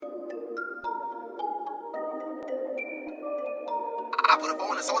put a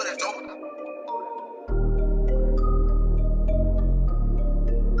phone in the soda, that's dope.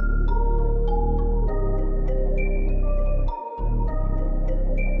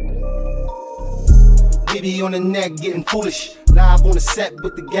 Baby on the neck, getting foolish. Live on the set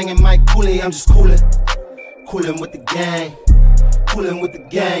with the gang and Mike Cooley. I'm just coolin'. Coolin' with the gang. Coolin' with the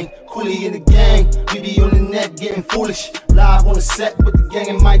gang. Cooley in the gang. We be on the neck, getting foolish. Live on the set with the gang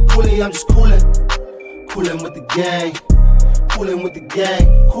and Mike Cooley. I'm just coolin'. Coolin' with the gang. Coolin' with the gang.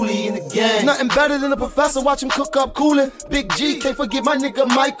 Cooley in the gang. Nothing better than a professor. Watch him cook up coolin'. Big G, can't forget my nigga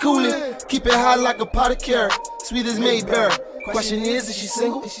Mike Cooley. Keep it high like a pot of carrot. Sweet as Mayberry. Question is she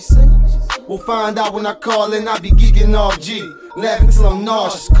single? Is she single? We'll find out when I call and I be geeking off G. Laughing till I'm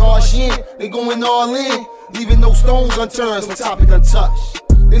nauseous. Caution, they going all in. Leaving no stones unturned, no topic untouched.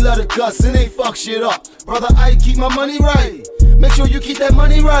 They love to cuss and they fuck shit up. Brother, I keep my money right. Make sure you keep that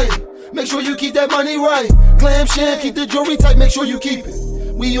money right. Make sure you keep that money right. Glam sham, keep the jewelry tight, make sure you keep it.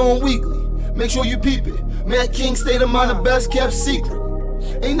 We on weekly, make sure you peep it. Matt King, state of mind, the best kept secret.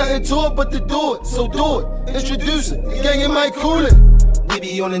 Ain't nothing to it but to do it, so do it. Introduce it, the gang and Mike Cooley. We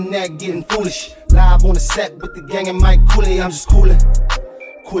be on the neck getting foolish. Live on the set with the gang and Mike Cooley. I'm just coolin'.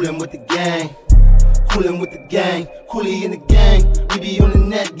 Coolin' with the gang. Coolin' with the gang. Cooley in the gang. We be on the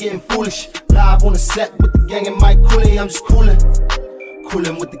neck getting foolish. Live on the set with the gang and Mike Cooley. I'm just coolin'.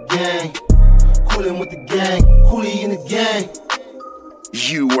 Coolin' with the gang. Coolin' with the gang. Cooley in the gang.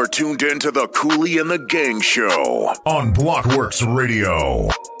 You are tuned in to the Cooley and the Gang Show on Blockworks Radio.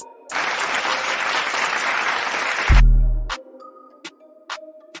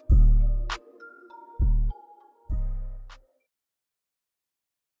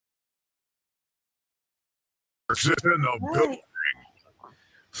 What's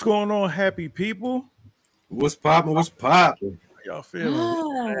going on, happy people? What's poppin'? What's poppin'? How y'all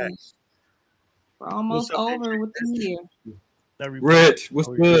feeling? We're almost over with the year. Rich, what's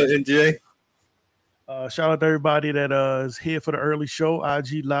good, NJ? Shout out to everybody that is here for the early show.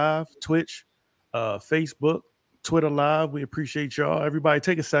 IG Live, Twitch, Facebook, Twitter Live. We appreciate y'all. Everybody,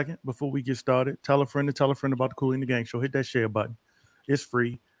 take a second before we get started. Tell a friend about the Cooley and the Gang Show. Hit that share button. It's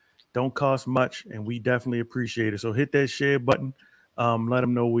free. Don't cost much, and we definitely appreciate it. So hit that share button. Let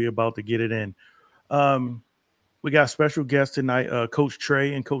them know we're about to get it in. We got special guests tonight, Coach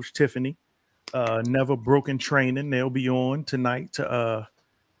Trey and Coach Tiffany. Never Broken Training. They'll be on tonight to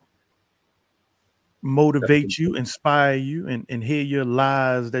motivate you, inspire you, and hear your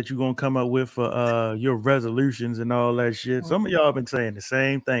lies that you're going to come up with for your resolutions and all that shit. Some of y'all have been saying the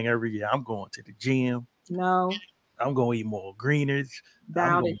same thing every year. I'm going to the gym. No. I'm going to eat more greeners.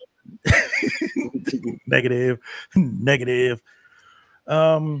 Doubt it. Negative.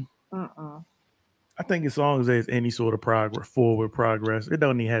 I think as long as there's any sort of forward progress, it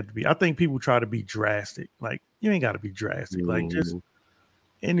don't even have to be. I think people try to be drastic. Like, you ain't got to be drastic. Like, just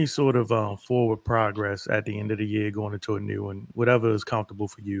any sort of forward progress at the end of the year, going into a new one, whatever is comfortable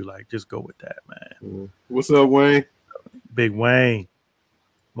for you. Like, just go with that, man. What's up, Wayne? Big Wayne.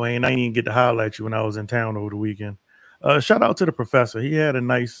 Wayne, I didn't even get to holler at you when I was in town over the weekend. Shout out to the professor. He had a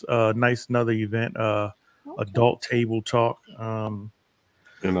nice another event, adult table talk. And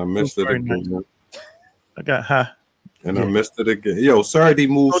I missed it again. Nice. I got high. And I missed it again. Yo, Saturday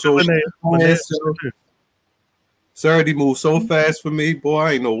moved so fast. Saturday moved so fast for me, boy.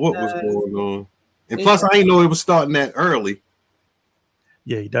 I didn't know what was going on. And plus, I didn't know it was starting that early.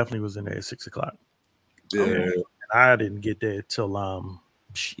 Yeah, he definitely was in there at 6:00. Yeah. And I didn't get there till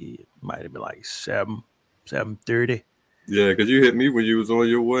might have been like 7:30. Yeah, because you hit me when you was on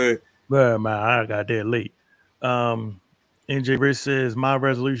your way. Well, man, I got there late. NJ Rich says my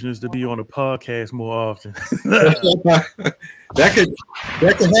resolution is to be on a podcast more often. that could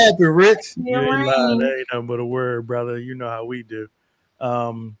happen, Rich. That ain't nothing but a word, brother. You know how we do.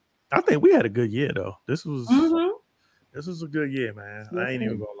 I think we had a good year though. This was a good year, man. I ain't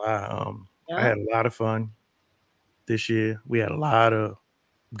even gonna lie. I had a lot of fun this year. We had a lot of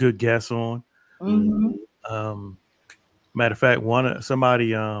good guests on. Matter of fact, it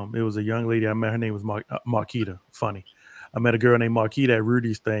was a young lady I met. Her name was Marquita. Funny. I met a girl named Marquita at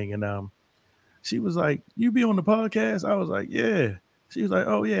Rudy's thing, and she was like, "You be on the podcast?" I was like, "Yeah." She was like,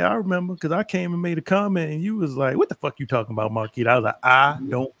 "Oh yeah, I remember," because I came and made a comment, and you was like, "What the fuck you talking about, Marquita?" I was like, "I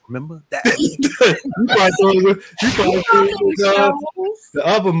don't remember that." you probably the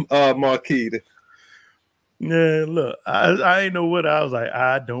other Marquita. Yeah, look, I ain't know what I was like.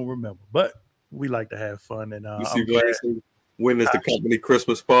 I don't remember, but we like to have fun, and you see, when is the company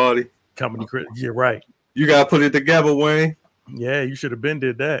Christmas party? You're right. You gotta put it together, Wayne. Yeah, you should have been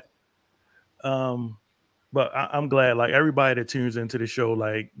did that. But I'm glad, like everybody that tunes into the show,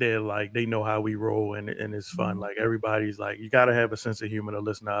 like they know how we roll, and it's fun. Like everybody's like, you got to have a sense of humor to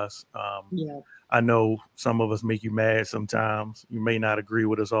listen to us. Yeah. I know some of us make you mad sometimes. You may not agree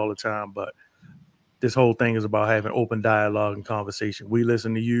with us all the time, but this whole thing is about having open dialogue and conversation. We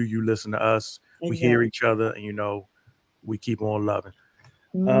listen to you, you listen to us. Exactly. We hear each other, and we keep on loving.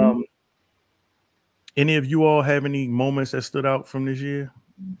 Any of you all have any moments that stood out from this year,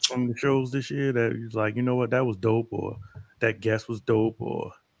 from the shows this year, that was like, you know what, that was dope, or that guest was dope,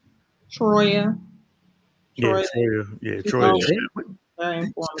 or Troya. Yeah, Troya.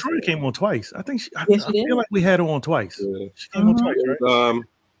 Troya came on twice. I think I feel like we had her on twice. Yeah. She came on twice, right?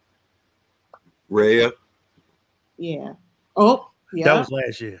 Rhea. Yeah. Oh, yeah. That was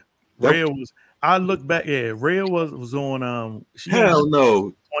last year. Rhea was. I look back. Yeah, Rhea was on. Hell no.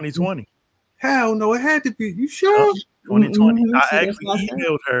 2020. Hell no. It had to be. You sure? 2020. I actually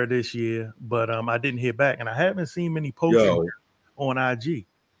emailed her this year, but I didn't hear back, and I haven't seen many posts on IG.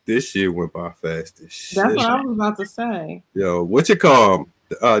 This year went by fast as shit. That's what I was about to say. Yo, what you call him?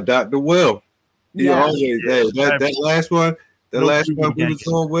 Dr. Will. He always that last one. That last one we was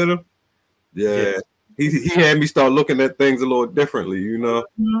on with him. Yeah. He had me start looking at things a little differently,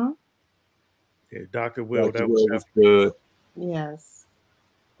 Mm-hmm. Yeah, Dr. Will. Dr. Will was good. Yes.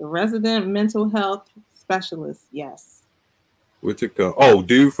 The resident mental health specialist. Yes. What you call? Oh,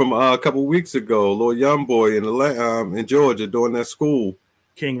 dude from a couple weeks ago, little young boy in Georgia doing that school.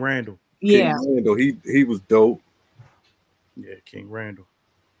 King Randall. Yeah. King Randall. He was dope. Yeah, King Randall.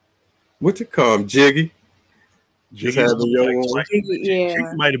 What you call him? Jiggy. Jiggy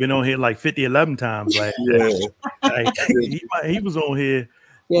might have been on here like 50, 11 times last year. He was on here.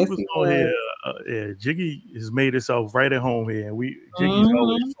 Yes, he was on here. Yeah, Jiggy has made himself right at home here, and Jiggy's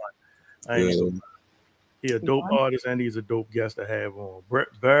always fun. He's a dope artist, and he's a dope guest to have on.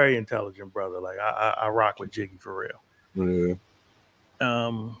 Very intelligent brother. Like I rock with Jiggy for real. Yeah.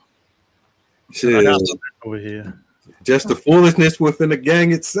 I got over here. Just the foolishness within the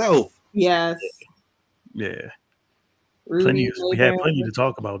gang itself. Yes. Yeah. We had plenty to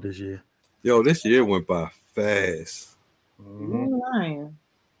talk about this year. Yo, this year went by fast.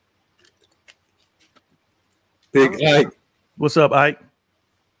 Big Ike. What's up, Ike?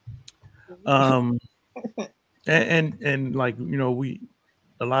 And like, we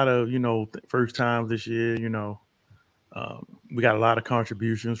a lot of first times this year, we got a lot of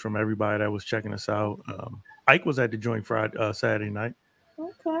contributions from everybody that was checking us out. Ike was at the joint Saturday night.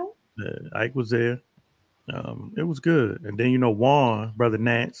 Okay. Ike was there. It was good. And then Juan, Brother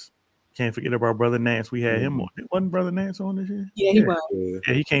Nance. Can't forget about Brother Nance. We had him on. Wasn't Brother Nance on this year? Yeah, he was.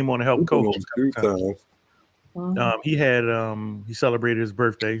 Yeah, he came on to help co-host. He celebrated his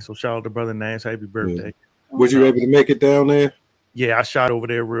birthday. So shout out to Brother Nance. Happy birthday. Was you able to make it down there? Yeah, I shot over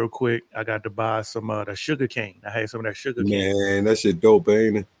there real quick. I got to buy some the sugar cane. I had some of that sugar cane. Man, that shit dope,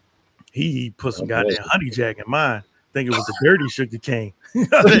 ain't it? He put some goddamn honey jack in mine. I think it was the dirty sugar cane. I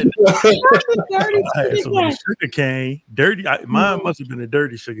had some sugar cane. Dirty. Mine must have been a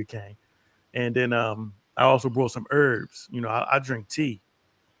dirty sugar cane. And then I also brought some herbs. I drink tea.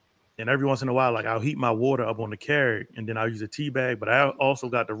 And every once in a while, like I'll heat my water up on the Keurig, and then I'll use a tea bag. But I also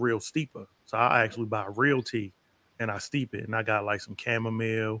got the real steeper. So I actually buy real tea and I steep it. And I got like some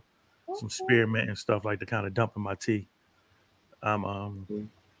chamomile, some spearmint and stuff like to kind of dump in my tea.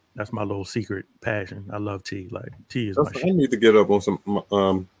 That's my little secret passion. I love tea. Like tea is my shit. I need to get up on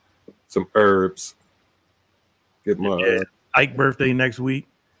some herbs. Get my Ike birthday next week.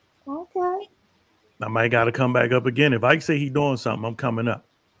 Okay. I might got to come back up again. If Ike say he doing something, I'm coming up.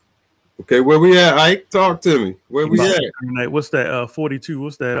 Okay, where we at, Ike? Talk to me. Where we at? What's that? 42.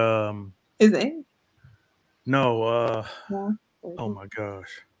 What's that? Is it? No. Oh my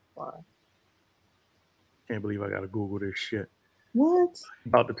gosh. Why? Can't believe I got to Google this shit. What?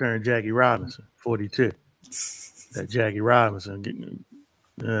 About to turn Jackie Robinson, 42. That Jackie Robinson getting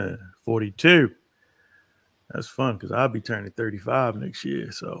 42. That's fun because I'll be turning 35 next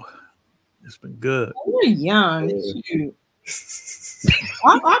year. So it's been good. You're young. Shoot.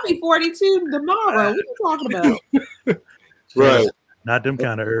 I'll be 42 tomorrow. What are you talking about? Right. Not them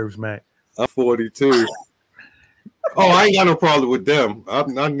kind of herbs, Mac. I'm 42. Oh, I ain't got no problem with them. I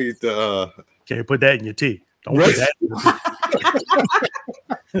need to. Can't put that in your tea. Don't put that in your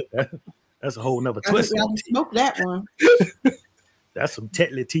tea. That's a whole nother twist. Smoke that one. That's some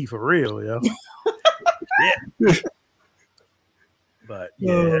Tetley tea for real, yo. Yeah. But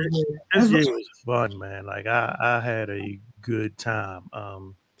yeah, this year was fun, man. Like I had a good time.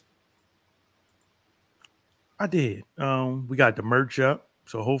 I did. We got the merch up,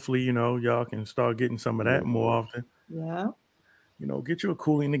 so hopefully, y'all can start getting some of that more often. Yeah. Get you a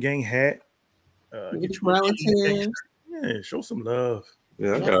Coolie in the Gang hat. Get you relatives. Yeah, show some love.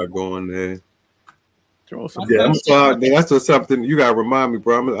 Yeah, I gotta go in there. Throw some. Yeah, I'm sorry. That's just something you gotta remind me,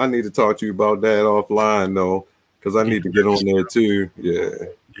 bro. I need to talk to you about that offline though, because I need to get on there too. Yeah,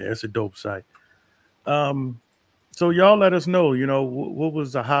 it's a dope site. So y'all let us know. You know, what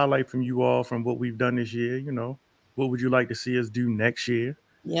was the highlight from you all from what we've done this year? You know, what would you like to see us do next year?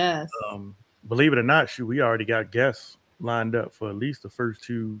 Yes. Believe it or not, we already got guests lined up for at least the first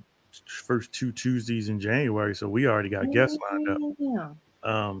two Tuesdays in January. So we already got guests lined up. Yeah.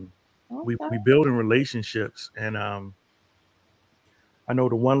 We building relationships, and I know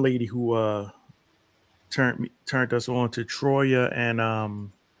the one lady who turned us on to Troya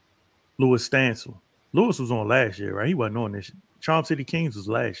and Louis Stansel. Louis was on last year, right? He wasn't on this. Charm City Kings was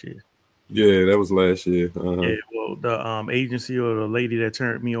last year. Yeah, that was last year. Yeah, well, the agency or the lady that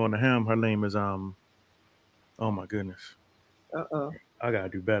turned me on to him, her name is oh my goodness. I gotta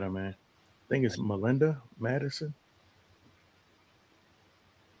do better, man. I think it's Melinda Madison.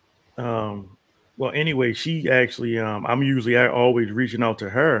 Well, anyway, she actually I'm usually always reaching out to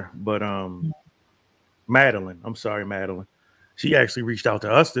her, but Madeline, I'm sorry, Madeline. She actually reached out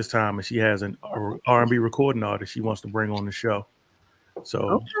to us this time, and she has an R&B recording artist she wants to bring on the show.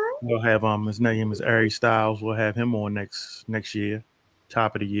 So we'll have his name is Ari Styles. We'll have him on next year,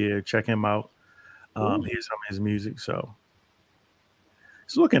 top of the year. Check him out. Hear some of his music. So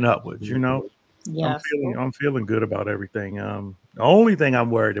it's looking upwards, you know. Yes. I'm feeling good about everything. The only thing I'm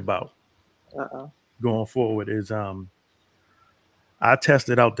worried about going forward is I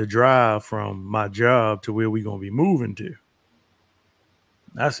tested out the drive from my job to where we're gonna be moving to.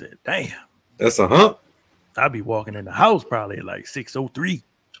 I said, damn. That's a hump. I'll be walking in the house probably at like 6:03,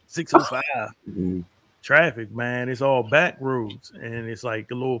 6:05. Traffic, man, it's all back roads, and it's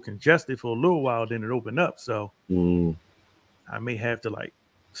like a little congested for a little while, then it opened up. So I may have to like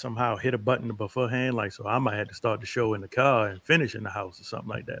somehow hit a button beforehand, like, so I might have to start the show in the car and finish in the house or something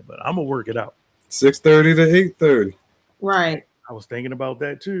like that. But I'm gonna work it out. 6:30 to 8:30. Right. I was thinking about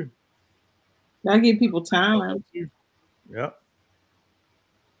that too. That give people time. Yep.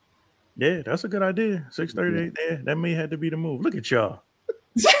 Yeah, that's a good idea. 6:30. Yeah, that may have to be the move. Look at y'all.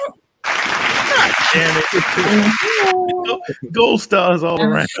 Damn it. Gold stars all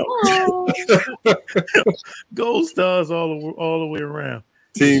around. Gold stars all the way around.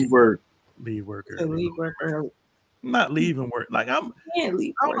 Teamwork. Leave work early. So leave work early. I'm not leaving work. Like I don't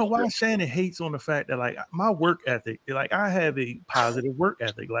know why Shannon hates on the fact that like my work ethic, like I have a positive work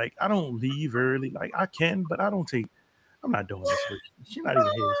ethic. Like I don't leave early. Like I can, but I'm not doing this. She's not even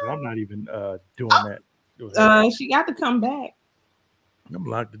here, so I'm not even doing that. She got to come back. I'm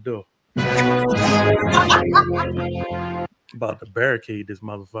locked the door. About to barricade this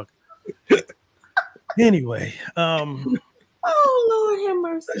motherfucker. Anyway, oh Lord have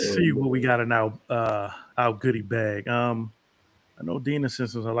mercy. Let's see what we got in our goodie bag. I know Dina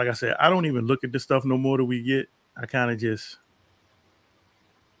Simpson, like I said, I don't even look at this stuff no more that we get. I kind of just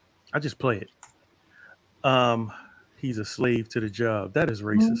play it. He's a slave to the job. That is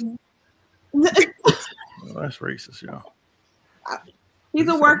racist. That's racist, y'all. He's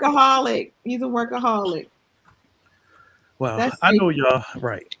a workaholic. He's a workaholic. Well, I know y'all,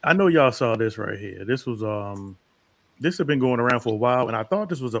 right. I know y'all saw this right here. This was this had been going around for a while, and I thought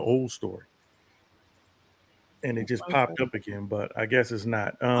this was an old story. And it just popped up again, but I guess it's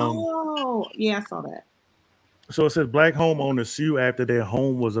not. Yeah, I saw that. So it says black homeowners sue after their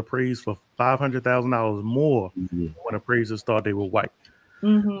home was appraised for $500,000 more when appraisers thought they were white.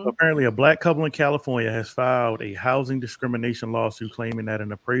 Apparently, a black couple in California has filed a housing discrimination lawsuit claiming that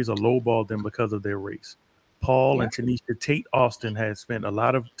an appraiser lowballed them because of their race. Paul and Tanisha Tate Austin had spent a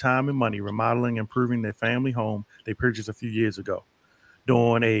lot of time and money remodeling and improving their family home they purchased a few years ago.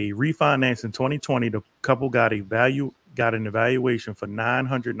 During a refinance in 2020, the couple got an evaluation for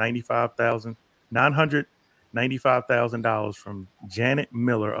 $995,000 from Janet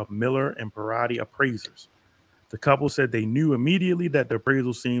Miller of Miller and Parati Appraisers. The couple said they knew immediately that the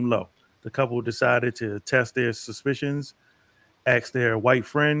appraisal seemed low. The couple decided to test their suspicions, asked their white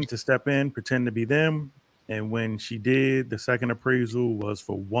friend to step in, pretend to be them. And when she did, the second appraisal was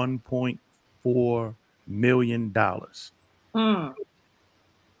for $1.4 million. Now,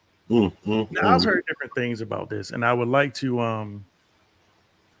 I've heard different things about this, and I would like to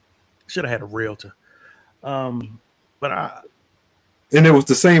should have had a realtor. And it was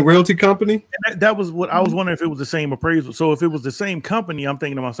the same realty company? And that was what I was wondering, if it was the same appraisal. So if it was the same company, I'm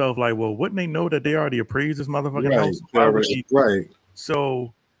thinking to myself, like, well, wouldn't they know that they already appraised this motherfucking house? Right.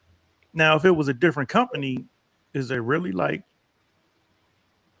 So now if it was a different company, is there really like,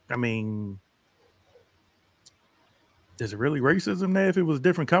 I mean, is it really racism there? If it was a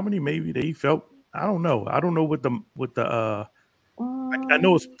different company, maybe they felt I don't know. I don't know what the I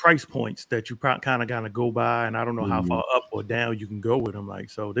know it's price points that you kind of gotta go by, and I don't know how far up or down you can go with them. Like,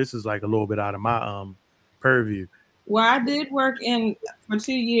 so this is like a little bit out of my purview. Well, I did work for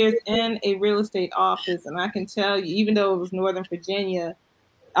 2 years in a real estate office, and I can tell you, even though it was Northern Virginia,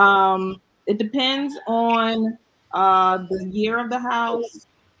 it depends on the year of the house,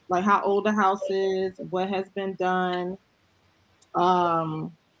 like how old the house is, what has been done.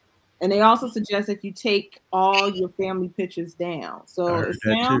 And they also suggest that you take all your family pictures down. So it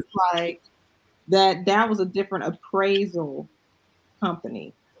sounds like that was a different appraisal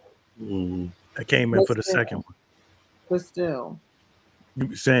company. That came in for the second one. But still.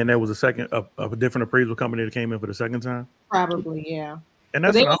 You saying there was a different appraisal company that came in for the second time? Probably, yeah. And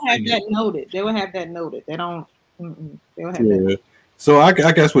that's they would have that noted. They would have that noted. They don't. They would have that. So I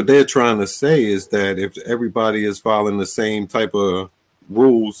guess what they're trying to say is that if everybody is following the same type of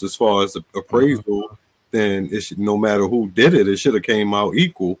rules as far as appraisal, then it should, no matter who did it, it should have came out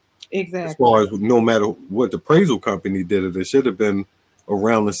equal. Exactly. As far as no matter what the appraisal company did it should have been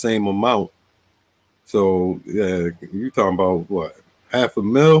around the same amount. So yeah, you talking about what,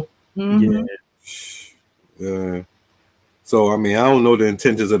 $500,000? Yeah. So I mean, I don't know the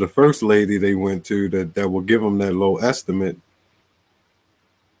intentions of the first lady they went to that will give them that low estimate.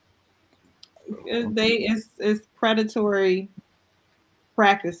 It's predatory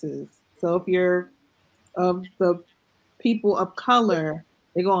practices. So if you're of the people of color,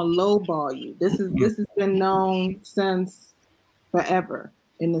 they're gonna lowball you. This has been known since forever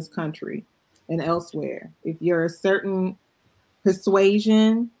in this country and elsewhere. If you're a certain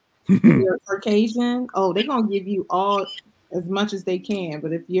persuasion, you're Caucasian, they're gonna give you all as much as they can.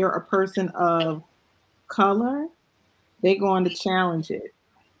 But if you're a person of color, they're going to challenge it.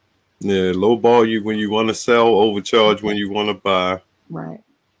 Yeah, lowball you when you want to sell, overcharge when you want to buy. Right.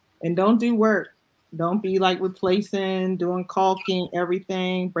 And don't do work. Don't be like replacing, doing caulking,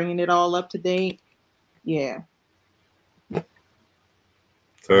 everything, bringing it all up to date. Yeah.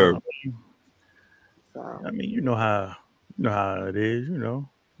 Terrible. So, I mean, you know how it is,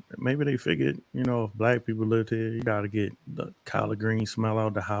 Maybe they figured, if black people lived here, you got to get the collard green smell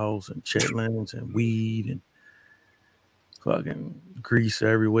out the house and chitlins and weed and fucking grease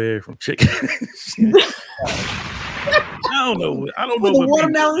everywhere from chicken. I don't know. I don't know what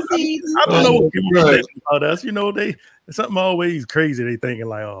watermelon seeds. I don't know what people think about us. They something always crazy. They thinking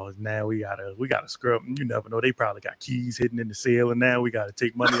like, now we gotta scrub. You never know. They probably got keys hidden in the ceiling. Now we gotta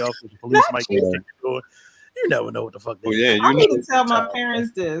take money off. The police might get the door. You never know what the fuck. I need to tell my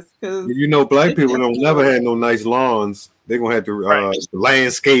parents this because black people don't never had no nice lawns. They're gonna have to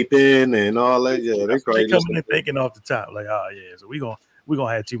landscaping and all that. Yeah, they coming in thinking off the top like, so we gonna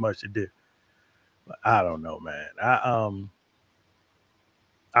have too much to do. But I don't know, man.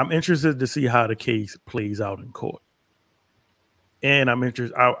 I'm interested to see how the case plays out in court, and I'm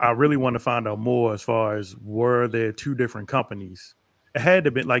interested. I really want to find out more as far as were there two different companies. It had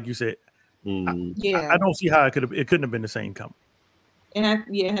to be, like you said. I don't see how it couldn't have been the same company. And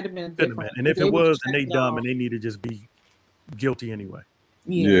it had to been different. And if it was, then they dumb and they need to just be guilty anyway.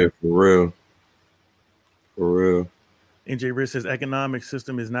 Yeah, for real. NJ Rich says economic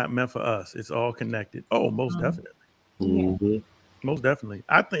system is not meant for us. It's all connected. Oh, most definitely. Most definitely.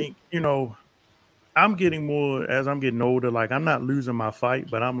 I think, I'm getting more as I'm getting older. Like, I'm not losing my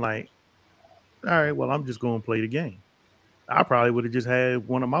fight, but I'm like, all right, well, I'm just going to play the game. I probably would have just had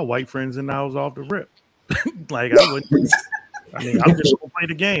one of my white friends in the house off the rip. Like, I wouldn't. I mean, I'm just going to play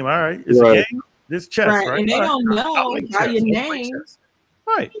the game. All right. It's a game. This chess, right? And they don't know by your names.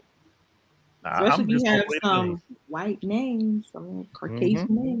 Right. Especially if you have some white names, some Caucasian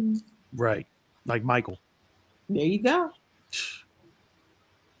names. Right. Like Michael. There you go.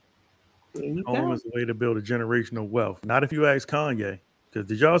 Home is the way to build a generational wealth. Not if you ask Kanye. Because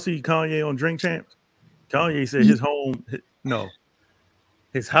did y'all see Kanye on Drink Champs? Kanye said his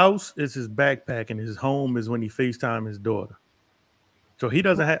house is his backpack and his home is when he FaceTime his daughter. So he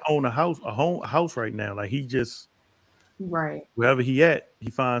doesn't own a house right now. Like, he just wherever he at, he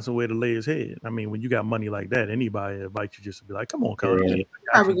finds a way to lay his head. I mean, when you got money like that, anybody invite you just to be like, come on, Kanye.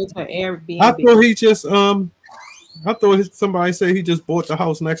 Probably go to an Airbnb. I thought somebody said he just bought the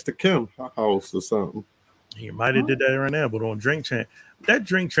house next to Kim's house or something. He might have did that right now, but on Drink Champ, that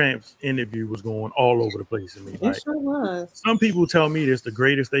Drink Champs interview was going all over the place. I mean, it sure was. Some people tell me it's the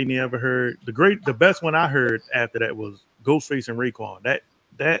greatest thing they ever heard. The best one I heard after that was Ghostface and Raekwon.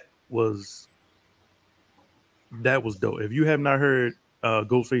 That was dope. If you have not heard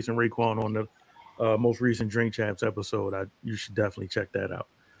Ghostface and Raekwon on the most recent Drink Champs episode, you should definitely check that out.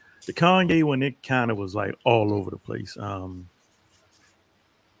 The Kanye one, it kind of was like all over the place.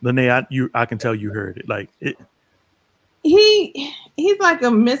 Lene, I can tell you heard it. Like it. He's like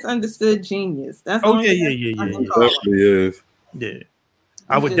a misunderstood genius. That's Definitely is. Yeah,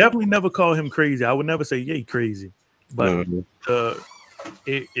 I would definitely never call him crazy. I would never say, "Yay, crazy," but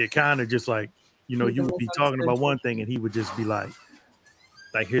it kind of just like you would be talking about one thing and he would just be like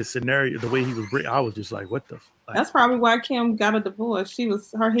his scenario, the way he was. I was just like, "What the?" Like, that's probably why Kim got a divorce.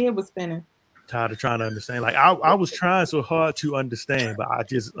 Her head was spinning. Tired of trying to understand. Like I was trying so hard to understand, but I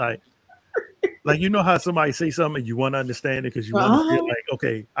just like you know how somebody say something and you want to understand it because you want to feel like,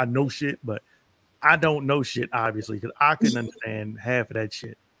 okay, I know shit, but I don't know shit, obviously, because I couldn't understand half of that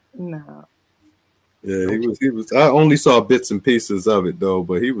shit. No. Yeah, he was. I only saw bits and pieces of it though,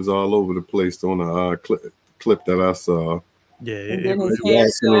 but he was all over the place on a clip that I saw. Yeah,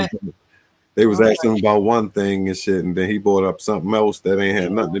 they was asking about one thing and shit, and then he brought up something else that ain't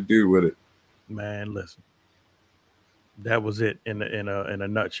had nothing to do with it. Man, listen, that was it in a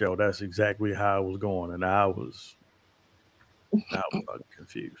nutshell. That's exactly how it was going, and I was fucking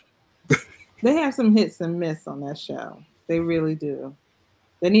confused. They have some hits and miss on that show. They really do.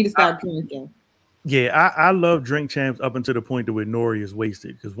 They need to stop drinking. Yeah, I love Drink Champs up until the point that where Nori is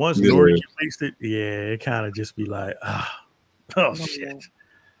wasted. Because once Nori is wasted, it kind of just be like, shit.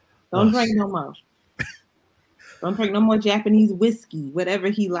 Don't drink no more. Don't drink no more Japanese whiskey, whatever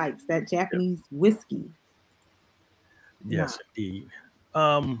he likes. That Japanese whiskey. Yes, indeed.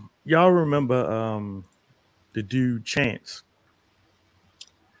 Y'all remember the dude Chance?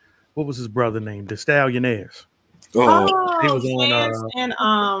 What was his brother name? The Stallionaires. Oh, he was on and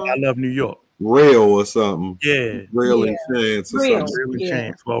I Love New York. Real or something. Yeah. Real and Chance or something. Real and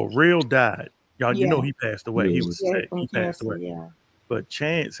Chance. Well, Real died. Y'all, you know he passed away. He was sick. He passed away. Yeah. But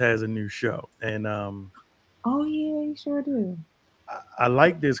Chance has a new show. And oh yeah, he sure do. I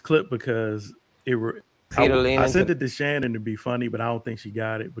like this clip because I sent it to Shannon to be funny, but I don't think she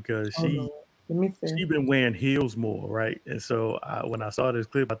got it because she been wearing heels more, right? And so when I saw this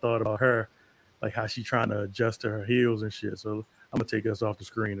clip, I thought about her, like how she trying to adjust to her heels and shit. So I'm gonna take us off the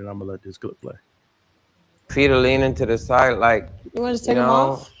screen and I'm gonna let this clip play. Feet are leaning to the side, like you want to take them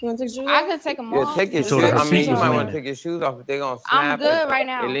off? You want to take your shoes off? I could take them off. Take your shoes. I mean, you might want to take your shoes off, but they're gonna snap. I'm good right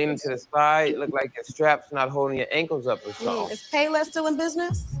now. They're leaning to the side. Look like your straps not holding your ankles up or something. Is Payless still in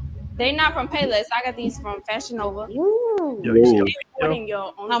business? They're not from Payless. I got these from Fashion Nova. Ooh.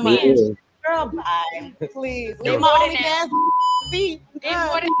 How much? Girl, bye. Please. They're more than that. Feet. They're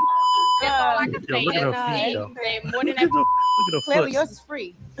more than that's all I can say. Look at her feet, yo. They're more than that. Look at her Clearly, foot. yours is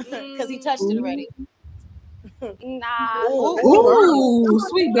free because he touched it already. Nah. Ooh,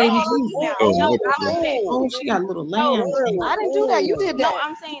 sweet baby. Oh, she got a little lamb. I didn't do that. You did that. No,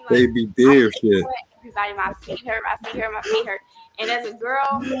 I'm saying like baby deer shit. Everybody, my feet hurt. And as a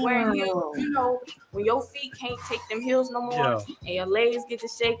girl wearing heels, you know, when your feet can't take them heels no more, and your legs get to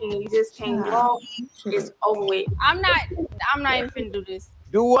shaking and you just can't walk, it's over with. I'm not even finna do this.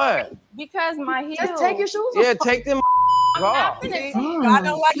 Do what? Because my heels. Just take your shoes off. Yeah, take them off. I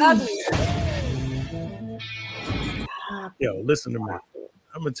don't like ugly. Yo, listen to me.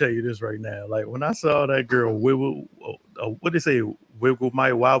 I'm gonna tell you this right now. Like when I saw that girl wiggle, what they say, wiggle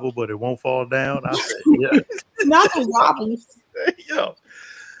might wobble, but it won't fall down. I said, yeah, not the wobbles. Yo,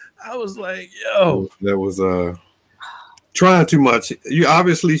 I was like, yo, that was trying too much.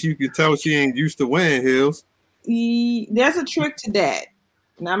 You could tell she ain't used to wearing heels. There's a trick to that,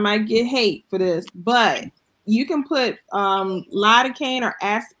 and I might get hate for this, but you can put lidocaine or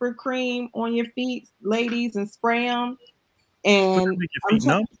aspirin cream on your feet, ladies, and spray them. And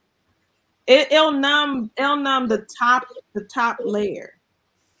it'll numb the top layer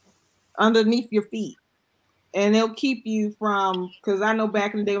underneath your feet, and it'll keep you from. Because I know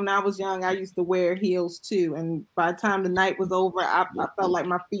back in the day when I was young, I used to wear heels too, and by the time the night was over, I felt like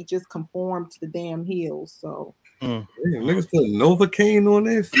my feet just conformed to the damn heels. So damn, niggas put Novocaine on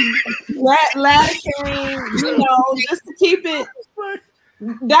their feet. Lidocaine, just to keep it.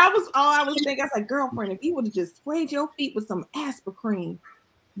 That was all I was thinking. I was like, girlfriend, if you would have just sprayed your feet with some aspirin cream,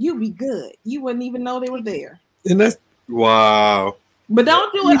 you'd be good. You wouldn't even know they were there. And that's wow. But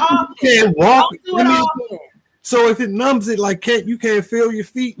don't do it often. You can't walk. Don't do it often. So if it numbs it, like you can't feel your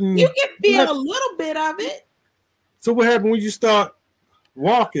feet. And you can feel a little bit of it. So what happened when you start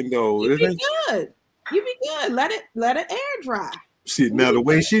walking though? You be good. You be good. Let it air dry. Shit, now the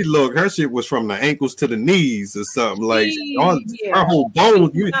way she looked, her shit was from the ankles to the knees or something. Like her whole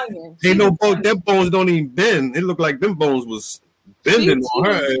bones, ain't no bone. Them bones don't even bend. It looked like them bones was bending on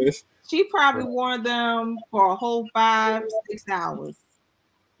her ass. She probably wore them for a whole 5-6 hours.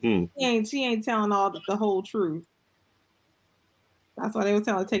 She ain't telling all the whole truth. That's why they were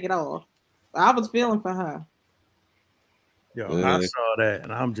telling her to take it off. I was feeling for her. Yo, I saw that,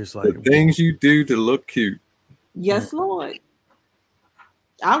 and I'm just like, the things you do to look cute. Yes, Lord.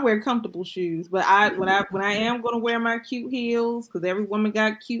 I wear comfortable shoes, but when I am gonna wear my cute heels, because every woman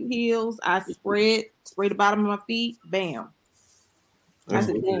got cute heels, I spray the bottom of my feet, bam. I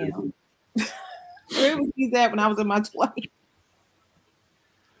said, damn. Where was he at when I was in my 20s?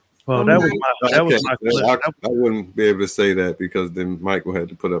 Well, that was my clip. I wouldn't be able to say that because then Michael had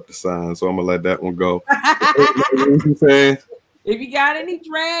to put up the sign, so I'm gonna let that one go. If you got any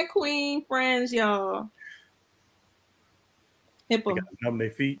drag queen friends, y'all, hip them. Numb their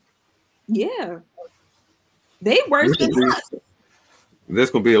feet. Yeah, they worse than us.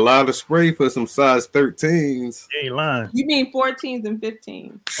 There's gonna be a lot of spray for some size 13s. You ain't lying. You mean 14s and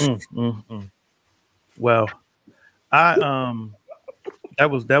 15s? Well, that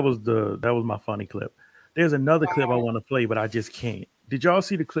was my funny clip. There's another clip I want to play, but I just can't. Did y'all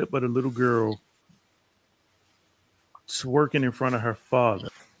see the clip of the little girl twerking in front of her father?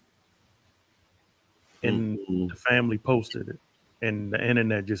 And the family posted it, and the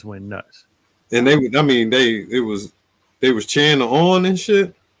internet just went nuts. And they was cheering on and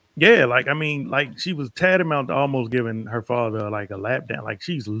shit. Yeah, like she was tantamount to almost giving her father like a lap dance. Like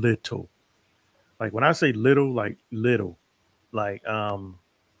she's little. Like when I say little, like little. Like yeah,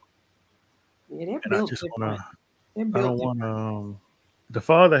 they're and built I just different. I don't want the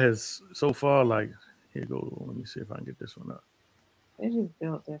father has so far like here go. Let me see if I can get this one up. They're just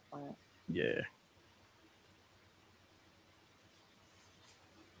built different. Yeah.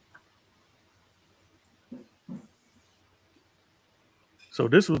 So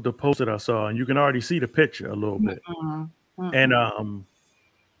this was the post that I saw, and you can already see the picture a little bit. And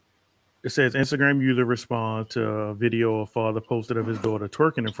it says Instagram user responds to a video a father posted of his daughter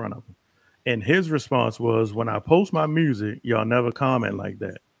twerking in front of him. And his response was, when I post my music, y'all never comment like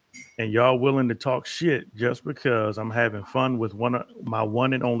that. And y'all willing to talk shit just because I'm having fun with my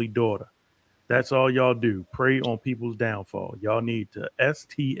one and only daughter. That's all y'all do. Prey on people's downfall. Y'all need to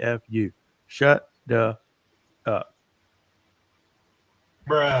STFU. Shut the up.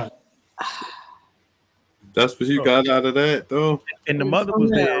 Bruh. That's what you got out of that, though. And the mother was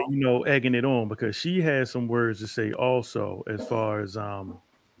there, egging it on because she had some words to say also as far as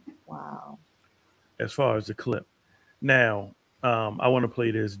as far as the clip. Now, I want to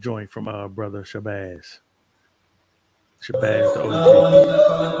play this joint from brother Shabazz. Shabazz the OG.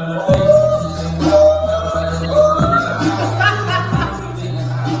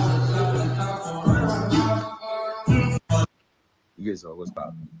 Years old was about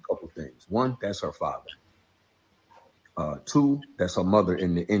a couple things. One, that's her father. Two, that's her mother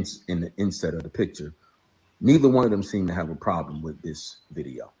in the inset of the picture. Neither one of them seem to have a problem with this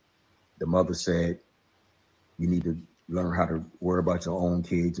video. The mother said, you need to learn how to worry about your own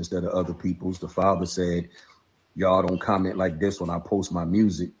kids instead of other people's. The father said, y'all don't comment like this when I post my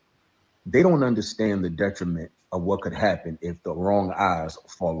music. They don't understand the detriment of what could happen if the wrong eyes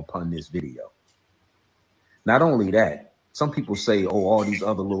fall upon this video. Not only that, some people say, oh, all these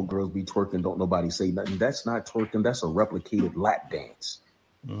other little girls be twerking, don't nobody say nothing. That's not twerking. That's a replicated lap dance.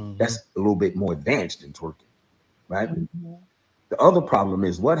 That's a little bit more advanced than twerking, right? The other problem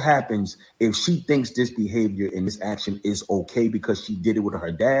is what happens if she thinks this behavior and this action is okay because she did it with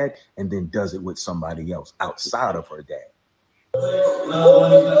her dad and then does it with somebody else outside of her dad. I'm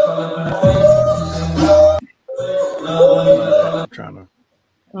trying to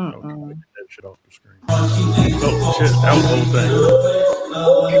get that shit off the screen. Oh shit, that was the whole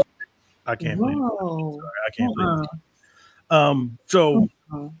thing. I can't believe it. Sorry, I can't believe it. So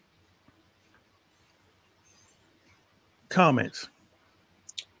comments.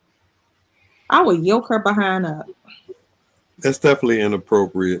 I would yoke her behind up. That's definitely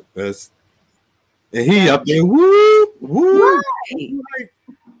inappropriate. And he up there, woo, woo. Right.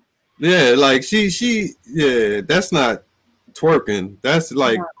 Yeah, like she, that's not twerking. That's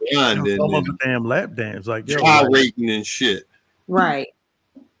like grinding. Almost a damn lap dance, like gyrating and shit. Right.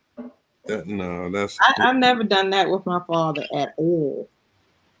 That's. I've never done that with my father at all.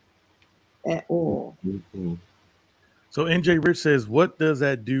 At all. Mm-hmm. So NJ Rich says, what does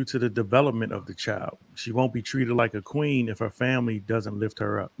that do to the development of the child? She won't be treated like a queen if her family doesn't lift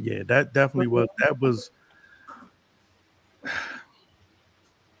her up. Yeah, that definitely was. That was.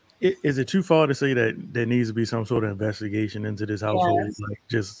 Is it too far to say that there needs to be some sort of investigation into this household, like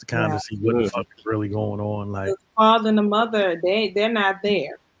just to kind of see what the fuck is really going on? Like the father and the mother, they're not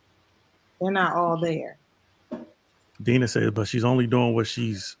there. They're not all there. Dina says, but she's only doing what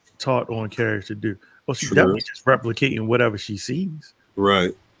she's taught on Carriage to do. Well, she's definitely just replicating whatever she sees.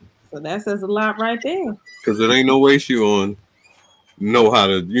 Right. So that says a lot right there. Because there ain't no way she on know how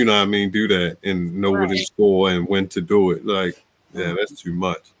to, you know what I mean, do that and know what to score and when to do it. Like, yeah, that's too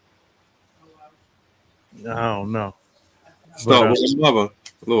much. I don't know. Start with a mother,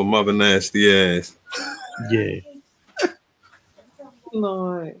 little mother nasty ass. Yeah.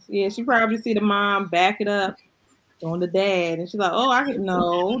 Lord, yeah, she probably see the mom back it up on the dad, and she's like, "Oh, I can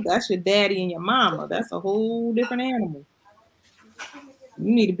know that's your daddy and your mama. That's a whole different animal.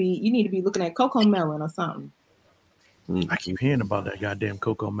 You need to be looking at Coco Melon or something." I keep hearing about that goddamn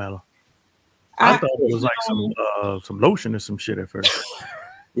Coco Melon. I thought it was like some lotion or some shit at first.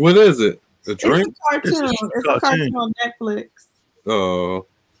 What is it? A drink? It's a cartoon on Netflix. Oh.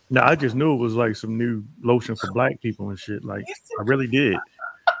 No, I just knew it was like some new lotion for black people and shit. Like, I really did.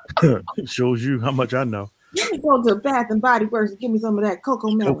 It shows you how much I know. Let me go to Bath and Body Works and give me some of that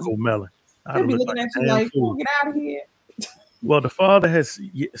Coco Melon. Coco Melon. They'll be looking at you like, get out of here. Well, the father has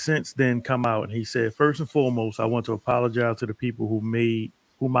since then come out and he said, first and foremost, I want to apologize to the people who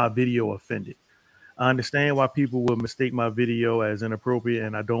my video offended. I understand why people will mistake my video as inappropriate,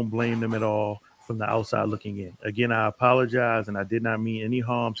 and I don't blame them at all from the outside looking in. Again, I apologize, and I did not mean any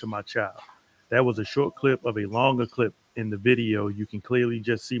harm to my child. That was a short clip of a longer clip. In the video, you can clearly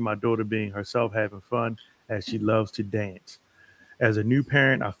just see my daughter being herself, having fun as she loves to dance. As a new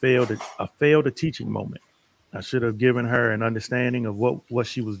parent, I failed a teaching moment. I should have given her an understanding of what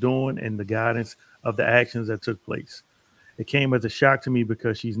she was doing and the guidance of the actions that took place. It came as a shock to me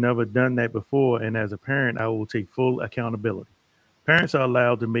because she's never done that before, and as a parent, I will take full accountability. Parents are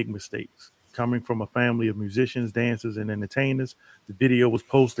allowed to make mistakes. Coming from a family of musicians, dancers, and entertainers, the video was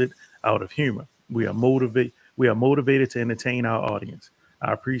posted out of humor. We are motivated to entertain our audience.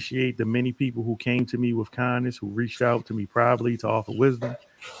 I appreciate the many people who came to me with kindness, who reached out to me privately to offer wisdom,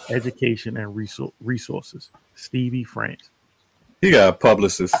 education, and resources. Stevie France. He got a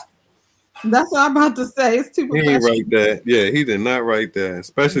publicist. That's what I'm about to say. It's too He ain't write that. Yeah, he did not write that.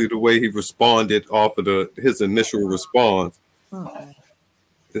 Especially the way he responded off of his initial response. Okay.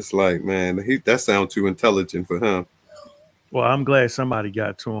 It's like, man, that sounds too intelligent for him. Well, I'm glad somebody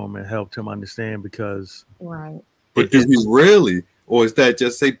got to him and helped him understand because. Right. But do he really? Or is that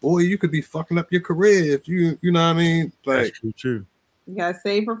just say, boy, you could be fucking up your career if you know what I mean? Like, that's true too. You gotta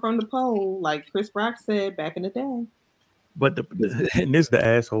save her from the pole, like Chris Rock said back in the day. But and this the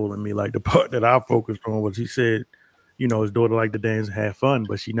asshole in me, like the part that I focused on was he said, you know, his daughter liked to dance and have fun,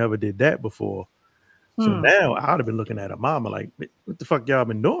 but she never did that before. So now I'd have been looking at her mama like, what the fuck y'all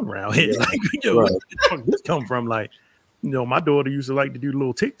been doing around here? Like, yo, where the fuck this come from? Like, you know, my daughter used to like to do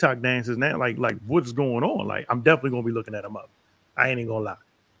little TikTok dances now. Like what's going on? Like, I'm definitely gonna be looking at her mother. I ain't even gonna lie.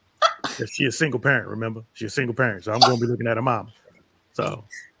 She's a single parent, remember? She's a single parent, so I'm gonna be looking at her mama. So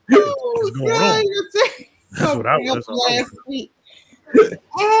what's going on? That's what I was. Last week.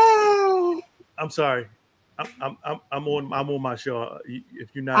 I'm sorry. I'm on my show. If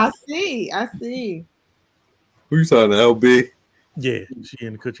you're not, I see. Who you talking to, LB? Yeah, she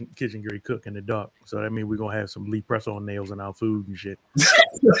in the kitchen great cook in the dark. So that means we're gonna have some Lee press on nails in our food and shit.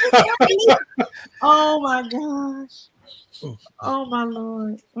 Oh my gosh. Oh my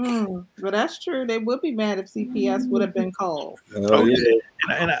Lord. But that's true. They would be mad if CPS would have been called. Oh yeah.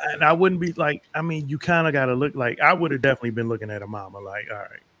 And I wouldn't be like, I mean, you kind of gotta look like I would have definitely been looking at a mama like, all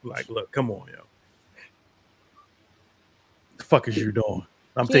right, like look, come on, yo. The fuck is you doing?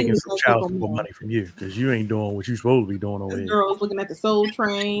 I'm taking some child support money from you because you ain't doing what you supposed to be doing over here. This girl was looking at the Soul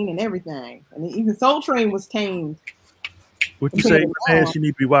Train and everything. And even Soul Train was tamed. What you say, man, she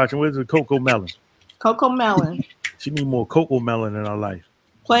need to be watching? Where's the Coco Melon? Coco Melon. She need more Coco Melon in her life.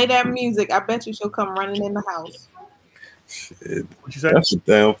 Play that music. I bet you she'll come running in the house. Shit. What you say? That's a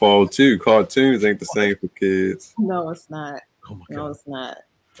downfall too. Cartoons ain't the same for kids. No, it's not. Oh my God. No, it's not.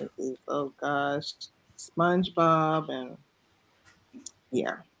 It is, oh gosh. SpongeBob and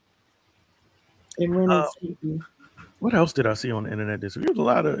yeah. And when what else did I see on the internet this week? It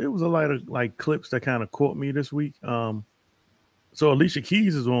was a lot of like clips that kind of caught me this week. So Alicia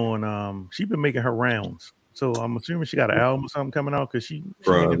Keys is on. She been making her rounds. So I'm assuming she got an album or something coming out because she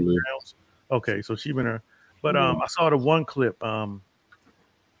making rounds. Okay, so she been her. But I saw the one clip. I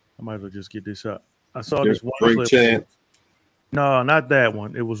might as well just get this up. I saw this one clip. Chant. No, not that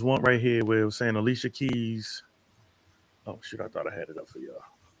one. It was one right here where it was saying Alicia Keys. Oh shit! I thought I had it up for y'all.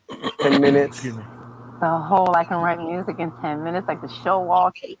 10 minutes. Excuse me. The whole I can write music in 10 minutes, like the show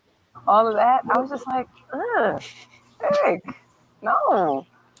walk, all of that. I was just like, ugh, heck, no,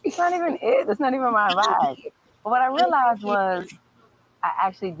 it's not even it. It's not even my vibe. But what I realized was I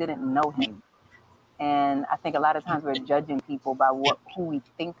actually didn't know him. And I think a lot of times we're judging people by who we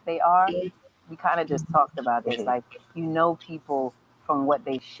think they are. We kind of just talked about this. Like, you know people from what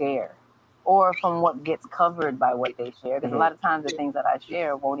they share. or from what gets covered by what they share. Because a lot of times the things that I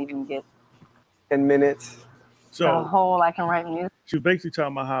share won't even get 10 minutes. the whole I can write music. She was basically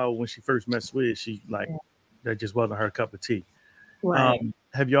talking about how when she first met Swizz, she like that just wasn't her cup of tea. Right.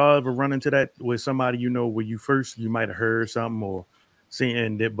 Have y'all ever run into that with somebody where you might have heard something or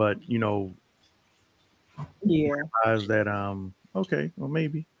seen it, but realize that okay, well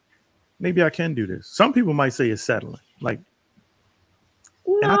maybe I can do this. Some people might say it's settling, like.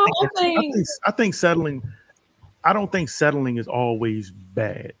 No, I think settling. I don't think settling is always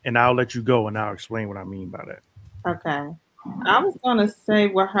bad, and I'll let you go, and I'll explain what I mean by that. Okay, I was gonna say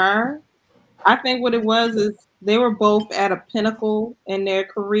with her, I think what it was is they were both at a pinnacle in their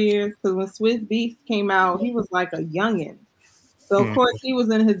careers. Because when Swizz Beatz came out, he was like a youngin', so of course he was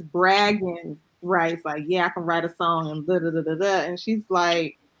in his bragging rights, like I can write a song and da da da da da, and she's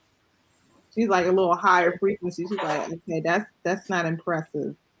like a little higher frequency. She's like, okay, that's not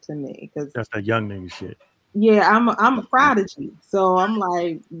impressive to me because that's that young nigga shit. Yeah, I'm a prodigy. So I'm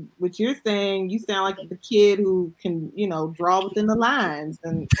like, what you're saying, you sound like the kid who can, draw within the lines.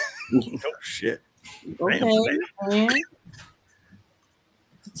 And oh shit. Okay, man.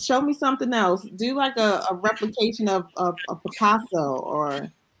 Show me something else. Do like a replication of Picasso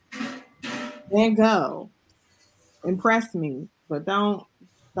or Van Gogh. Impress me, but don't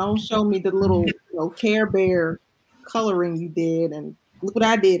show me the little Care Bear coloring you did and look what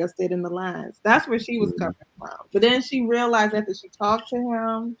I did. I stayed in the lines. That's where she was coming from. But then she realized after she talked to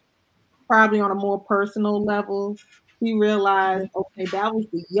him, probably on a more personal level, she realized, okay, that was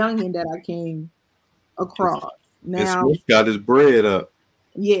the youngin' that I came across. Now Smith got his bread up.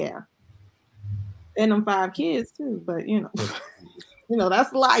 Yeah. And them 5 kids too. But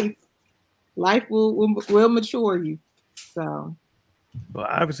that's life. Life will mature you. So well,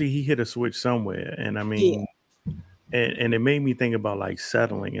 obviously he hit a switch somewhere. And I mean And it made me think about like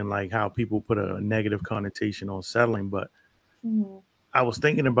settling and like how people put a negative connotation on settling. But I was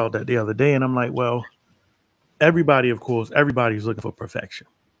thinking about that the other day and I'm like, well, everybody's looking for perfection.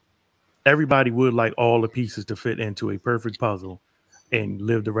 Everybody would like all the pieces to fit into a perfect puzzle and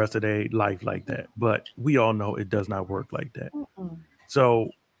live the rest of their life like that. But we all know it does not work like that. So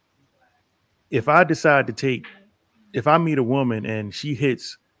if I meet a woman and she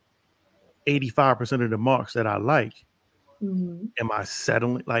hits 85% of the marks that I like, am I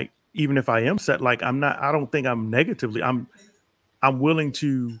settling? Like, even if I am set, like I don't think I'm negatively, I'm willing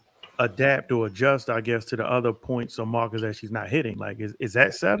to adapt or adjust, I guess, to the other points or markers that she's not hitting. Like, is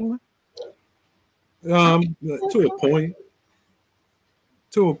that settling? To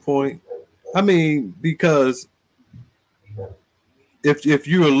a point. I mean, because if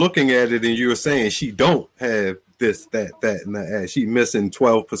you were looking at it and you were saying she don't have this, that, and that, she missing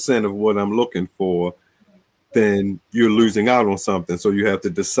 12% of what I'm looking for, then you're losing out on something. So you have to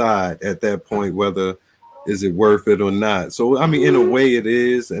decide at that point whether is it worth it or not. So I mean, in a way it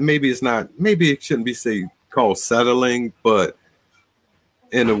is, and maybe it's not, maybe it shouldn't be called settling, but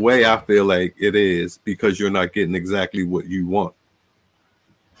in a way I feel like it is, because you're not getting exactly what you want.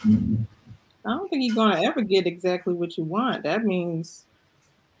 I don't think you're gonna ever get exactly what you want. That means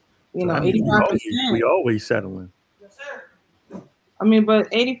 85%. We always settling. Yes, sir. I mean, but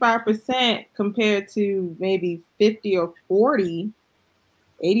 85% compared to maybe 50 or 40,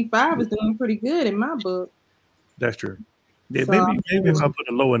 85 is doing pretty good in my book. That's true. Yeah, so, maybe if I put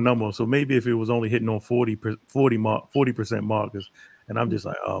a lower number, so maybe if it was only hitting on 40% markers, and I'm just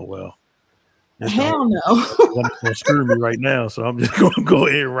like, oh well, hell no, it's gonna screw me right now, so I'm just gonna go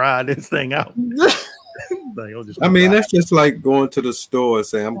ahead and ride this thing out. I mean, that's just like going to the store and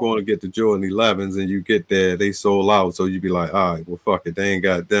saying, I'm going to get the Jordan 11s, and you get there, they sold out. So you be like, all right, well, fuck it. They ain't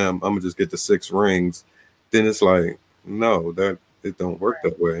got them. I'm going to just get the 6 rings. Then it's like, no, that it don't work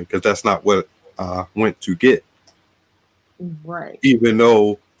that way, because that's not what I went to get. Right. Even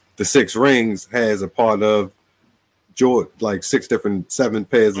though the 6 rings has a part of Jordan, like 7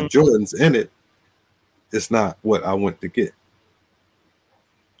 pairs of Jordans in it, it's not what I went to get.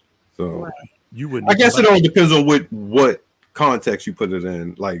 So. Right. I guess it all depends on what context you put it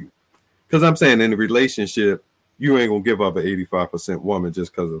in. Like, because I'm saying in a relationship, you ain't gonna give up an 85% woman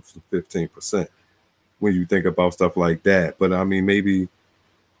just because of 15% when you think about stuff like that. But I mean, maybe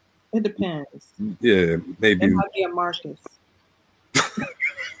it depends. Yeah, maybe it might be a Marcus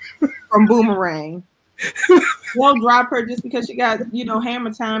from Boomerang. Won't drop her just because she got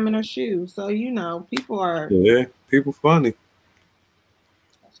hammer time in her shoe. So people are people funny.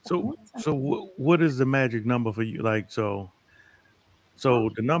 So what is the magic number for you? Like, so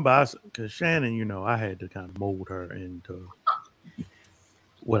the number because Shannon, I had to kind of mold her into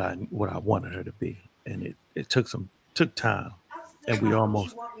what I wanted her to be, and it took time. and we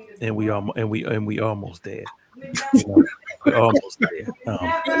almost there. You know, we're almost there.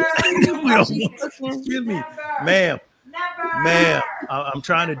 Excuse me, ma'am. I'm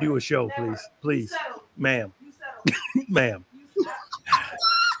trying to do a show, please, ma'am. Ma'am.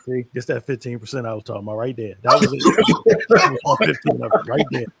 See, just that 15% I was talking about right there. That was it. That was 15 of it right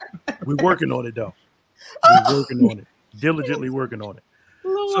there. We're working on it though. We're working on it. Diligently working on it.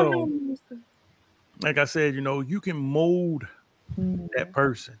 So, like I said, you know, you can mold that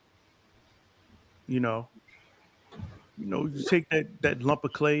person. You you take that lump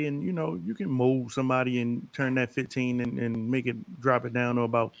of clay and, you know, you can mold somebody and turn that 15 and make it, drop it down to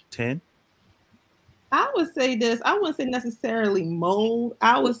about 10. I would say this. I wouldn't say necessarily mold.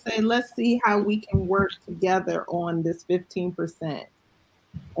 I would say let's see how we can work together on this 15%.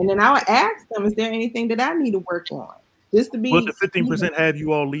 And then I would ask them, is there anything that I need to work on? Just to be. Would the 15% have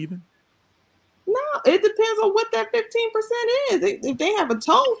you all leaving? No, it depends on what that 15% is. If they have a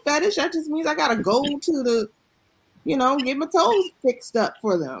toe fetish, that just means I gotta go to the, get my toes fixed up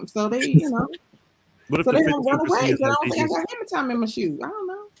for them. So they, so they don't run away. So I don't think I got time in my shoes. I don't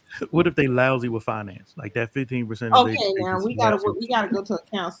know. What if they lousy with finance? Like that 15%. Okay, now we gotta go to a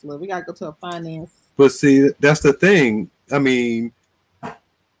counselor. We gotta go to a finance. But see, that's the thing. I mean,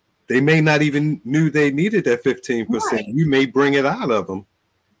 they may not even knew they needed that 15%. Right. You may bring it out of them.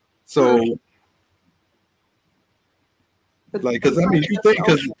 So, because I mean, you think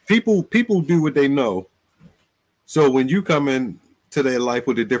because people do what they know. So when you come in to their life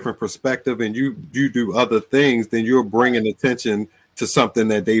with a different perspective and you do other things, then you're bringing attention to something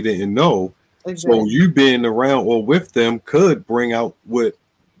that they didn't know. Exactly. So you being around or with them could bring out what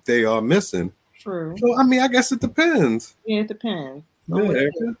they are missing. True. So I mean, I guess it depends. Yeah, it depends. Yeah,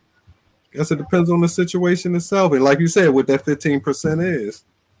 I guess it depends on the situation itself, and like you said, what that 15% is.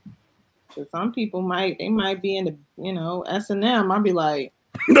 So some people might be in the S&M. I'd be like,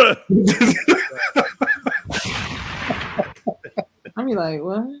 what? You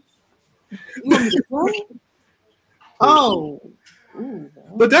want me to play? Oh. Ooh.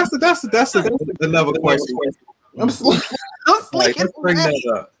 But that's another question. Let's bring that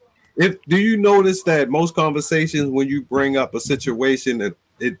up. Do you notice that most conversations, when you bring up a situation, that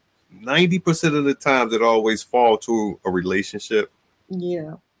 90% of the times it always fall to a relationship,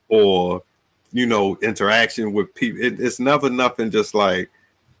 or interaction with people. It's never nothing just like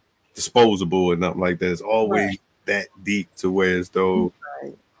disposable or nothing like that. It's always that deep to where as though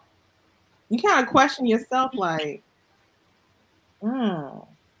you kind of question yourself, like, am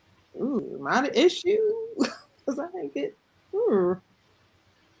I the issue? Because I think it.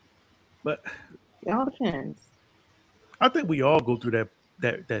 But it all depends. I think we all go through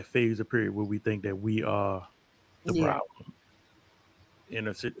that phase of period where we think that we are the problem.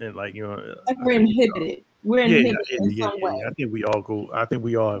 Like we're inhibited. We're inhibited in some way. I think we all go. I think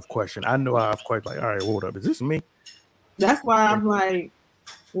we all have questioned. I know I've questioned. Like, all right, hold up, is this me? That's why I'm like,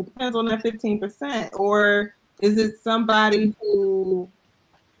 it depends on that 15%, or is it somebody who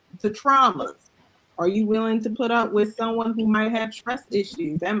the traumas? Are you willing to put up with someone who might have trust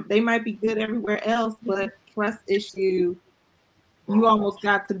issues? They might be good everywhere else, but trust issue, you almost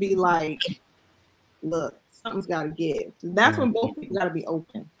got to be like, look, something's got to give. That's when both people got to be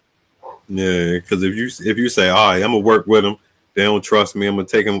open. Yeah, because if you say, all right, I'm gonna work with them, they don't trust me, I'm gonna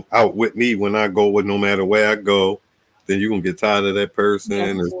take them out with me when I go, with no matter where I go, then you're gonna get tired of that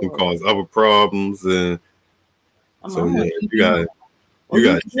person. It's gonna cause other problems, and so you got to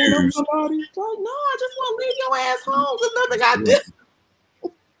choose. Somebody? Like, no, I just want to leave your ass home. There's nothing I do.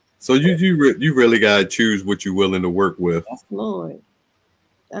 So you really got to choose what you're willing to work with. That's Lord.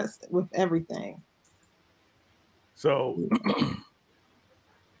 That's with everything. So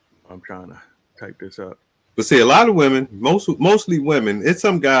I'm trying to type this up. But see, a lot of women, mostly women, it's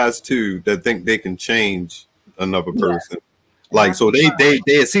some guys too that think they can change another person. Like, so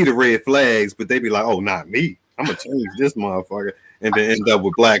they see the red flags, but they be like, oh, not me. I'm gonna change this motherfucker, and then end up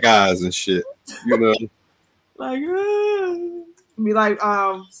with black eyes and shit. Like, be like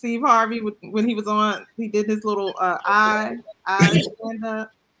Steve Harvey when he was on, he did his little eye stand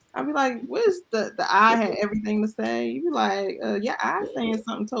up. I'd be like, where's the eye had everything to say? You'd be like, yeah, I saying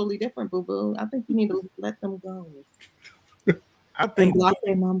something totally different, boo boo. I think you need to let them go. I think block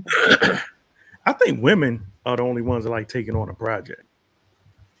their number. I think women are the only ones that like taking on a project.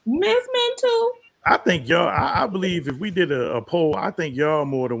 Men too. I think y'all. I believe if we did a poll, I think y'all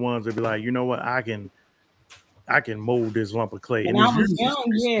more the ones that be like, you know what, I can mold this lump of clay. And I was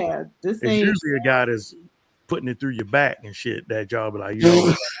young, it's usually a guy that's putting it through your back and shit. That y'all be like,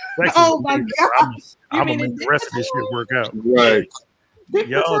 oh my god, I'm gonna make the rest of this shit work out. Right.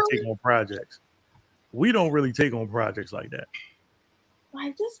 Y'all take on projects. We don't really take on projects like that.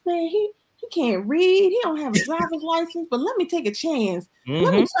 Like this man, he can't read. He don't have a driver's license, but let me take a chance.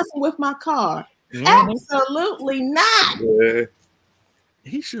 Let me trust him with my car. Absolutely not. Yeah.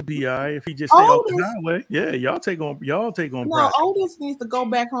 He should be all right if he just stay off the highway. Yeah, y'all take on. No, Otis needs to go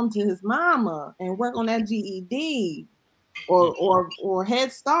back home to his mama and work on that GED or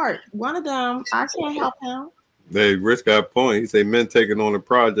Head Start. One of them. I can't help him. Hey, Rich got a point. He say men taking on the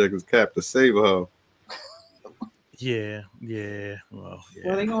project is cap to save her. Yeah. Well,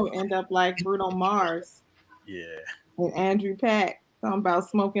 they're gonna end up like Bruno Mars. Yeah. And Andrew Pack talking about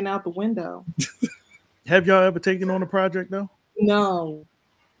smoking out the window. Have y'all ever taken on a project though? No.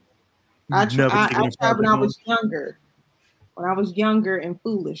 I tried when I was younger. When I was younger and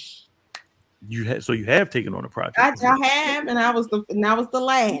foolish. You have taken on a project. I have, and I was the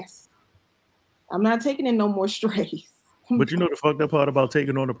last. I'm not taking in no more strays. But you know the fucked up part about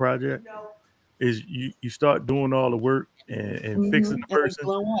taking on a project is you start doing all the work and fixing the person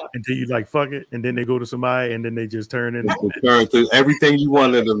until you like fuck it, and then they go to somebody and then they just turn to everything you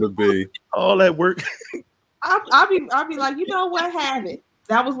wanted them to be. All that work. I'll be like, you know what, have it.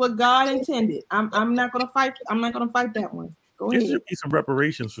 That was what God intended. I'm not gonna fight. I'm not gonna fight that one. Go ahead. There should be some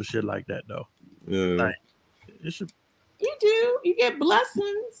reparations for shit like that, though. Yeah. Like, it should. You do. You get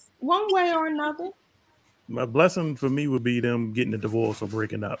blessings one way or another. My blessing for me would be them getting a divorce or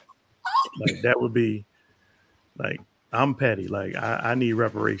breaking up. Like that would be, like, I'm petty. Like I need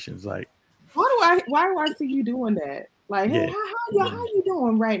reparations. Like, why do I see you doing that? Like, hey, how you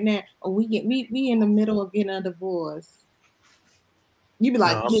doing right now? Oh, we in the middle of getting a divorce. You be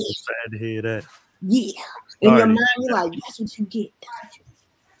like, I'm so sad to hear that. Yeah. In your mind, you're like, that's what you get.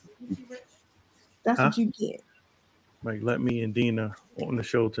 That's what you get. Like, let me and Dina on the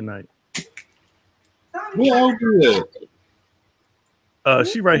show tonight. Yeah, good.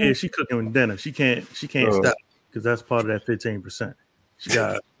 She right here. She cooking dinner. She can't stop because that's part of that 15%. She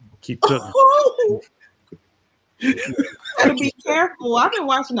gotta keep cooking. Gotta be careful. I've been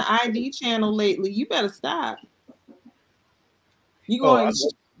watching the ID channel lately. You better stop. You going?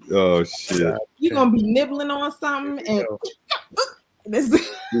 Oh shit! You gonna be nibbling on something and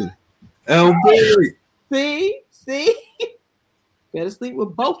LB. See, better sleep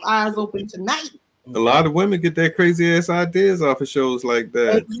with both eyes open tonight. A lot of women get their crazy ass ideas off of shows like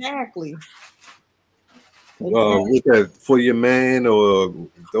that. Exactly. With that For Your Man or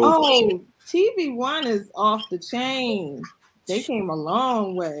those. Oh, TV One is off the chain. They came a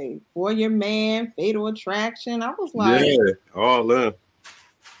long way. For Your Man, Fatal Attraction. I was like, all that.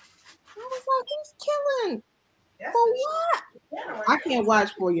 I was like, who's killing? For what? I can't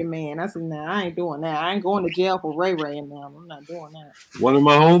watch For Your Man. I said, nah, I ain't doing that. I ain't going to jail for Ray Ray and them. I'm not doing that. One of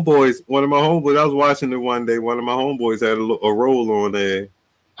my homeboys, I was watching it one day. One of my homeboys had a role on there.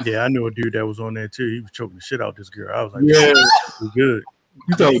 Yeah, I knew a dude that was on there too. He was choking the shit out this girl. I was like, yeah, good.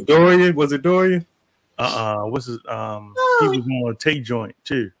 You talking Dorian? Was it Dorian? What's his? He was on Tay Joint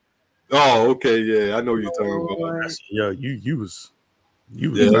too. Oh, okay, yeah, I know you're talking about. Yeah, you was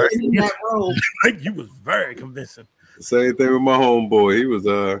very, you was very convincing. Same thing with my homeboy. He was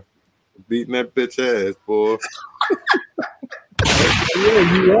beating that bitch ass, boy.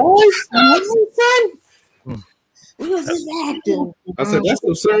 Yeah, you was, son. What was his acting? I said that's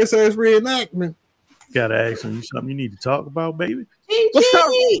some serious ass reenactment. Gotta ask him something you need to talk about, baby. What's up?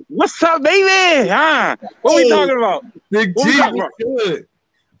 What's up, baby? Huh? What we talking about? Big G, good.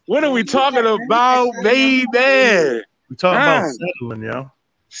 What are we talking about, baby? We talking about settling, yo.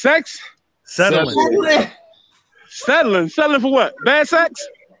 Sex? Settling. Settling for what? Bad sex?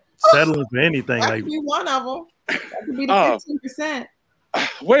 Settling for anything. That could be one of them. That could be the 15%.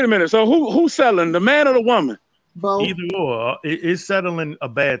 Wait a minute. So who's settling? The man or the woman? Both. Either or. Is settling a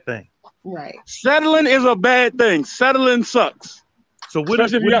bad thing? Right. Settling is a bad thing. Settling sucks. So what if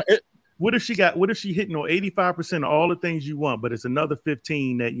she hitting on 85% of all the things you want, but it's another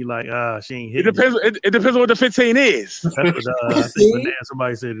 15 that you like, she ain't hitting. It depends on what the 15 is. That's what I think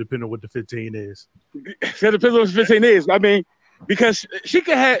somebody said it depends on what the 15 is. It depends on what the 15 is. I mean, because she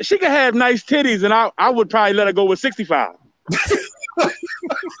could have nice titties, and I would probably let her go with 65.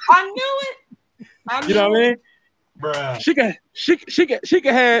 I knew it. You know what I mean? Bruh. She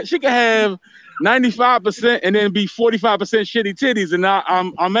could have 95% and then be 45% shitty titties, and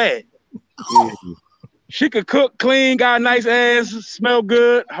I'm mad. She could cook, clean, got a nice ass, smell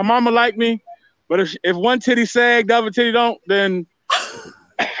good. Her mama like me, but if one titty sag, the other titty don't, then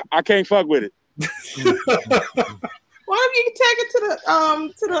I can't fuck with it. Why don't you take it to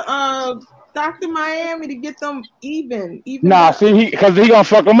the Dr. Miami to get them even? Nah, up? See, because he gonna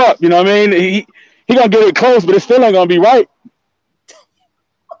fuck them up. You know what I mean? He gonna get it close, but it still ain't gonna be right.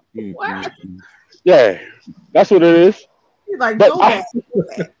 What? Yeah, that's what it is. He's like, But go back.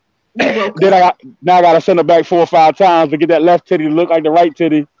 then I gotta send her back 4 or 5 times to get that left titty to look like the right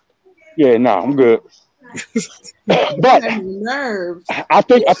titty. Yeah, nah, I'm good. But nerves. I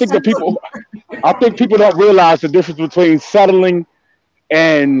think people don't realize the difference between settling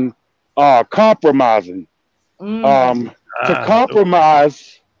and compromising. To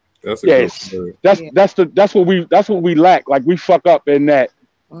compromise, that's what we lack. Like we fuck up in that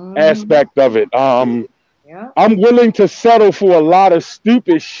aspect of it. I'm willing to settle for a lot of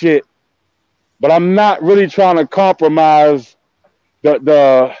stupid shit, but I'm not really trying to compromise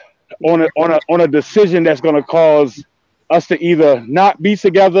on a decision that's going to cause us to either not be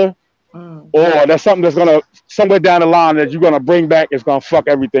together, or that's something that's going to somewhere down the line that you're going to bring back is going to fuck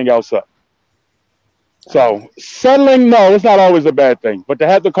everything else up. So settling, no, it's not always a bad thing. But to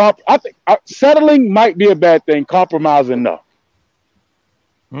have the I think settling might be a bad thing. Compromising, no.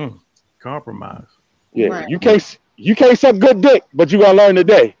 Compromise. Yeah, right. You can't suck good dick, but you gotta learn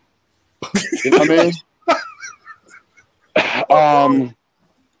today. You know what I mean?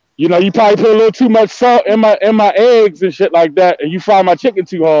 You know, you probably put a little too much salt in my eggs and shit like that, and you fry my chicken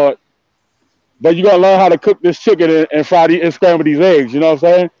too hard. But you gotta learn how to cook this chicken and scramble these eggs. You know what I'm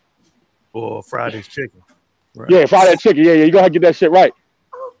saying? Or fry this chicken. Right. Yeah, fry that chicken. Yeah, you gotta get that shit right.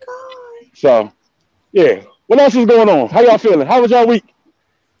 Oh God. So, yeah. What else is going on? How y'all feeling? How was y'all week?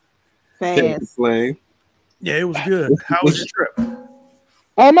 Fast. Yeah, it was good. How was your trip?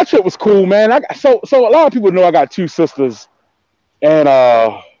 My trip was cool, man. So a lot of people know I got 2 sisters, and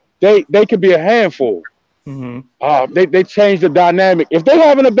they could be a handful. Mm-hmm. They change the dynamic. If they're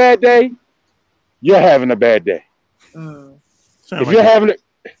having a bad day, you're having a bad day. If you're having it,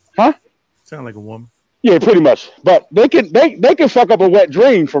 huh? Sound like a woman. Yeah, pretty much. But they can fuck up a wet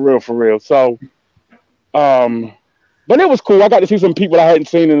dream for real. So, but it was cool. I got to see some people I hadn't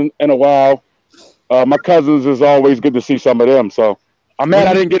seen in a while. My cousins is always good to see some of them. So I'm mad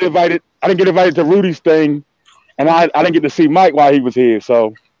I didn't get invited. I didn't get invited to Rudy's thing, and I didn't get to see Mike while he was here.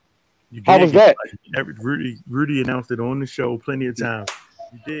 So how was that? Rudy announced it on the show plenty of times.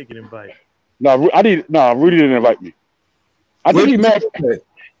 You did get invited. No, Rudy didn't invite me. I think he mad.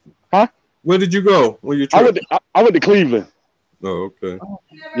 Huh? Where did you go? Where you? I went to Cleveland. Oh, okay.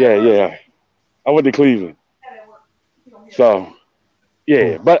 Yeah. I went to Cleveland. So,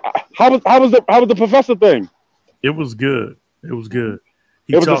 yeah. But how was the professor thing? It was good. It was good.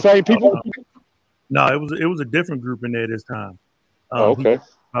 It was the same people. No, it was a different group in there this time. Okay.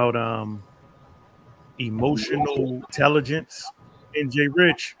 About emotional intelligence. NJ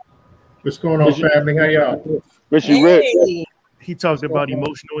Rich. What's going on, family? How y'all? Richie Rich. He talked about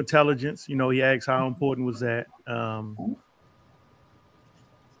emotional intelligence. You know, he asked how important was that.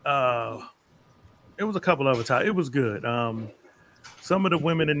 It was a couple of times. It was good. Some of the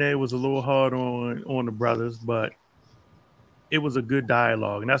women in there was a little hard on the brothers, but it was a good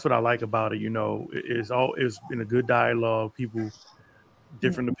dialogue, and that's what I like about it. You know, it's been a good dialogue. People,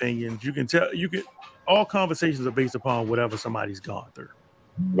 different opinions. You can tell. All conversations are based upon whatever somebody's gone through.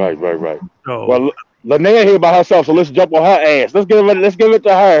 Right. So, well, Linnea here by herself, so let's jump on her ass. Let's give it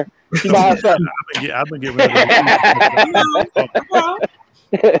to her. She by herself. I've been giving her.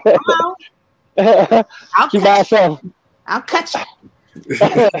 She by herself. I'll cut you.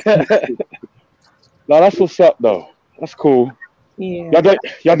 No, that's what's up though. That's cool. Yeah.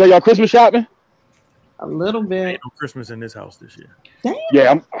 Y'all done y'all Christmas shopping? A little bit. Ain't no Christmas in this house this year. Damn.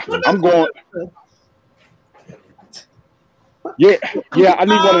 Yeah, I'm going. Yeah. I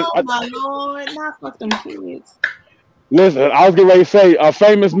need one. Oh my Lord, not fuck them kids. Listen, I was getting ready to say a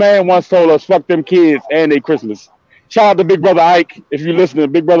famous man once told us, "Fuck them kids and their Christmas." Shout out to Big Brother Ike. If you listen,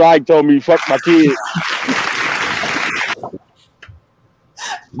 Big Brother Ike told me, "Fuck my kids."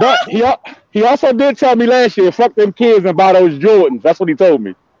 But he also did tell me last year, "Fuck them kids and buy those Jordans." That's what he told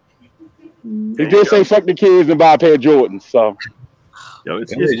me. He did say, "Fuck the kids and buy a pair of Jordans." So,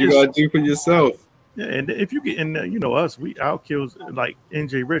 you gotta do for yourself. Yeah, and if you get in, you know us, our kills like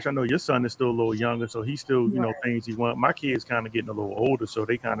NJ Rich. I know your son is still a little younger, so he still, you know, things he want. My kids kind of getting a little older, so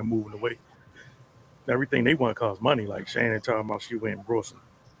they kind of moving away. Everything they want costs money. Like Shannon talking about, she went and brought some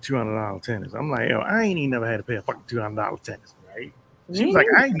 $200 tennis. I'm like, yo, I ain't even never had to pay a fucking $200 tennis, right? She was like,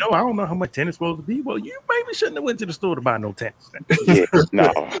 I don't know how much tennis supposed to be. Well, you maybe shouldn't have went to the store to buy no tennis. Yeah,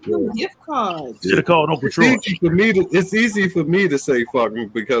 no. Gift cards. Should have called Uncle Troy. It's easy for me to say fucking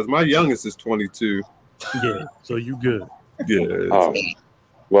because my youngest is 22. Yeah, so you good. Yeah.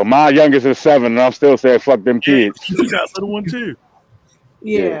 Well, my youngest is 7, and I'm still saying fuck them kids. You got a little one too.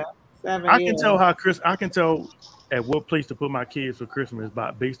 Yeah. 7. I can tell I can tell at what place to put my kids for Christmas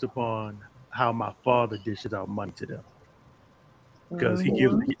based upon how my father dishes out money to them. Because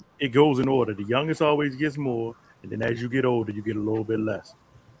it goes in order. The youngest always gets more, and then as you get older, you get a little bit less.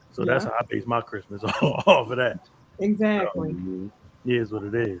 So that's how I base my Christmas off of that. Exactly. Is what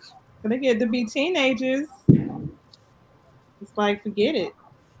it is. When they get to be teenagers, it's like forget it.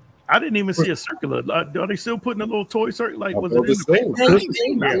 I didn't even see a circular. Are they still putting a little toy circle? Like, was it the same?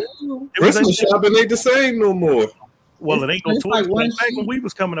 Christmas shopping ain't the same no more. Well, it ain't no toys. Back when we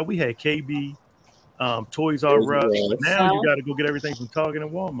was coming up, we had KB, Toys R Us. Now you got to go get everything from Target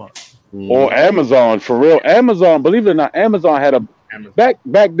and Walmart or Amazon. For real, Amazon. Believe it or not, Amazon had a back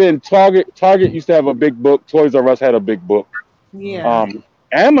then. Target used to have a big book. Toys R Us had a big book. Yeah.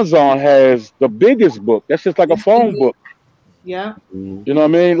 Amazon has the biggest book. That's just like a phone book. Yeah. You know what I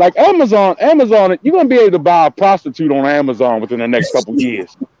mean? Like Amazon, you're gonna be able to buy a prostitute on Amazon within the next couple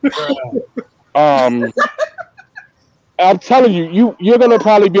years. I'm telling you, you're gonna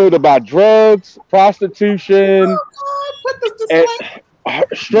probably be able to buy drugs, prostitution, and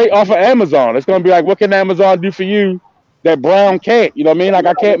straight off of Amazon. It's gonna be like, what can Amazon do for you that Brown can't? You know what I mean? Like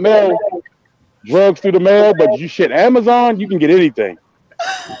I can't mail drugs through the mail, but Amazon, you can get anything.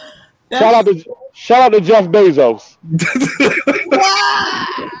 Shout out to Jeff Bezos. Wow.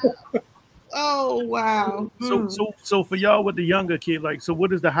 Oh wow. So for y'all with the younger kid, like, so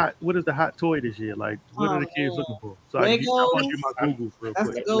what is the hot toy this year? Like, what are the kids looking for? So I want to do my Google real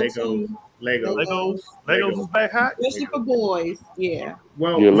quick. Legos is back hot, especially for boys. Yeah.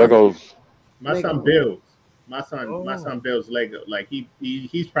 Well, Legos. My son builds. My son builds Lego. Like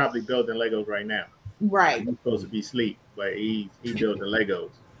he's probably building Legos right now. Right. He's supposed to be asleep, but he builds the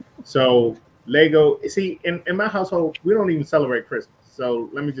Legos. So Lego. See, in my household, we don't even celebrate Christmas. So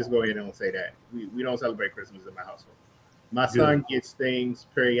let me just go ahead and say that we don't celebrate Christmas in my household. My son gets things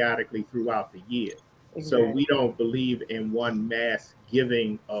periodically throughout the year. Exactly. So we don't believe in one mass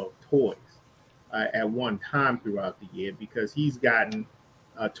giving of toys at one time throughout the year, because he's gotten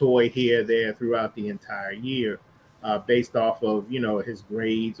a toy here, there throughout the entire year based off of, his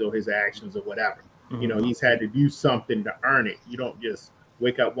grades or his actions or whatever. Mm-hmm. He's had to do something to earn it. You don't just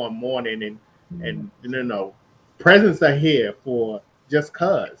wake up one morning and presents are here for just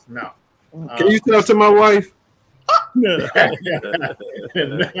cuz. No. Can you tell to my wife?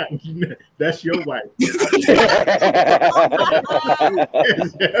 That's your wife.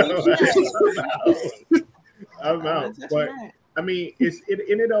 I'm out. But I mean,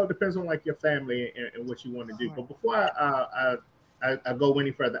 it all depends on like your family and what you want to do. But before I go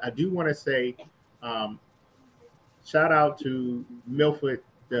any further, I do want to say shout out to Milford,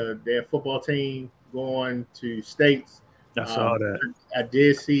 their football team going to states. I saw that. I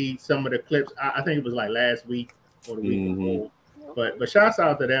did see some of the clips. I think it was like last week or the week before. But shouts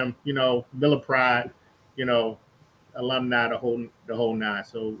out to them. Miller Pride. Alumni, the whole nine.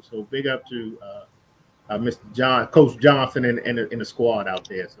 So big up to Mr. Coach Johnson and the squad out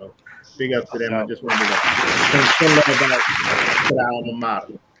there. So big up to them. I just wanted to send love out to the alma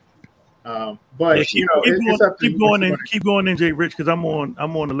mater. But it's up to keep going in, Jay Rich, because I'm on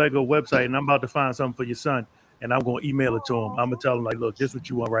the Lego website and I'm about to find something for your son. And I'm going to email it to him. I'm going to tell him, like, look, this is what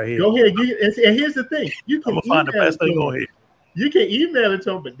you want right here. Go ahead. And here's the thing. I'm going to find the best thing on here. You can email it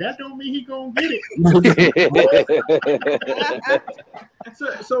to him, but that don't mean he going to get it.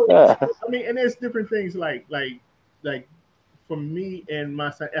 so I mean, and there's different things like for me and my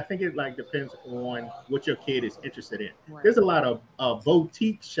son, I think it like depends on what your kid is interested in. Right. There's a lot of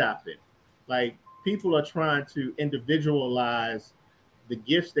boutique shopping. Like people are trying to individualize the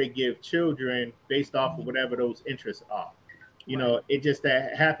gifts they give children based off of whatever those interests are. It just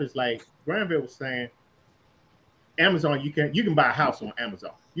that happens. Like Granville was saying, Amazon, you can buy a house on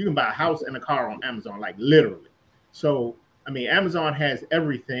Amazon. You can buy a house and a car on Amazon, like literally. So, I mean, Amazon has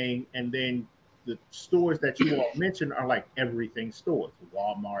everything. And then the stores that you all mentioned are like everything stores,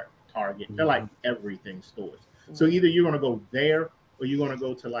 Walmart, Target, they're like everything stores. So either you're going to go there or you're going to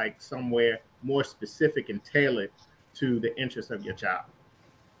go to like somewhere more specific and tailored to the interest of your child.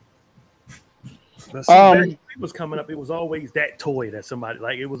 It was coming up. It was always that toy that somebody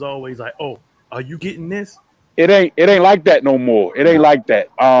like. It was always like, "Oh, are you getting this?" It ain't like that no more. It ain't like that.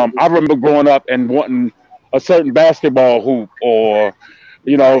 I remember growing up and wanting a certain basketball hoop, or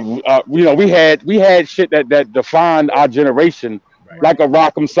we had shit that defined our generation, like a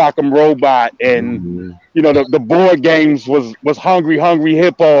Rock'em Sock'em Robot, and the board games was Hungry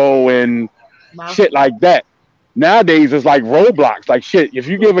Hippo and shit like that. Nowadays it's like Roblox. Like shit, if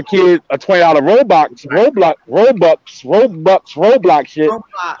you give a kid a $20 Roblox shit,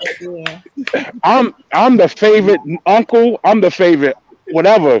 I'm the favorite uncle. I'm the favorite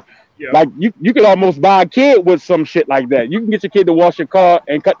whatever. Yeah. Like you could almost buy a kid with some shit like that. You can get your kid to wash your car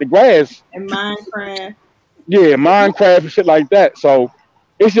and cut the grass. And Minecraft. Yeah, Minecraft and shit like that. So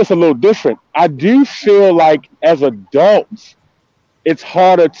it's just a little different. I do feel like as adults, it's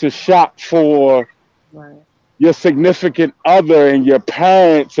harder to shop for your significant other and your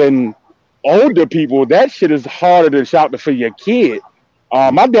parents and older people. That shit is harder than shopping for your kid.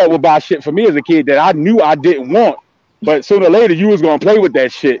 My dad would buy shit for me as a kid that I knew I didn't want, but sooner or later you was gonna play with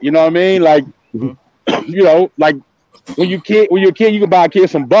that shit. You know what I mean? Like, you know, like when you're a kid, you can buy a kid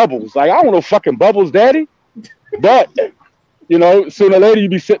some bubbles. Like, I don't know fucking bubbles, daddy. But you know, sooner or later you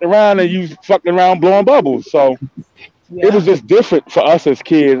be sitting around and you fucking around blowing bubbles. So it was just different for us as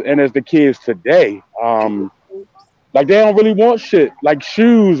kids and as the kids today. Like they don't really want shit like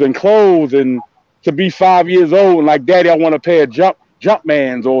shoes and clothes and to be 5 years old and like, daddy, I want a pair of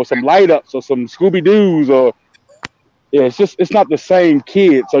Jumpmans or some light ups or some Scooby Doos or it's not the same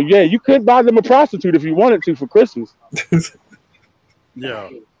kid. So yeah, you could buy them a prostitute if you wanted to for Christmas. Yeah,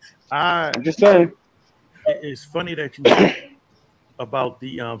 I'm just saying. It's funny that you said about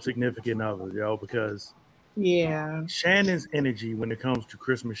the significant other, yo, because Shannon's energy when it comes to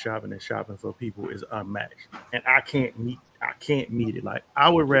Christmas shopping and shopping for people is unmatched, and I can't meet it. Like, I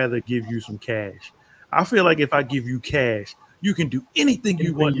would rather give you some cash. I feel like if I give you cash, you can do anything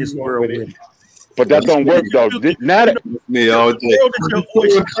you want in this world with it. But that don't work though. Now that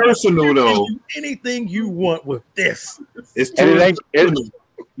personal though. Anything you want with this. If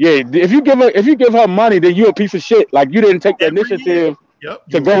you give her money, then you a piece of shit. Like, you didn't take the initiative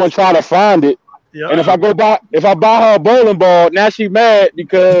to go and try to find it. And if I buy her a bowling ball, now she mad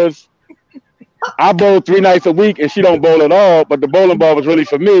because I bowl 3 nights a week and she don't bowl at all. But the bowling ball was really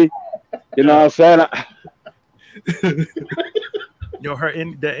for me. You know what I'm saying? Yo,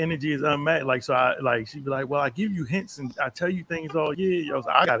 the energy is unmatched. Like, so she'd be like, well, I give you hints and I tell you things all year. Yo,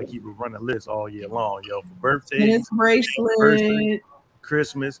 so I got to keep a running list all year long. Yo, for birthdays, bracelet,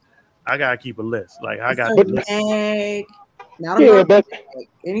 Christmas, I got to keep a list. Like, I got a bag. Not a bag.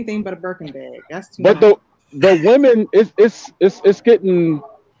 Anything but a Birkin bag. That's too much. The women, it's getting.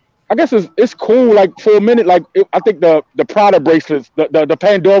 I guess it's cool. Like, for a minute, like I think the Prada bracelets, the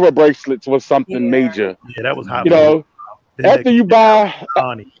Pandora bracelets was something major. Yeah, that was hot. You know. After you buy,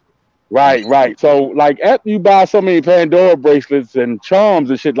 right. So, like, after you buy so many Pandora bracelets and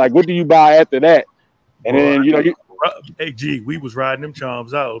charms and shit, like, what do you buy after that? And then, you know, hey, G, we was riding them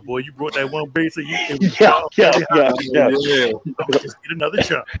charms out, boy. You brought that one bracelet. Yeah. Just get another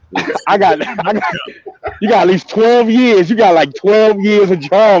charm. You got at least 12 years. You got like 12 years of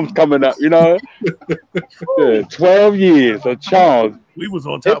charms coming up, you know? 12 years of charms. We was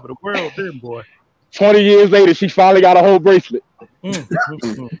on top of the world then, boy. 20 years later, she finally got a whole bracelet. That's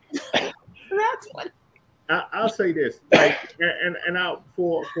what I'll say this, like, and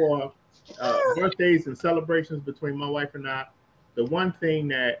for birthdays and celebrations between my wife and I, the one thing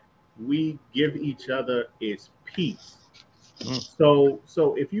that we give each other is peace. So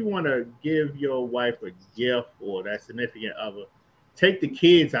if you want to give your wife a gift or that significant other, take the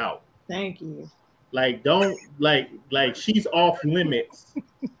kids out. Thank you. Like, don't like she's off limits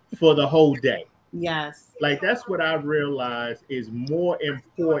for the whole day. Yes. Like, that's what I realized is more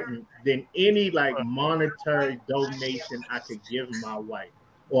important than any like monetary donation I could give my wife.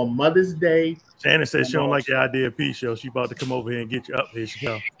 On Mother's Day, Shannon says she don't like the idea of peace, yo. She about to come over here and get you up. Here she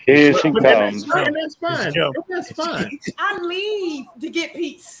comes. Here she comes. And that's fine. That's fine. I leave to get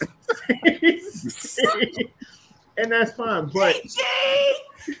peace. And that's fine. But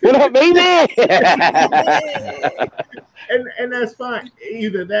what up, baby? and that's fine.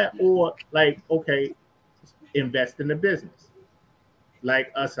 Either that or like, okay, invest in the business.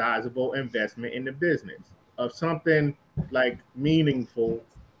 Like a sizable investment in the business of something like meaningful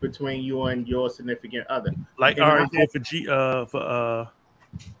between you and your significant other. Like, all right,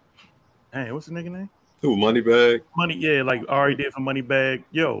 what's the nigga name? Who, Moneybag? Money, yeah, like Ari did for Moneybag.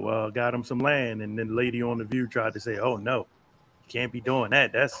 Yo, got him some land, and then the lady on The View tried to say, "Oh no, you can't be doing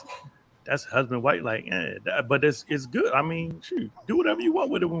that. That's husband wife." Like, but it's good. I mean, shoot, do whatever you want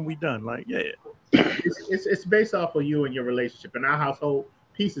with it when we done. Like, yeah, it's based off of you and your relationship. In our household,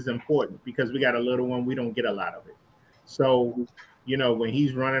 peace is important because we got a little one. We don't get a lot of it. So, you know, when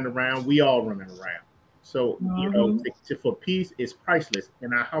he's running around, we all running around. So, you know, for peace is priceless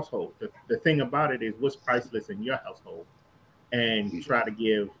in our household. The thing about it is what's priceless in your household, and try to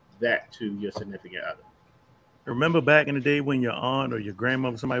give that to your significant other. Remember back in the day when your aunt or your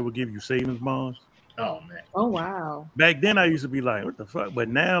grandmother, somebody would give you savings bonds? Oh, man. Oh, wow. Back then, I used to be like, what the fuck? But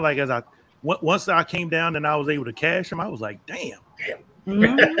now, like, once I came down and I was able to cash them, I was like, damn. Yeah.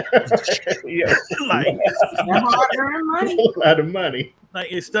 Like, hard-earned money. A lot of money. Like,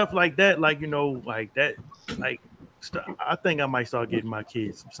 it's stuff like that, like, you know, like that, like, I think I might start getting my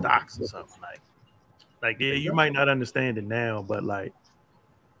kids some stocks or something. Like, yeah, you might not understand it now, but like,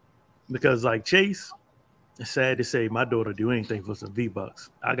 because like Chase, it's sad to say my daughter do anything for some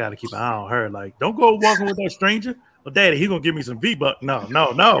V-Bucks. I got to keep an eye on her. Like, don't go walking with that stranger. Well, Daddy, he gonna give me some V-Bucks. No.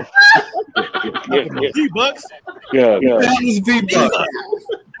 V-Bucks. Yeah. V-Bucks.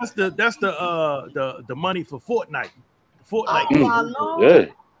 That's the money for Fortnite. Yeah.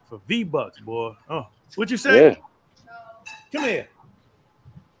 For V-Bucks, boy. Oh, what you say? Yeah. Come here.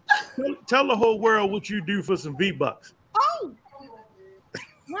 Tell the whole world what you do for some V-Bucks. Oh.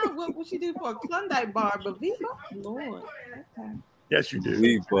 No, what she do for a Klondike bar, but V-Bucks, Lord. Okay. Yes, you do.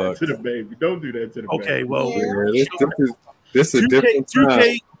 V-Bucks. To the baby. Don't do that to the baby. Okay, well, this is a different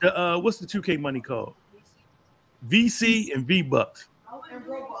 2K, what's the 2K money called? VC and V-Bucks.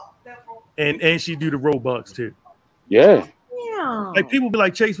 And she do the Robux too. Yeah. Like people be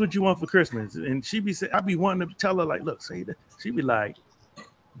like, Chase, what you want for Christmas? And she be saying, I be wanting to tell her, like, look, say that. She be like,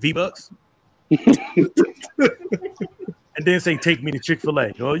 V-Bucks. And then say, take me to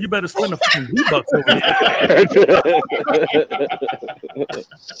Chick-fil-A. Oh, you better spend a fucking V-Bucks over here.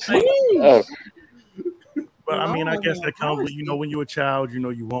 But I mean, I guess that comes with, when you're a child,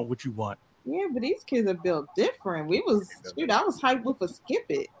 you want what you want. Yeah, but these kids are built different. I was hyped with a Skip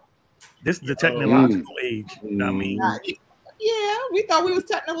It. This is the technological age. I mean, yeah, we thought we was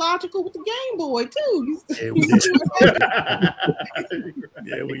technological with the Game Boy too. Yeah, we did.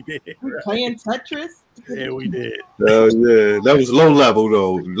 Yeah, we did. Playing Tetris. Yeah, we did. Oh yeah, that was low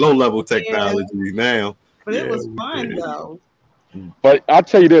level technology now. But it was fun though. But I'll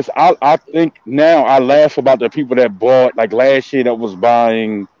tell you this, I think now I laugh about the people that bought, like last year, that was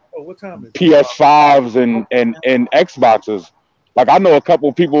buying what time is PS5s and Xboxes. Like I know a couple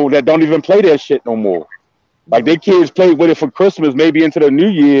of people that don't even play that shit no more. Like their kids played with it for Christmas, maybe into the new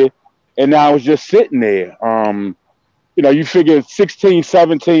year, and now it's just sitting there. You figure 16,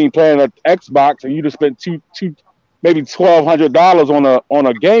 17 playing an Xbox, and you just spent maybe $1,200 on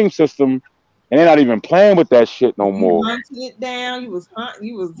a game system, and they're not even playing with that shit no more. You hunted it down. You was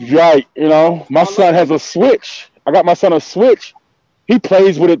right. My son has a Switch. I got my son a Switch. He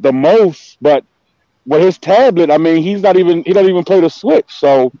plays with it the most, but with his tablet, I mean, he doesn't even play the Switch.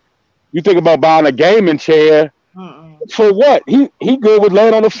 So you think about buying a gaming chair for what? He good with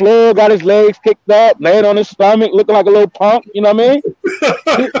laying on the floor, got his legs kicked up, laying on his stomach, looking like a little punk. You know what I mean?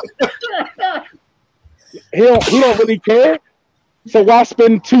 he don't really care. So why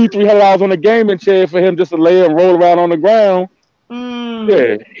spend $200-$300 on a gaming chair for him just to lay and roll around on the ground?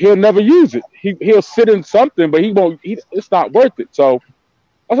 Yeah, he'll never use it. He'll sit in something, but he won't. It's not worth it. So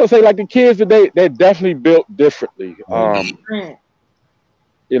I was gonna say, like the kids today, they're definitely built differently. I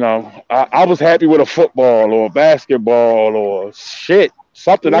was happy with a football or a basketball or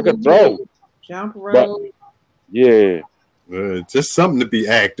something I could throw. Jump rope. Yeah. Just something to be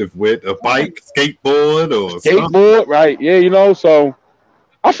active with, a bike, skateboard, or something. Right? Yeah, So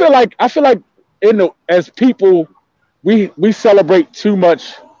I feel like as people, we celebrate too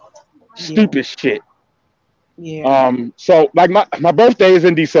much stupid shit. Yeah. So like my birthday is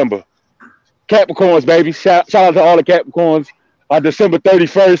in December. Capricorns, baby. Shout out to all the Capricorns. December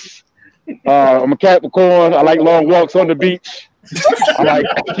 31st. I'm a Capricorn. I like long walks on the beach. I like,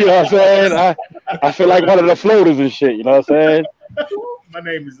 you know what I'm saying? I feel like one of the floaters and shit, you know what I'm saying? My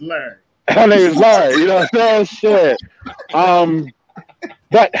name is Larry. My name is Larry, you know what I'm saying? Shit.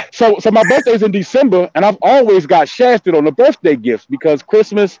 But so my birthday's in December, and I've always got shafted on the birthday gifts because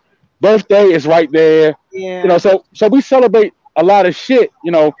Christmas, birthday is right there. Yeah. So we celebrate a lot of shit,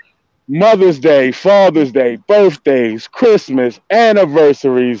 Mother's Day, Father's Day, birthdays, Christmas,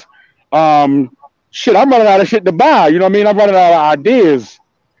 anniversaries. Shit, I'm running out of shit to buy. You know what I mean? I'm running out of ideas.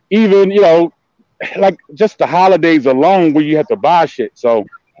 Even, like just the holidays alone where you have to buy shit. So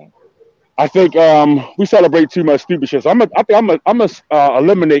I think we celebrate too much stupid shit. So I'm gonna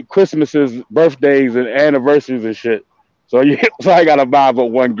eliminate Christmases, birthdays, and anniversaries and shit. So I gotta buy but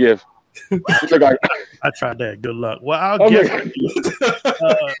one gift. I tried that. Good luck. Well, I'll give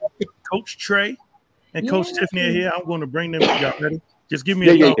Coach Trey and Coach Tiffany are here. I'm going to bring them. Y'all ready? Just give me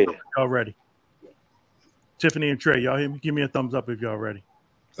a thumbs up if y'all ready. Tiffany and Trey, y'all hear me? Give me a thumbs up if y'all ready.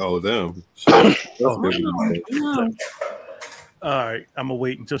 Oh, damn. All right. I'm going to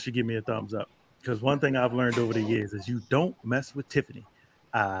wait until she give me a thumbs up. Because one thing I've learned over the years is you don't mess with Tiffany.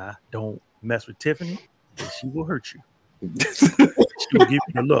 I don't mess with Tiffany, and she will hurt you. She will give you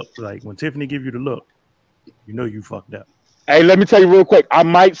the look. Like when Tiffany give you the look, you fucked up. Hey, let me tell you real quick. I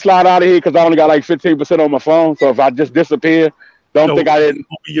might slide out of here because I only got like 15% on my phone. So if I just disappear, don't think I didn't.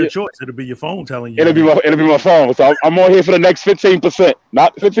 It'll be your choice. It'll be your phone telling you. It'll be my phone. So I'm on here for the next 15%,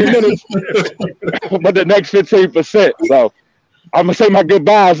 not 15 minutes, but the next 15%. So I'm gonna say my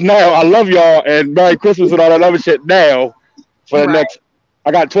goodbyes now. I love y'all and Merry Christmas and all that other shit now for the next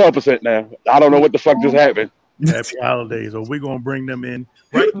I got 12% now. I don't know what the fuck just happened. Happy holidays. So we're gonna bring them in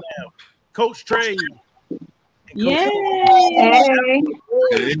right now. Coach Trey. Yay!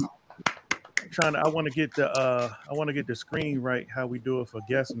 I want to get the screen right. How we do it for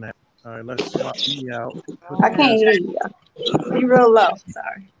guests now. All right, let's swap me out. I can't hear you. You're real low.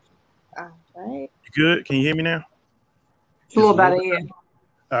 Sorry. All right. You good? Can you hear me now? It's a little better, yeah.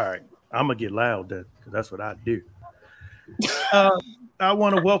 All right. I'm gonna get loud then, because that's what I do. I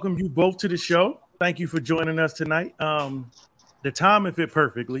want to welcome you both to the show. Thank you for joining us tonight. The timing fit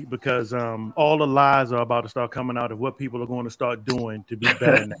perfectly because all the lies are about to start coming out of what people are going to start doing to be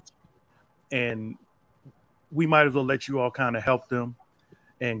better now. And we might as well let you all kind of help them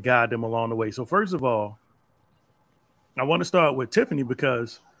and guide them along the way. So first of all, I want to start with Tiffany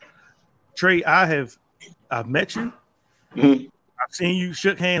because Trey, I've met you. Mm-hmm. I've seen you,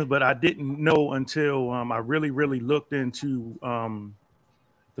 shook hands, but I didn't know until I really, really looked into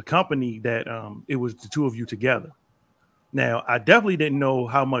the company that it was the two of you together. Now, I definitely didn't know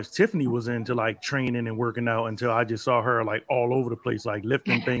how much Tiffany was into like training and working out until I just saw her like all over the place, like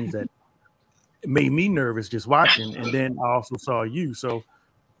lifting things that made me nervous just watching. And then I also saw you. So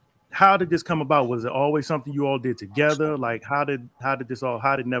how did this come about? Was it always something you all did together? Like how did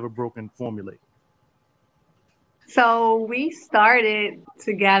Never Broken formulate? So we started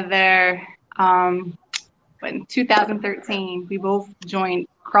together in 2013. We both joined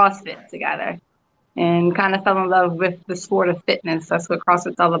CrossFit together and kind of fell in love with the sport of fitness. That's what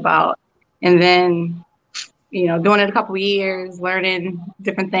CrossFit's all about. And then, doing it a couple of years, learning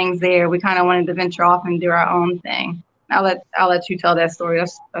different things there, we kind of wanted to venture off and do our own thing. I'll let you tell that story.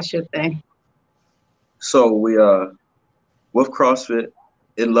 That's your thing. So we with CrossFit,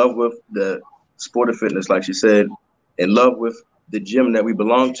 in love with the sport of fitness, like she said, in love with the gym that we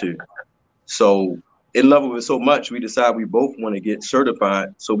belong to. So in love with it so much, we decided we both want to get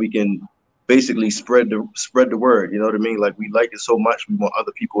certified so we can basically spread the word. You know what I mean? Like we like it so much, we want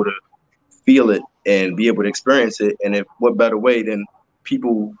other people to feel it and be able to experience it. And what better way than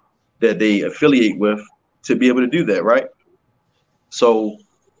people that they affiliate with to be able to do that, right? So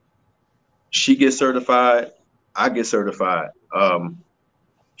she gets certified, I get certified.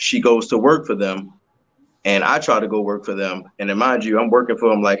 She goes to work for them, and I try to go work for them. And then mind you, I'm working for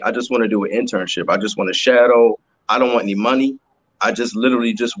them like I just want to do an internship. I just want to shadow. I don't want any money. I just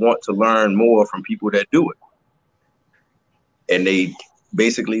literally just want to learn more from people that do it. And they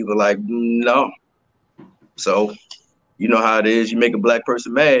basically were like, no. So you know how it is. You make a black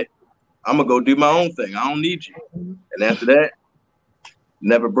person mad, I'm going to go do my own thing. I don't need you. And after that,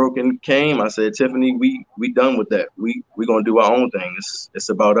 Never Broken came. I said, Tiffany, we done with that. We going to do our own thing. It's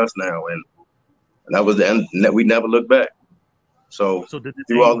about us now. And that was the end. We never looked back. So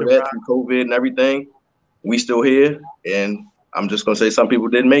through all of that, through COVID and everything, we still here. And I'm just going to say some people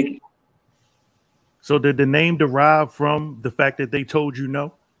didn't make it. So did the name derive from the fact that they told you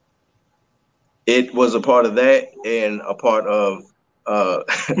no? It was a part of that and a part of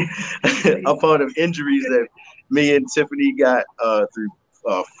injuries that me and Tiffany got through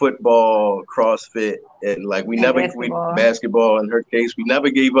football, CrossFit, and like basketball in her case, we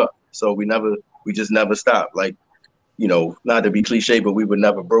never gave up. So we just never stopped. Like, not to be cliche, but we were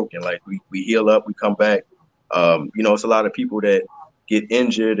never broken. Like we heal up, we come back. It's a lot of people that get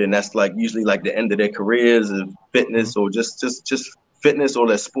injured, and that's like usually like the end of their careers of fitness or just fitness or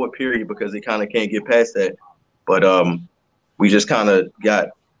that sport period, because they kind of can't get past that. But we just kind of got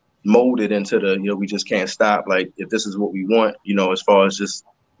molded into we just can't stop. Like if this is what we want, as far as just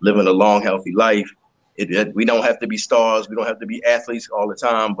living a long, healthy life, we don't have to be stars. We don't have to be athletes all the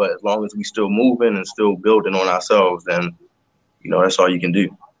time. But as long as we still moving and still building on ourselves, then, that's all you can do.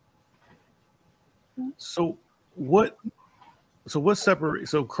 So what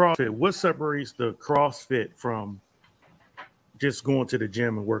separates the CrossFit from just going to the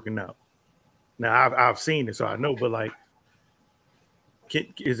gym and working out? Now I've seen it, so I know, but like,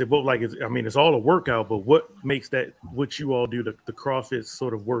 is it both? Like, it's all a workout, but what makes that, what you all do, the CrossFit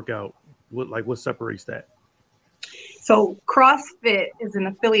sort of workout, what separates that? So CrossFit is an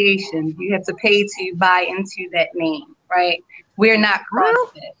affiliation. You have to pay to buy into that name, right? We're not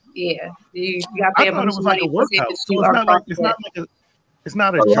CrossFit. Yeah, you got to pay a bunch of money to say that you are CrossFit. It's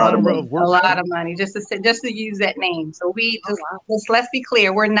not a genre of workout. A lot of money just to use that name. So let's be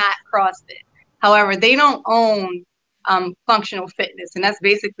clear, we're not CrossFit. However, they don't own functional fitness, and that's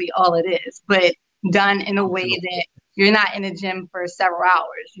basically all it is, but done in a way that you're not in a gym for several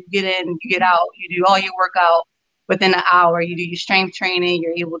hours. You get in, you get out, you do all your workout within an hour. You do your strength training,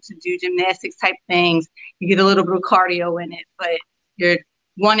 you're able to do gymnastics type things. You get a little bit of cardio in it, but you're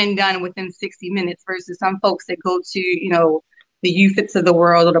one and done within 60 minutes versus some folks that go to, the YouFits of the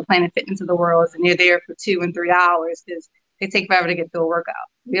world or the Planet Fitness of the world, and they're there for 2 and 3 hours because they take forever to get through a workout.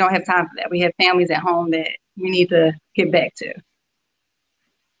 We don't have time for that. We have families at home that we need to get back to.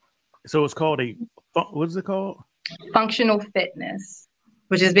 So it's called what is it called? Functional fitness,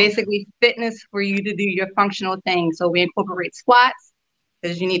 which is basically fitness for you to do your functional things. So we incorporate squats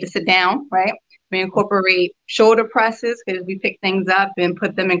because you need to sit down, right? We incorporate shoulder presses because we pick things up and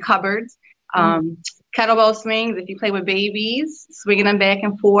put them in cupboards. Kettlebell swings, if you play with babies, swinging them back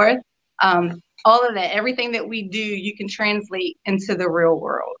and forth. All of that, everything that we do, you can translate into the real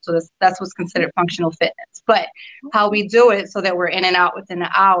world. So that's what's considered functional fitness. But how we do it so that we're in and out within the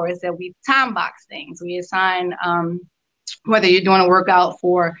hour is that we time box things. We assign whether you're doing a workout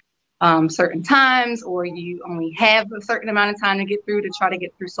for certain times or you only have a certain amount of time to get through to try to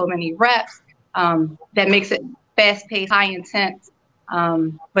get through so many reps. That makes it fast-paced, high intense.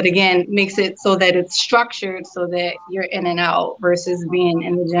 But again, makes it so that it's structured so that you're in and out versus being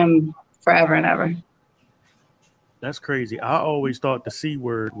in the gym forever and ever. That's crazy. I always thought the C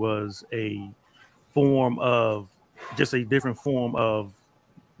word was a form of just a different form of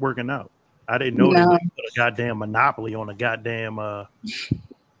working out. I didn't know they put a goddamn monopoly on a goddamn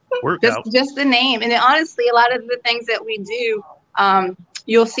workout. Just the name. And then honestly, a lot of the things that we do,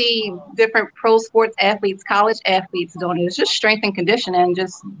 you'll see different pro sports athletes, college athletes doing it. It's just strength and conditioning,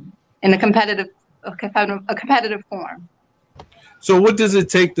 just in a competitive form. So what does it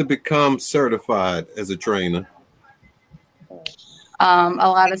take to become certified as a trainer? A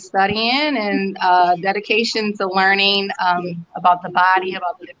lot of studying and dedication to learning about the body,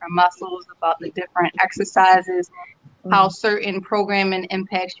 about the different muscles, about the different exercises, how certain programming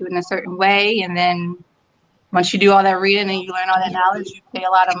impacts you in a certain way. And then once you do all that reading and you learn all that knowledge, you pay a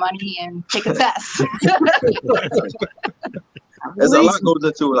lot of money and take a test. There's a lot goes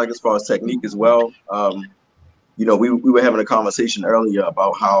into it, like as far as technique as well. You know, we were having a conversation earlier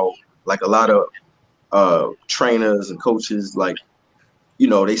about how like a lot of trainers and coaches, like, you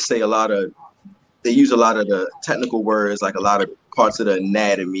know, they use a lot of the technical words, like a lot of parts of the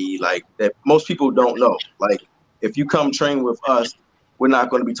anatomy, like that most people don't know. Like if you come train with us, we're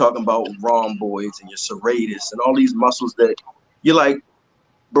not going to be talking about rhomboids and your serratus and all these muscles that you're like,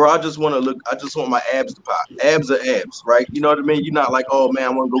 bro, I just want my abs to pop. Abs are abs, right? You know what I mean? You're not like, oh man, I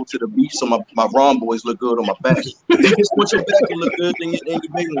want to go to the beach so my rhomboids look good on my back. Just want your back to look good in your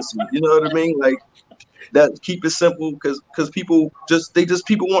vacancy. You know what I mean? Like that. Keep it simple because people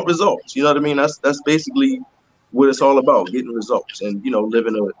want results. You know what I mean? That's basically what it's all about: getting results and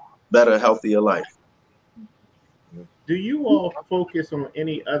living a better, healthier life. Do you all focus on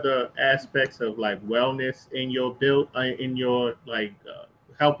any other aspects of like wellness in your build, in your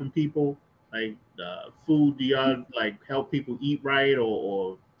helping people, like food? Do y'all like help people eat right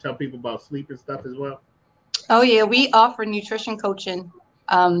or tell people about sleep and stuff as well? Oh yeah, we offer nutrition coaching.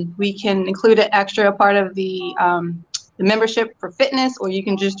 We can include an extra part of the membership for fitness, or you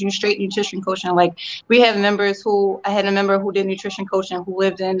can just do straight nutrition coaching. Like we have members I had a member who did nutrition coaching who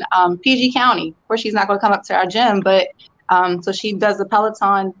lived in PG County. Of course, she's not going to come up to our gym, but so she does the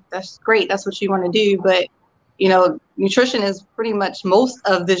Peloton. That's great. That's what you want to do. But nutrition is pretty much most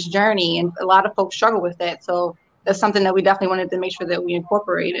of this journey, and a lot of folks struggle with that. So that's something that we definitely wanted to make sure that we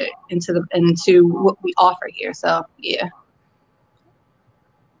incorporated into what we offer here. So yeah.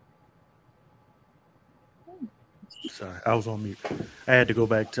 Sorry, I was on mute. I had to go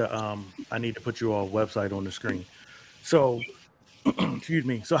back to I need to put you all website on the screen. So excuse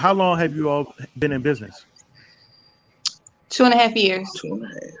me. So how long have you all been in business? 2.5 years.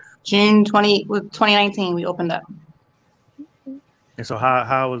 2.5. June 2019 we opened up. And so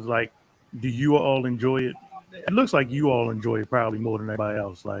how is like, do you all enjoy it? It looks like you all enjoy it probably more than everybody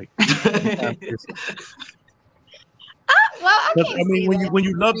else. Like when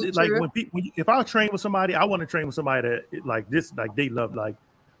you love it, like if I train with somebody, I want to train with somebody that like this, like they love, like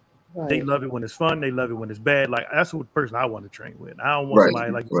they love it when it's fun, they love it when it's bad. Like that's the person I want to train with. I don't want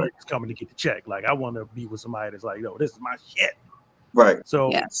somebody like that's coming to get the check. Like I want to be with somebody that's like, yo, this is my shit. Right.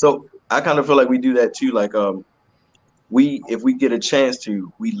 So I kind of feel like we do that too. Like if we get a chance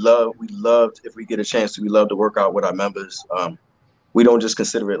to, we love to work out with our members. We don't just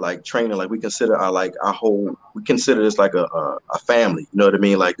consider it like training, like we consider we consider this like a family. You know what I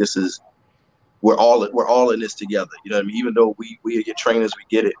mean? Like we're all in this together. You know what I mean? Even though we are your trainers, we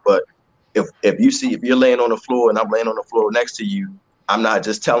get it. But if you're laying on the floor and I'm laying on the floor next to you, I'm not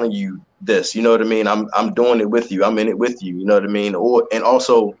just telling you this. You know what I mean? I'm doing it with you. I'm in it with you. You know what I mean? And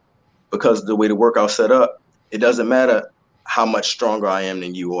also because the way the workout's set up, it doesn't matter how much stronger I am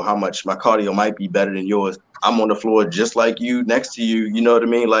than you or how much my cardio might be better than yours. I'm on the floor just like you, next to you. You know what I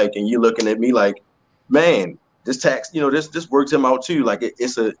mean? Like, and you're looking at me like, man, this tax, this works him out too. Like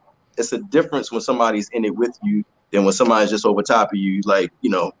it's a difference when somebody's in it with you than when somebody's just over top of you, like,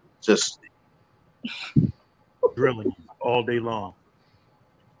 just drilling you all day long.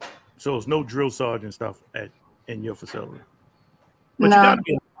 So it's no drill sergeant stuff in your facility. But No.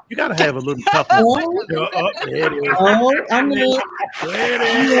 you gotta have a little couple. There it is. Oh, I mean,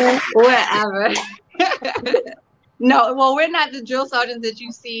 whatever. No, well, we're not the drill sergeants that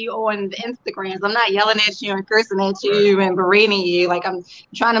you see on the Instagrams. I'm not yelling at you and cursing at you and berating you. Like, I'm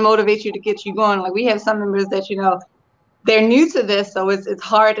trying to motivate you to get you going. Like, we have some members that, they're new to this, so it's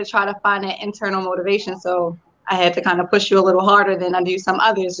hard to try to find that internal motivation. So I had to kind of push you a little harder than I do some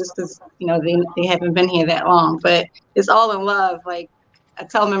others, just because, they haven't been here that long. But it's all in love. Like, I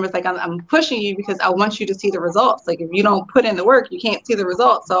tell members, like, I'm pushing you because I want you to see the results. Like, if you don't put in the work, you can't see the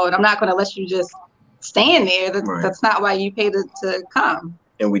results. So, and I'm not going to let you just stand there. That's not why you paid to come.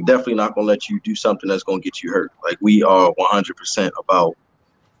 And we definitely not going to let you do something that's going to get you hurt. Like, we are 100% about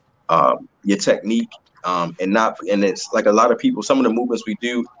your technique. And it's like a lot of people, some of the movements we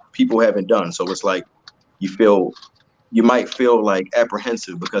do, people haven't done. So it's like, you might feel like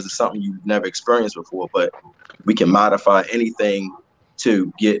apprehensive because it's something you've never experienced before, but we can modify anything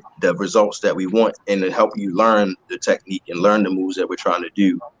to get the results that we want and to help you learn the technique and learn the moves that we're trying to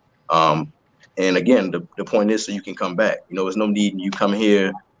do. And again, the point is so you can come back. There's no need you come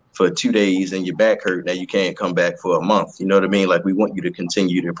here for 2 days and your back hurt. Now you can't come back for a month. You know what I mean? Like, we want you to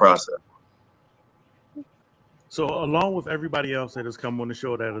continue the process. So along with everybody else that has come on the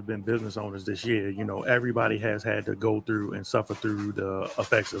show that have been business owners this year, everybody has had to go through and suffer through the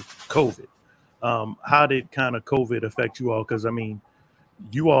effects of COVID. How did kind of COVID affect you all? Because, I mean,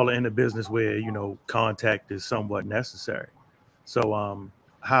 you all are in a business where, contact is somewhat necessary. So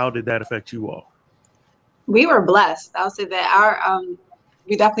how did that affect you all? We were blessed. I'll say that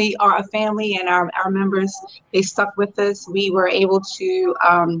we definitely are a family, and our members, they stuck with us. We were able to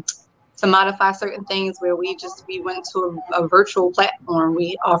modify certain things where we went to a virtual platform.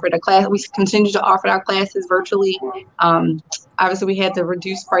 We offered a class. We continue to offer our classes virtually. Obviously, we had to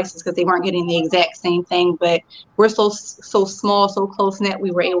reduce prices because they weren't getting the exact same thing, but we're so small, so close-knit, we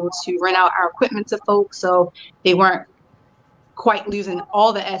were able to rent out our equipment to folks, so they weren't quite losing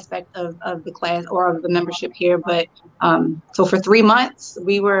all the aspect of the class or of the membership here. But so for 3 months,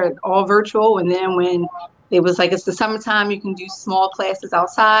 we were all virtual, and then when it was like, it's the summertime, you can do small classes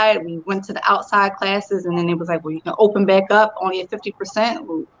outside. We went to the outside classes, and then it was like, well, you can open back up only at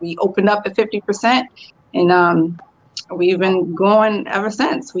 50%. We opened up at 50%, and we've been going ever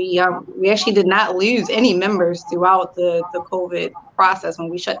since. We actually did not lose any members throughout the COVID process. When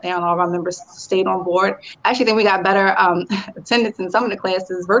we shut down, all of our members stayed on board. I actually think we got better attendance in some of the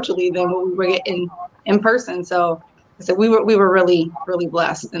classes virtually than what we were getting in person. So we were really, really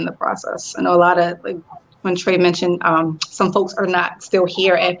blessed in the process. I know a lot of, like, when Trey mentioned some folks are not still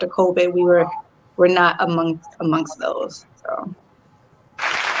here after COVID, we're not amongst those. So.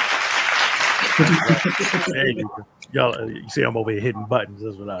 Y'all, you see, I'm over here hitting buttons.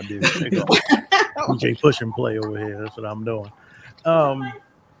 That's what I do. DJ push and play over here. That's what I'm doing. Don't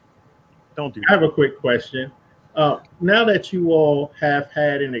do that. I have a quick question. Now that you all have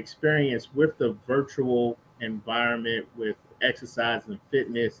had an experience with the virtual environment with exercise and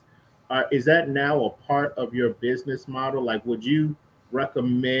fitness, is that now a part of your business model? Like, would you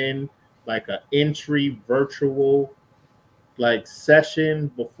recommend like an entry virtual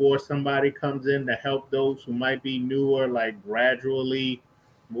session before somebody comes in to help those who might be newer, like gradually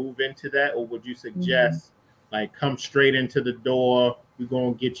move into that? Or would you suggest like come straight into the door, we're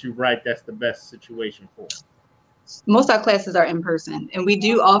going to get you right, that's the best situation for it? Most of our classes are in person, and we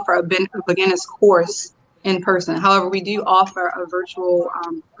do offer a beginner's course in person. However, we do offer a virtual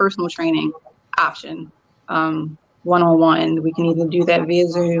personal training option, one-on-one. We can either do that via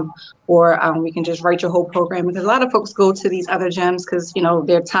Zoom, or we can just write your whole program, because a lot of folks go to these other gyms because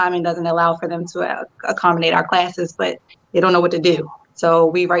their timing doesn't allow for them to accommodate our classes, but they don't know what to do. So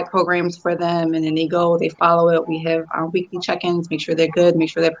we write programs for them, and then they go, they follow it. We have weekly check-ins, make sure they're good, make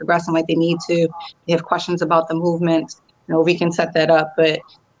sure they're progressing like they need to. They have questions about the movement, we can set that up. But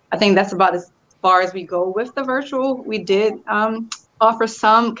I think that's about as far as we go with the virtual. We did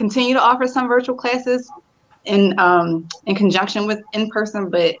continue to offer some virtual classes in conjunction with in-person,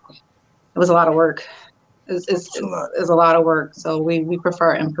 but it was a lot of work. It's a lot of work. So we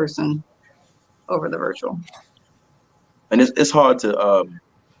prefer in-person over the virtual. And it's hard to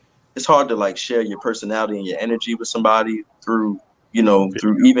like share your personality and your energy with somebody through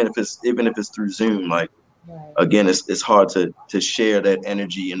even if it's through Zoom. Like, again, it's hard to share that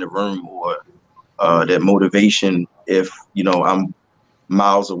energy in the room or that motivation if I'm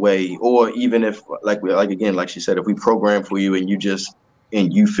miles away, or even if like again, like she said, if we program for you and you just in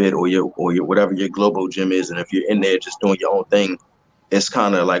UFit or your whatever your global gym is, and if you're in there just doing your own thing, it's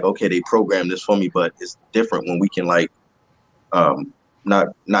kind of like, okay, they programmed this for me, but it's different when we can like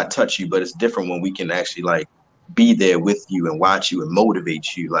not touch you, but it's different when we can actually like be there with you and watch you and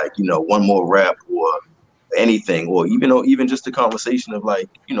motivate you, like, you know, one more rep or anything, or even just a conversation of like,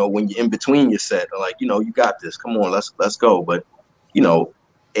 you know, when you're in between your set, like, you know, you got this, come on, let's go. But you know,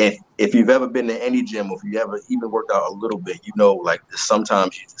 if you've ever been to any gym, or if you ever even worked out a little bit, you know, like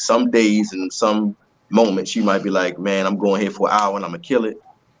sometimes some days and some moments you might be like, man, I'm going here for an hour and I'm gonna kill it,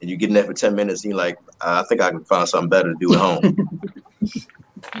 and you get in there for 10 minutes and you're like, I think I can find something better to do at home.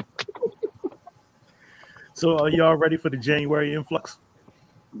 So are y'all ready for the January influx?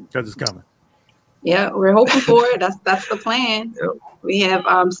 Because it's coming. Yeah, we're hoping for it. That's the plan. Yep. We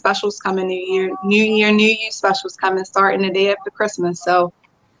have specials coming New Year specials coming starting the day after Christmas. So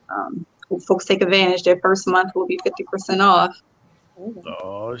folks take advantage. Their first month will be 50% off.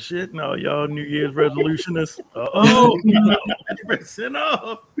 Oh shit! No, y'all New Year's resolutionists. 50%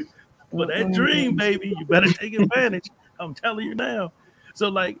 off for that dream, baby. You better take advantage. I'm telling you now. So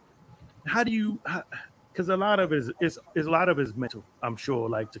like, how do you? Because a lot of it is mental. I'm sure,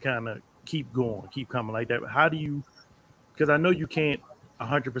 like to kind of keep going, keep coming like that. How do you? Because I know you can't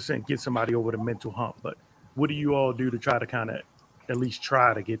 100% get somebody over the mental hump, but what do you all do to try to kind of at least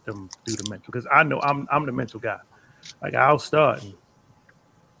try to get them through the mental? Because I know I'm the mental guy. Like I'll start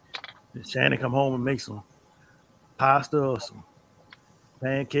and Shannon come home and make some pasta or some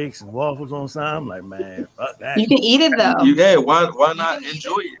pancakes and waffles on time. I'm like, man, fuck that. You can eat it though. Yeah, why not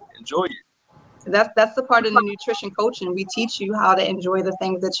enjoy it? Enjoy it. That's the part of the nutrition coaching. We teach you how to enjoy the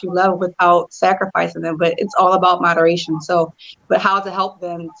things that you love without sacrificing them, but it's all about moderation. So, but how to help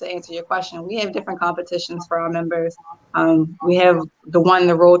them, to answer your question, we have different competitions for our members. We have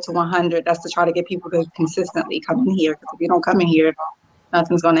the road to 100. That's to try to get people to consistently come in here. Because if you don't come in here,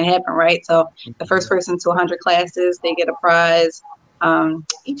 nothing's going to happen, right? So the first person to 100 classes, they get a prize.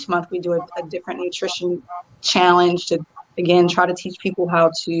 Each month we do a different nutrition challenge to, again, try to teach people how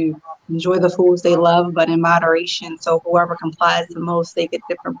to enjoy the foods they love, but in moderation. So whoever complies the most, they get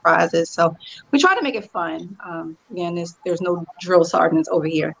different prizes. So we try to make it fun. Again, there's no drill sergeants over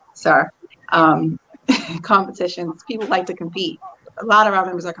here, sir. Competitions, people like to compete. A lot of our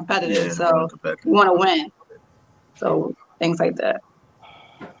members are competitive, so we want to win. So things like that.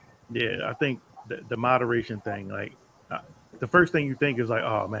 Yeah, I think the moderation thing, like the first thing you think is like,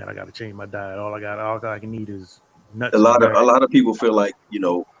 oh man, I got to change my diet. All I can eat is nuts. A lot of people feel like, you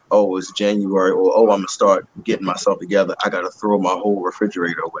know, oh, it's January, or oh, I'm gonna start getting myself together. I gotta throw my whole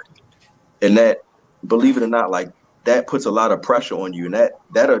refrigerator away. And that, believe it or not, like that puts a lot of pressure on you, and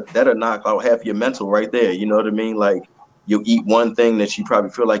that'll knock out half your mental right there. You know what I mean? Like you'll eat one thing that you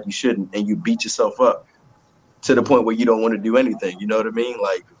probably feel like you shouldn't, and you beat yourself up to the point where you don't want to do anything. You know what I mean?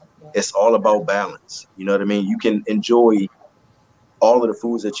 Like it's all about balance. You know what I mean? You can enjoy all of the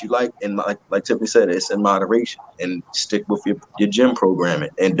foods that you like, and like Tiffany said, it's in moderation, and stick with your gym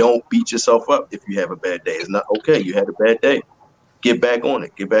programming, and don't beat yourself up if you have a bad day. It's not okay. You had a bad day. Get back on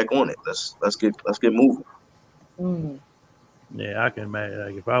it. Let's get moving. Yeah, I can imagine.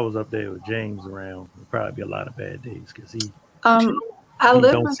 Like if I was up there with James around, it'd probably be a lot of bad days because he live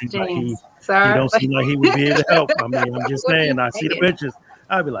with James. He don't seem like he would be able to help. I mean, I'm just saying. I see the pictures.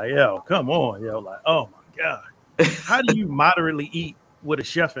 I'd be like, yo, come on, yo, like, oh my god. How do you moderately eat with a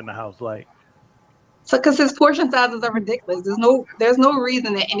chef in the house? Like, so because his portion sizes are ridiculous. There's no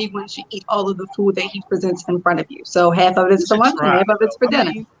reason that anyone should eat all of the food that he presents in front of you. So half of it's for lunch and half of it's for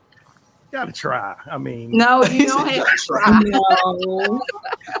dinner. You gotta try. I mean, no, you don't have to try. No.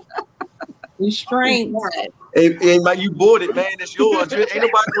 Restraint. Hey, like you bought it, man. It's yours. Ain't nobody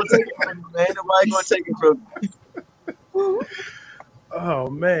gonna take it from you, man. Nobody gonna take it from you. Oh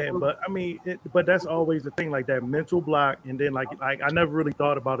man, but I mean, but that's always the thing, like that mental block, and then like I never really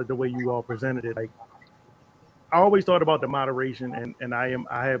thought about it the way you all presented it. Like I always thought about the moderation, and I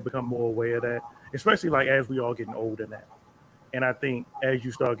have become more aware of that, especially like as we all getting older now. And I think as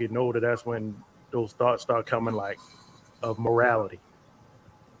you start getting older, that's when those thoughts start coming, like of morality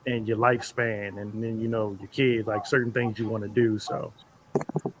and your lifespan, and then your kids, like certain things you want to do. So,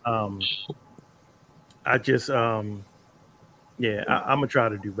 I just yeah, I'm gonna try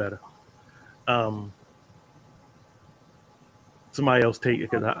to do better. Somebody else take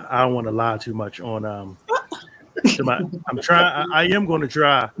it because I don't want to lie too much on. I'm trying. I am going to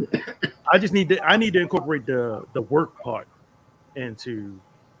try. I just need to. I need to incorporate the work part into,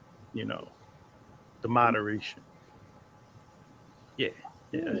 the moderation. Yeah,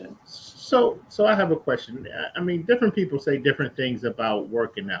 Yeah. So I have a question. I mean, different people say different things about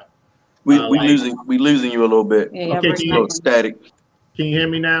working out. We losing you a little bit. Yeah, okay, a little static. Can you hear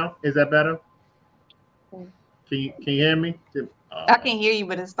me now? Is that better? Can you hear me? I can hear you,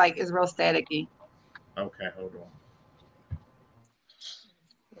 but it's real staticky. Okay, hold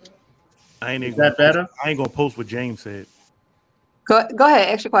on. Is that better? I ain't gonna post what James said. Go ahead,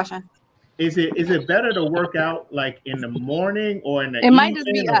 ask your question. Is it better to work out like in the morning or in the evening? It might just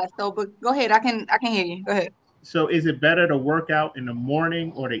be us, though. But go ahead, I can hear you. Go ahead. So is it better to work out in the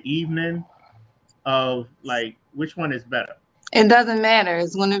morning or the evening? Of like, which one is better? It doesn't matter.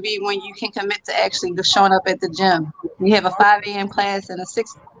 It's going to be when you can commit to actually showing up at the gym. We have a 5 a.m. class and a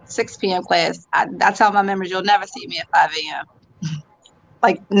 6 p.m. class. I tell my members, you'll never see me at 5 a.m.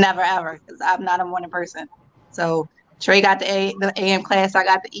 Like never ever, because I'm not a morning person. So Trey got the AM class, I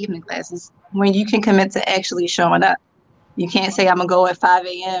got the evening classes. When you can commit to actually showing up, you can't say I'm gonna go at 5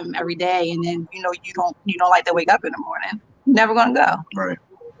 a.m. every day, and then you don't like to wake up in the morning. You're never gonna go. Right.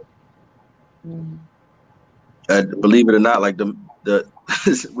 Believe it or not, like the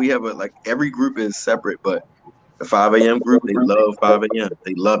we have every group is separate, but the 5 a.m. group, they love 5 a.m.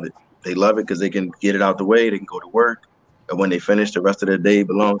 They love it. They love it because they can get it out the way. They can go to work, and when they finish, the rest of their day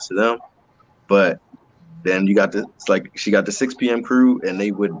belongs to them. But then you got she got the 6 p.m. crew, and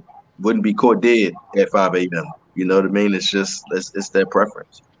they wouldn't be caught dead at 5 a.m. You know what I mean? It's just it's their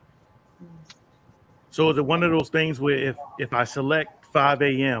preference. So is it one of those things where if I select 5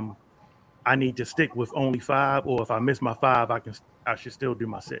 a.m., I need to stick with only 5, or if I miss my 5, I should still do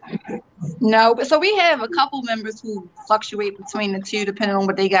my 6? No, but so we have a couple members who fluctuate between the two depending on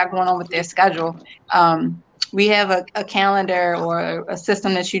what they got going on with their schedule. We have a calendar or a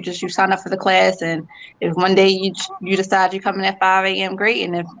system that you sign up for the class, and if one day you decide you're coming at 5 a.m., great,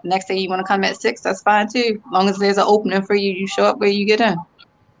 and if next day you want to come at 6, that's fine too. As long as there's an opening for you, you show up where you get in.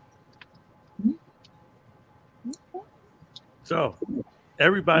 So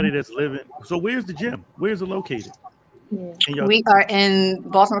everybody that's living, so where's the gym? Where's it located? We are in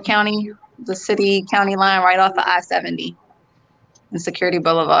Baltimore County, the city-county line right off of I-70 in Security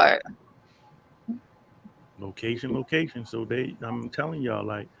Boulevard. Location. So I'm telling y'all,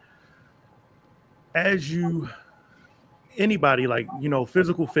 like, anybody, like,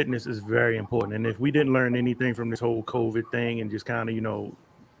 physical fitness is very important. And if we didn't learn anything from this whole COVID thing and just kind of,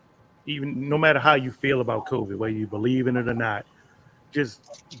 even no matter how you feel about COVID, whether you believe in it or not,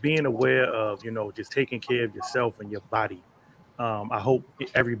 just being aware of, just taking care of yourself and your body. I hope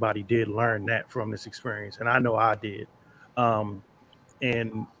everybody did learn that from this experience. And I know I did.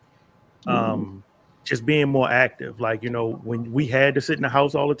 Just being more active. Like, when we had to sit in the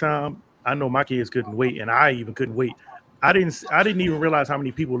house all the time, I know my kids couldn't wait, and I even couldn't wait. I didn't even realize how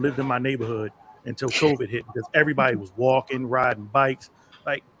many people lived in my neighborhood until COVID hit, because everybody was walking, riding bikes.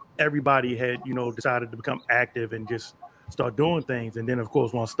 Like, everybody had, decided to become active and just start doing things. And then, of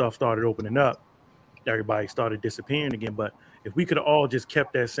course, once stuff started opening up, everybody started disappearing again. But if we could have all just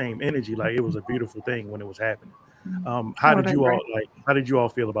kept that same energy, like, it was a beautiful thing when it was happening. How did you all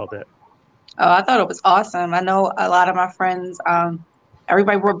feel about that? Oh, I thought it was awesome. I know a lot of my friends,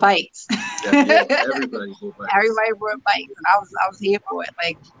 everybody wore bikes. Everybody wore bikes. Everybody wore bikes, and I was here for it.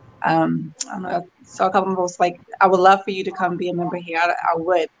 Like, I don't know, I saw a couple of us like, I would love for you to come be a member here. I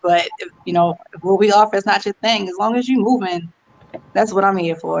would, but if what we offer is not your thing, as long as you're moving, that's what I'm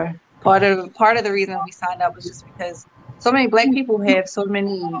here for. Part of the reason we signed up was just because so many Black people have so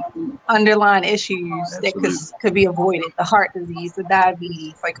many underlying issues that could be avoided. The heart disease, the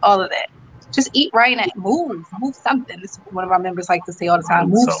diabetes, like all of that. Just eat right and move something. This is one of our members like to say all the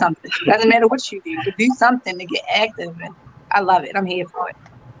time, move something. Doesn't matter what you do, but do something to get active. And I love it. I'm here for it.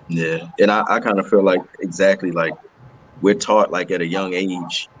 Yeah. And I kind of feel like exactly like we're taught like at a young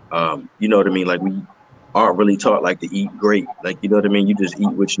age, you know what I mean? Like we aren't really taught like to eat great. Like, you know what I mean? You just eat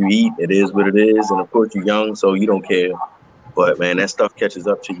what you eat. It is what it is. And of course you're young, so you don't care. But man, that stuff catches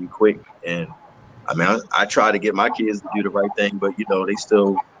up to you quick. And I mean, I try to get my kids to do the right thing, but they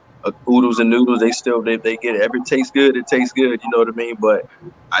still oodles and noodles. They get it. If it tastes good, it tastes good. You know what I mean? But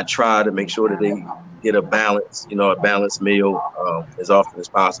I try to make sure that they get a balance, a balanced meal as often as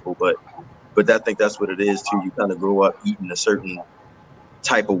possible. But I think that's what it is too. You kind of grow up eating a certain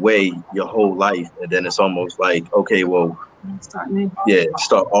type of way your whole life, and then it's almost like, okay, well,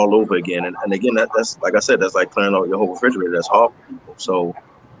 start all over again. And again, that's like I said, that's like clearing out your whole refrigerator. That's hard for people. So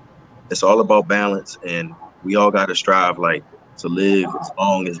it's all about balance, and we all got to strive to live as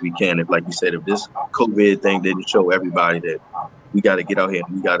long as we can. If, like you said, if this COVID thing didn't show everybody that we got to get out here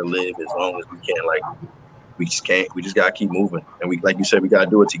and we got to live as long as we can, like we just can't. We just got to keep moving, and we, like you said, we got to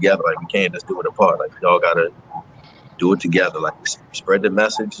do it together. Like we can't just do it apart. Like we all got to do it together. Like spread the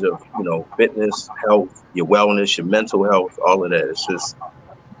message of, you know, fitness, health, your wellness, your mental health, all of that. It's just,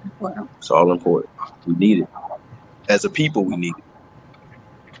 it's all important. We need it. As a people, we need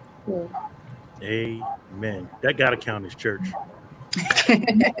it. Amen. That gotta count as church.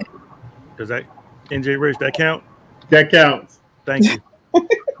 Does that, NJ Rich, that count? That counts. Thank you. I'm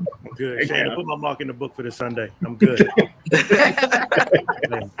good. Shannon, put my mark in the book for this Sunday. I'm good.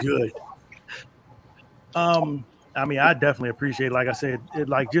 I'm good. I mean, I definitely appreciate, like I said,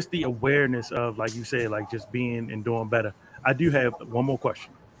 like just the awareness of, like you said, like just being and doing better. I do have one more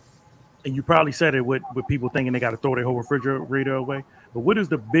question. And you probably said it with people thinking they got to throw their whole refrigerator away. But what is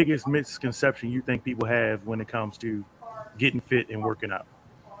the biggest misconception you think people have when it comes to getting fit and working out?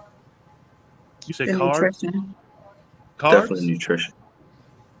 You said carbs? Nutrition. Carbs? Definitely nutrition.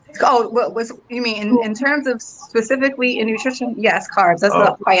 Oh, what you mean in terms of specifically in nutrition? Yes, carbs. That's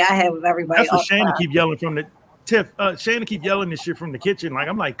the fight I have with everybody. That's what Shannon keep yelling from the Tiff. Shannon keep yelling this shit from the kitchen. Like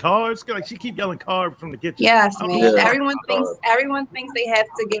I'm like carbs. Like she keep yelling carbs from the kitchen. Yes, man. Yeah. Everyone thinks they have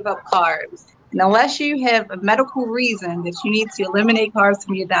to give up carbs, and unless you have a medical reason that you need to eliminate carbs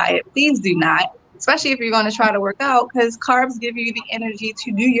from your diet, please do not. Especially if you're going to try to work out, because carbs give you the energy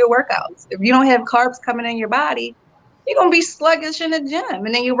to do your workouts. If you don't have carbs coming in your body, you're going to be sluggish in the gym.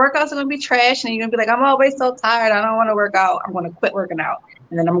 And then your workouts are going to be trash. And you're going to be like, I'm always so tired. I don't want to work out. I'm going to quit working out.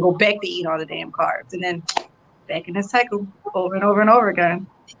 And then I'm going to go back to eat all the damn carbs. And then back in this cycle over and over and over again.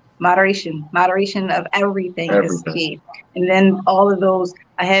 Moderation of everything is key. And then all of those,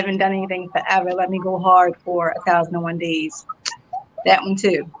 I haven't done anything forever. Let me go hard for 1,001 days. That one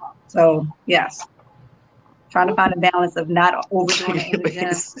too. So yes, trying to find a balance of not overdoing it in the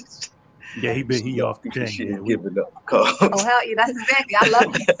gym. Yeah, he off the chain. Give it up. Oh hell yeah, that's exactly. I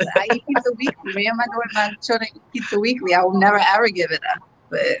love pizza. I eat pizza weekly. Man, my daughter, my children eat pizza weekly. I will never ever give it up.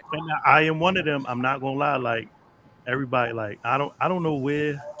 But I am one of them. I'm not gonna lie. Like everybody, like I don't know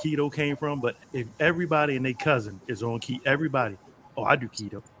where keto came from, but if everybody and their cousin is on keto, everybody. Oh, I do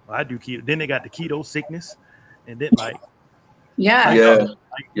keto. Then they got the keto sickness, and then like. Yeah.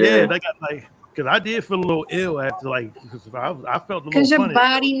 They got like, because I did feel a little ill after, like, because I felt a little funny. Because your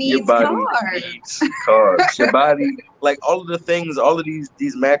body needs carbs. Your body, like all of the things, all of these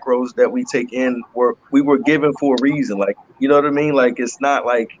macros that we take in, we were given for a reason. Like, you know what I mean? Like, it's not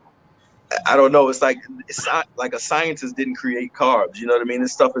like, I don't know. It's not like a scientist didn't create carbs. You know what I mean?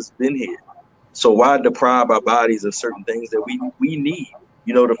 This stuff has been here. So why deprive our bodies of certain things that we need,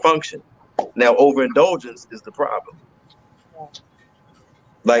 you know, to function? Now, overindulgence is the problem.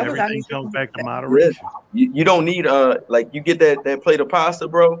 Like everything comes back to moderation. You don't need like you get that plate of pasta,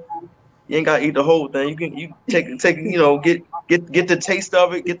 bro. You ain't gotta eat the whole thing. You take you know, get the taste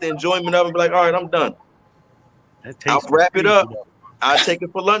of it, get the enjoyment of it. Be like, all right, I'm done. I'll wrap it up. I'll take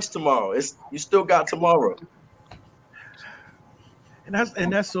it for lunch tomorrow. You still got tomorrow.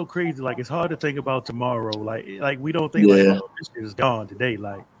 And that's so crazy. Like it's hard to think about tomorrow. Like we don't think like, oh, this shit is gone today.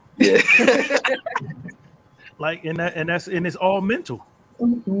 Like like and it's all mental.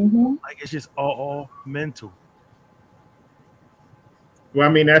 Mm-hmm. Like it's just all mental. Well,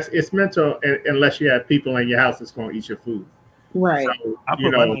 I mean it's mental unless you have people in your house that's going to eat your food. Right. So, I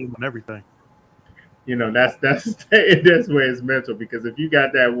put my name on everything. You know that's where it's mental, because if you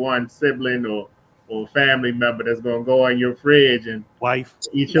got that one sibling or family member that's going to go in your fridge and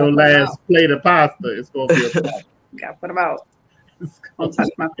eat your last plate of pasta, it's going to be a problem. You got to put them out. Don't touch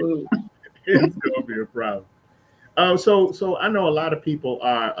my food. It's going to be a problem. So I know a lot of people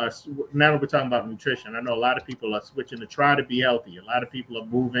are now that we're talking about nutrition, I know a lot of people are switching to try to be healthy. A lot of people are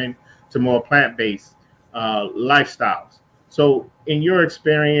moving to more plant-based lifestyles. So in your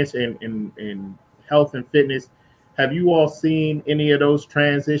experience in health and fitness, have you all seen any of those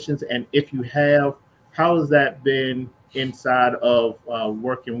transitions? And if you have, how has that been inside of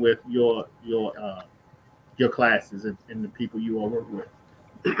working with your classes and the people you all work with?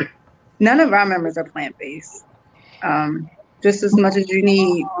 None of our members are plant-based. Just as much as you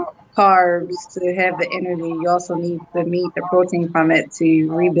need carbs to have the energy, you also need the meat, the protein from it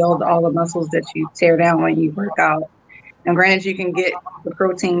to rebuild all the muscles that you tear down when you work out. And granted, you can get the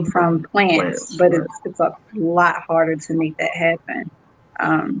protein from plants, but it's a lot harder to make that happen.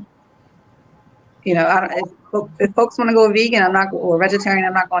 You know, if folks want to go vegan, or vegetarian,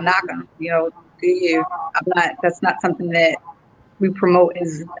 I'm not going to knock them. You know, do you? That's not something that we promote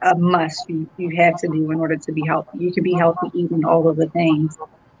as a must. You have to do in order to be healthy. You can be healthy eating all of the things,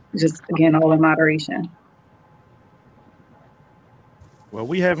 just again, all in moderation. Well,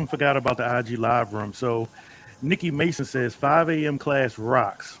 we haven't forgot about the IG live room. So Nikki Mason says 5 a.m. class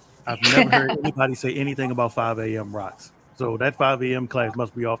rocks. I've never heard anybody say anything about 5 a.m. rocks. So that 5 a.m. class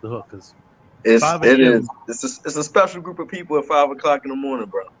must be off the hook, because It's a special group of people at 5 o'clock in the morning,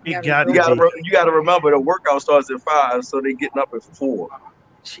 bro. You gotta remember the workout starts at 5, so they getting up at 4.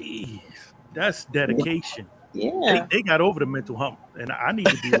 Jeez, that's dedication. Yeah, they got over the mental hump, and I need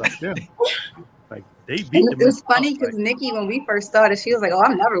to be like them. Like they beat them. It's funny because Nikki, when we first started, she was like, "Oh,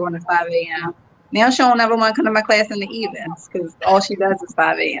 I'm never going to 5 a.m." Now she don't ever want to come to my class in the evenings because all she does is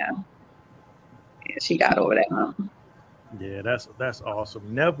 5 a.m. Yeah, she got over that hump. Yeah, that's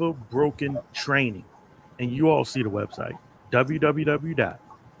awesome. Never Broken Training, and you all see the website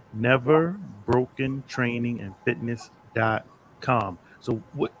www.neverbrokentrainingandfitness.com. So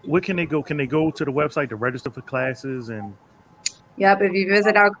what can they go? Can they go to the website to register for classes? And Yep, if you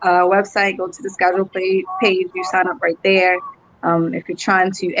visit our website, go to the schedule page, you sign up right there. If you're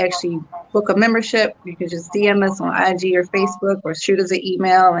trying to actually book a membership, you can just DM us on IG or Facebook or shoot us an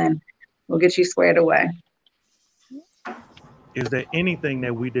email and we'll get you squared away. Is there anything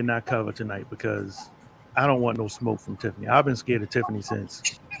that we did not cover tonight? Because I don't want no smoke from Tiffany. I've been scared of Tiffany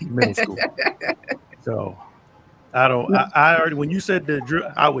since middle school. So I don't. I already, when you said the drill,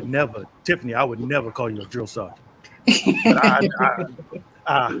 I would never call you a drill sergeant. But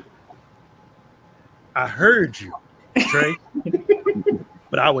I heard you, Trey.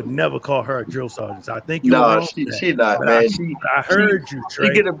 But I would never call her a drill sergeant. So I think you. No, she not, man. I heard you,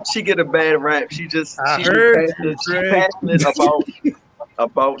 Trey. She get a bad rap. She's heard you, Trey. Passionate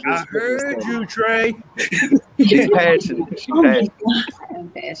about this. I heard you, Trey. She's passionate. I'm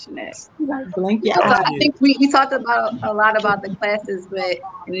passionate. I think we talked about a lot about the classes, but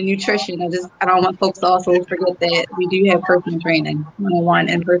in the nutrition, I don't want folks to also forget that we do have personal training, one-on-one,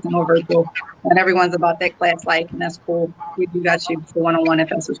 in-person or virtual. Not everyone's about that class life, and that's cool. We do got you for one-on-one if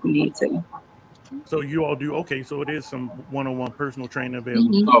that's what you need to. So you all do okay. So it is some one-on-one personal training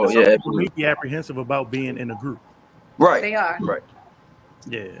available. Mm-hmm. Oh yeah, make you apprehensive about being in a group. Right. They are. Right.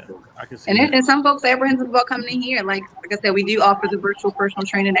 Yeah, I can see. And some folks are apprehensive about coming in here. Like I said, we do offer the virtual personal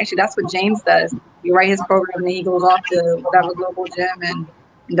training. Actually, that's what James does. You write his program, and then he goes off to whatever global gym and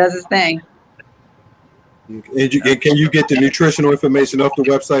does his thing. And can you get the nutritional information off the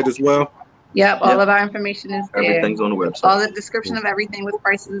website as well? Yep, all of our information is there. Everything's on the website. All the description of everything with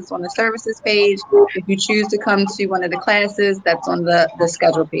prices on the services page. If you choose to come to one of the classes, that's on the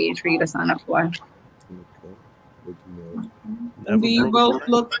schedule page for you to sign up for. Do you both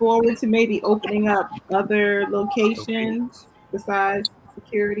look forward to maybe opening up other locations besides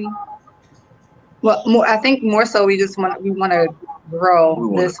security? Well, I think more so we want to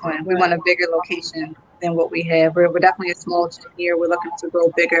grow this one. We want a bigger location than what we have. We're definitely a small gym here. We're looking to grow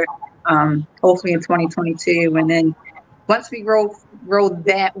bigger, hopefully in 2022. And then once we grow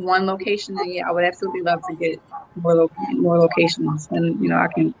that one location, then yeah, I would absolutely love to get more locations. And I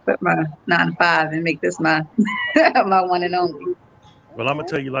can put my 9 to 5 and make this my my one and only. Well, I'm gonna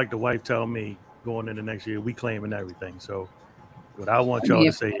tell you, like the wife told me, going into next year, we claiming everything. So what I want y'all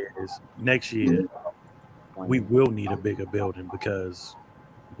to say is next year we will need a bigger building because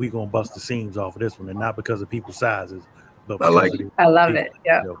we gonna bust the seams off of this one, and not because of people's sizes, but because I love it.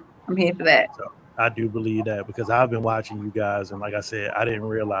 Yeah, I'm here for that. So I do believe that because I've been watching you guys, and like I said, I didn't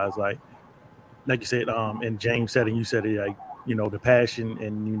realize like you said, and James said, and you said it, like the passion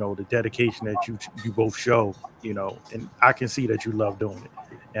and the dedication that you both show, and I can see that you love doing it,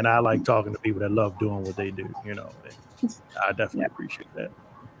 and I like talking to people that love doing what they do, and I definitely appreciate that.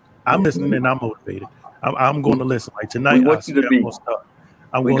 I'm listening and I'm motivated. I'm going to listen. Like tonight, I'm going to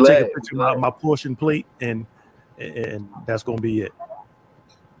take a picture of my portion plate, and that's going to be it.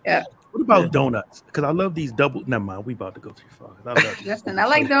 Yeah. What about donuts? Because I love these double. Never mind. We about to go too far. I love these. Listen, I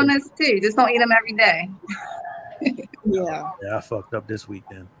like donuts too. Just don't eat them every day. Yeah. Yeah, I fucked up this week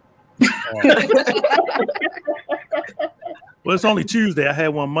then. Well, it's only Tuesday. I had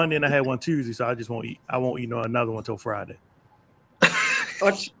one Monday and I had one Tuesday, so I just won't eat. I won't eat another one until Friday.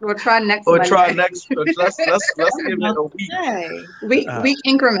 Or try next. Or Monday. try next. Let's give it a week. Week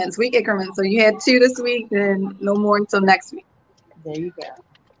increments. So you had 2 this week, then no more until next week. There you go.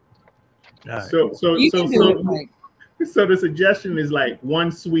 Right. So the suggestion is like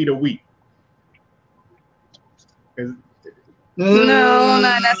 1 sweet a week. No,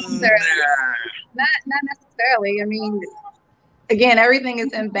 not necessarily. Not necessarily. I mean, again, everything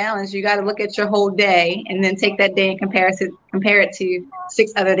is in balance. You got to look at your whole day and then take that day and compare it to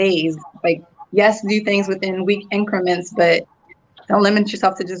 6 other days. Like, yes, do things within week increments, but don't limit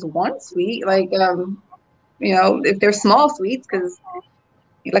yourself to just 1 sweet. Like, if they're small sweets, because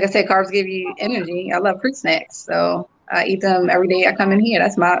like I said, carbs give you energy. I love fruit snacks, so I eat them every day I come in here.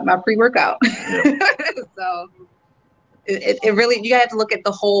 That's my pre-workout. So it really, you have to look at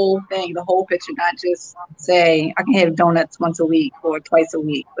the whole thing, the whole picture, not just say I can have donuts once a week or twice a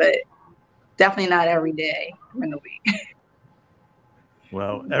week, but definitely not every day in the week.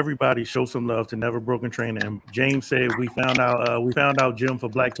 Well, everybody show some love to Never Broken Training. And James said we found out gym for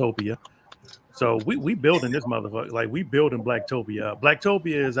Blacktopia. So we building this motherfucker. Like we building Blacktopia.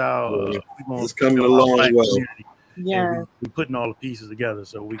 Blacktopia is our it's coming a long way. Community. Yeah, we putting all the pieces together.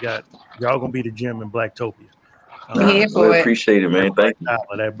 So we got y'all gonna be the gym in Blacktopia. We appreciate it, man. Thank you.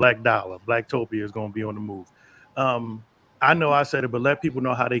 That Black Dollar, Blacktopia is gonna be on the move. I know I said it, but let people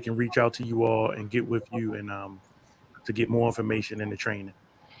know how they can reach out to you all and get with you and to get more information in the training.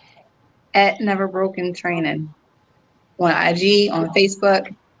 At Never Broken Training on IG, on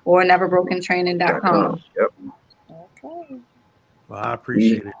Facebook, or neverbrokentraining.com. Yep. Okay. Well, I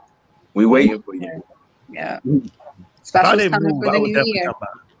appreciate it. We waiting for you. Yeah. Specials coming for the new year.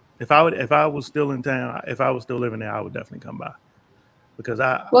 If I was still in town, if I was still living there, I would definitely come by. Because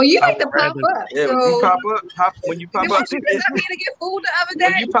you like to pop up. Yeah, so when you pop up to get food the other day.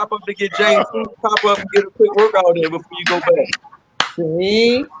 When you pop up to get James food, pop up and get a quick workout in before you go back.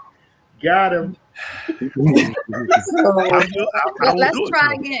 See? Got him. Let's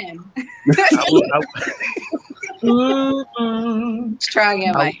try again. Let's try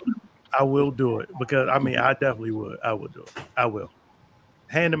again, Mike. I will do it because I definitely would. I will do it. I will.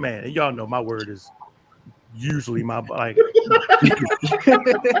 Hand to man. And y'all know my word is usually my like.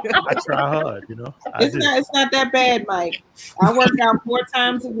 I try hard, you know. It's not that bad, Mike. I work out 4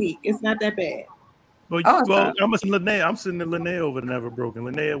 times a week. It's not that bad. Well, I'm sending Linnea. I'm sending Linnea over to Never Broken.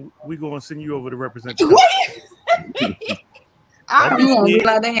 Linnea, we gonna send you over to represent. I'm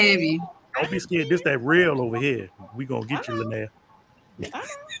glad to have you. Don't be scared. This that real over here. We gonna get you, Linnea.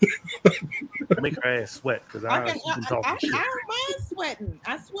 Make her ass sweat because I don't mind sweating.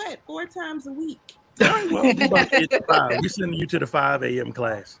 I sweat 4 times a week. Well, we sending you to the 5 a.m.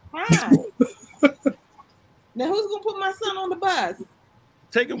 class. Right. Now who's gonna put my son on the bus?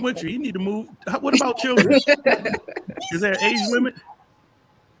 Take him with you. You need to move. What about children? Is there an age limit?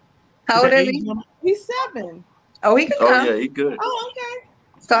 How old is he? He's 7. Oh, he can come. Oh yeah, he good. Oh, okay.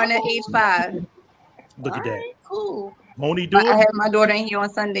 Starting at age 5. Look at that. Right, cool. Won't he do it? I have my daughter in here on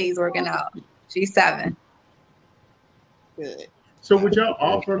Sundays working out. She's 7. Good. So would y'all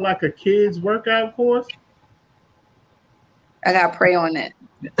offer like a kids workout course? I gotta pray on it.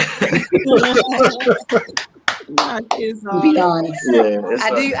 Be honest. Yeah,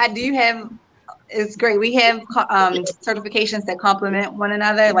 I do have. It's great. We have certifications that complement one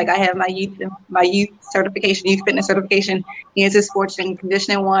another. Like I have my youth certification, youth fitness certification. He has his sports and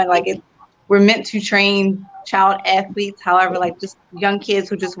conditioning one. Like we're meant to train child athletes. However, like just young kids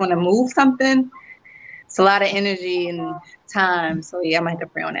who just want to move something. It's a lot of energy and time. So yeah, I might have to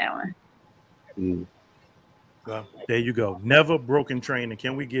pray on that one. Well, there you go. Never Broken Training.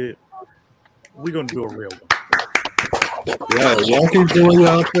 Can we get it? We're gonna do a real one. Yeah, y'all keep doing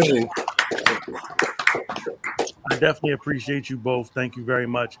y'all thing. I definitely appreciate you both. Thank you very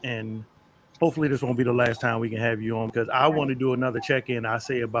much. And hopefully this won't be the last time we can have you on because I want to do another check-in. I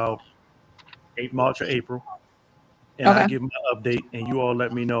say about March or April. And I give my update and you all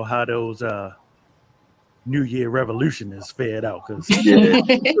let me know how those New Year revolution is fared out because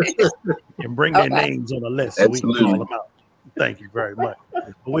and bring their names on the list so we can call them out. Thank you very much.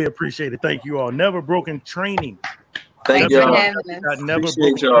 We appreciate it. Thank you all. Never Broken Training. Thank you all.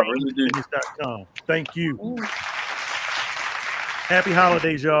 Appreciate y'all. Really do. Thank you. Happy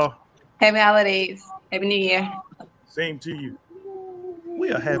holidays, y'all. Happy holidays. Happy New Year. Same to you.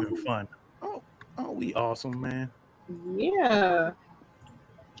 We are having fun. Oh, we awesome, man. Yeah.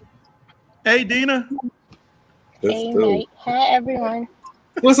 Hey, Dina. Hey, Mike. Hi, everyone.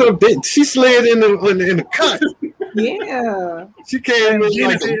 What's up, bitch? She slid in the cut. Yeah. She came in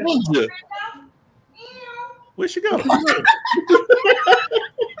like a ninja. Where'd she go?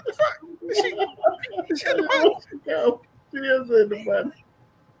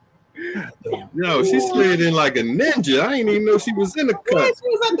 Yo, she slid in like a ninja. I didn't even know she was in the cut. Yeah, she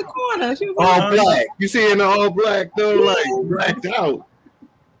was at the corner. She was all black. You see in the all black though, like blacked out.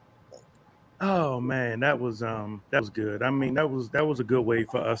 Oh man, that was good. I mean, that was a good way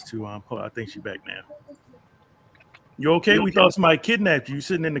for us to I think she's back now. You okay? We thought somebody kidnapped you.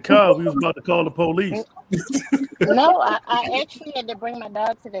 Sitting in the car. We was about to call the police. No, I actually had to bring my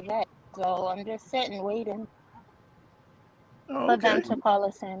dog to the vet, so I'm just sitting waiting for them to call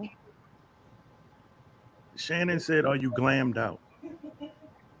us in. Shannon said, "Are you glammed out?"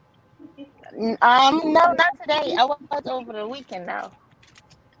 No, not today. I was over the weekend now.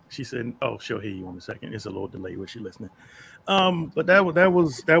 She said, "Oh, she'll hear you in a second. It's a little delay when she's listening." But that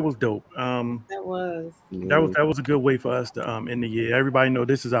was dope. That was a good way for us to end the year. Everybody know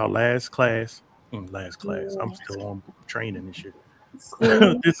this is our last class. I'm still on training and shit.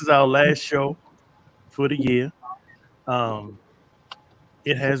 This is our last show for the year.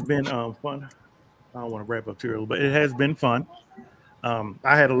 It has been fun. I don't want to wrap up too early, but it has been fun. I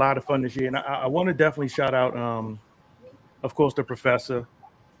had a lot of fun this year, and I want to definitely shout out, of course, the professor.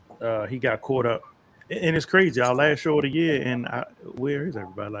 He got caught up, and it's crazy. Our last show of the year, and where is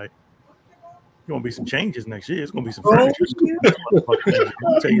everybody? Like, there's gonna be some changes next year. It's gonna be some furniture.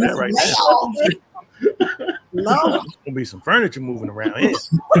 I'll tell you that right now. No, there's gonna be some furniture moving around here.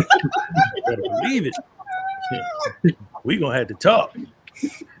 Better believe it. We gonna have to talk.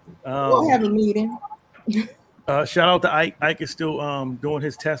 We'll have a meeting. Shout out to Ike. Ike is still doing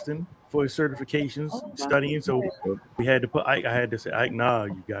his testing for his certifications, studying. So we had to put Ike. I had to say, Ike, nah,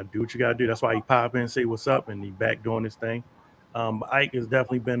 you gotta do what you gotta do. That's why he pop in and say what's up, and he back doing his thing. Ike has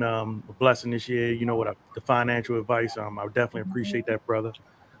definitely been a blessing this year. You know what? The financial advice. I definitely appreciate that, brother.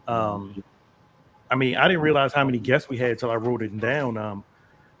 I mean, I didn't realize how many guests we had until I wrote it down.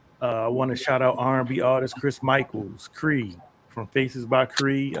 I want to shout out R&B artist Chris Michaels, Cree from Faces by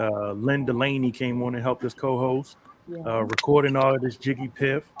Cree. Lynn Delaney came on and helped us co-host. Recording artist Jiggy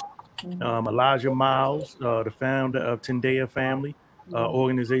Piff. Elijah Miles, the founder of Tendea Family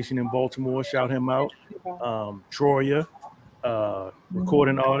organization in Baltimore. Shout him out. Troya,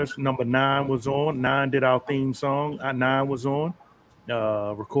 recording artist number 9 was on. 9 did our theme song. 9 was on.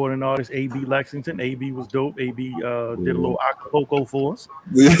 Recording artist AB Lexington. AB was dope. AB did a little acapulco for us.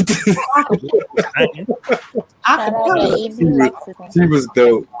 She was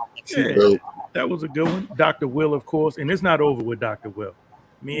dope. That was a good one. Dr. Will, of course, and it's not over with Dr. Will.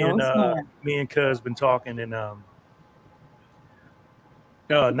 Me and Cuz been talking, and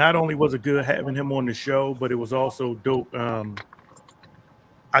not only was it good having him on the show, but it was also dope.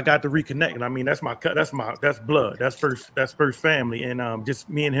 I got to reconnect, and I mean that's blood, that's first family, and just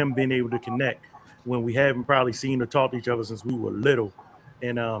me and him being able to connect when we haven't probably seen or talked to each other since we were little,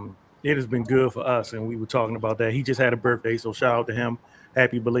 and it has been good for us. And we were talking about that. He just had a birthday, so shout out to him.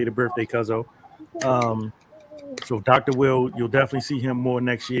 Happy belated birthday, Cuzzo. So Dr. Will, you'll definitely see him more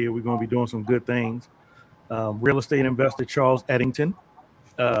next year. We're going to be doing some good things. Real estate investor Charles Eddington,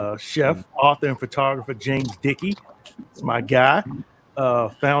 chef, author, and photographer James Dickey. It's my guy.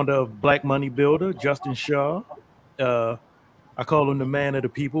 Founder of Black Money Builder, Justin Shaw. I call him the man of the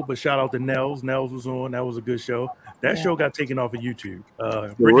people, but shout out to Nels. Nels was on. That was a good show. That show got taken off of YouTube.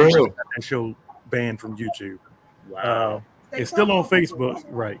 Brittany got that show banned from YouTube. Wow. It's still on Facebook,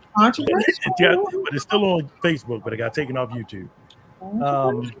 right? But it's still on Facebook, but it got taken off YouTube.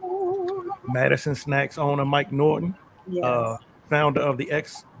 Madison Snacks owner Mike Norton, founder of the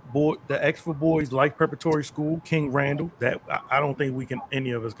X for Boys Life Preparatory School, King Randall. That I don't think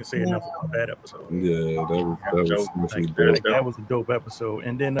any of us can say enough about that episode. Yeah, that was a dope episode.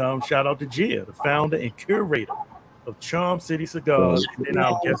 And then shout out to Gia, the founder and curator of Charm City Cigars. And then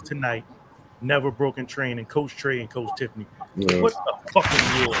our guest tonight, Never Broken Train, and Coach Trey and Coach Tiffany. What the fucking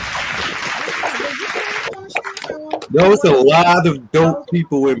year? Yo, it's a lot of dope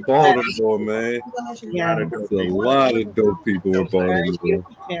people in Baltimore, man. There's a lot of dope people in Baltimore.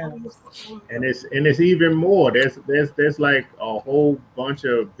 And it's even more. There's like a whole bunch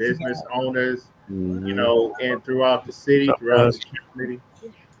of business owners, you know, and throughout the city, throughout the community.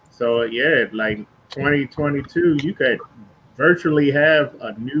 So yeah, like 2022, you could virtually have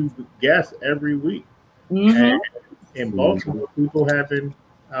a new guest every week. And in Baltimore, people having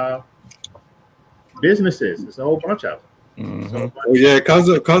businesses. There's a whole bunch of them. Oh yeah,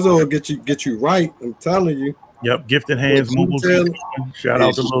 Cuzzo will get you right. I'm telling you. Yep, Gifted Hands Mobile. Shout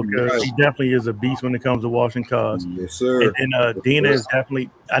out to Luca. He definitely is a beast when it comes to washing cars. Yes, sir. And Dina is definitely.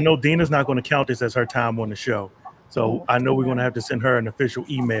 I know Dina's not going to count this as her time on the show, so I know we're going to have to send her an official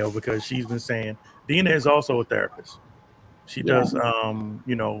email because she's been saying Dina is also a therapist. She does,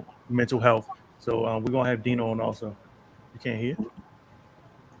 you know, mental health. So we're gonna have Dina on also. You can't hear.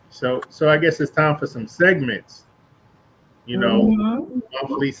 So I guess it's time for some segments. You know,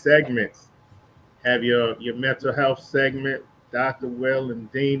 monthly segments. Have your mental health segment, Dr. Will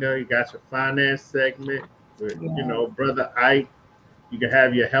and Dina. You got your finance segment with, you know, Brother Ike. You can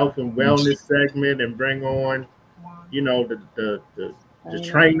have your health and wellness segment and bring on, you know, the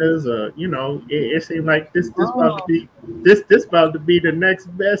trainers. You know, it seems like this about to be the next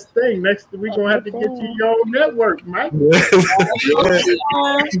best thing. Next, we're gonna have to get you your own network, Mike.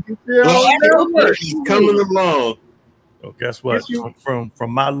 Coming along. So guess what? From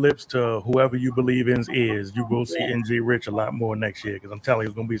my lips to whoever you believe in's ears, you will see NJ Rich a lot more next year because I'm telling you,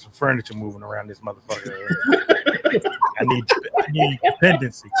 there's gonna be some furniture moving around this motherfucker. I need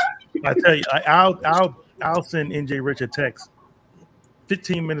dependency. I tell you, I'll send NJ Rich a text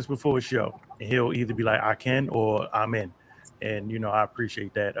 15 minutes before a show, and he'll either be like, I can or I'm in. And I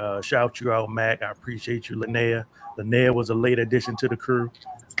appreciate that. Shout you out, Mac. I appreciate you, Linnea. Linnea was a late addition to the crew.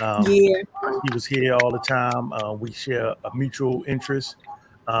 He was here all the time. We share a mutual interest,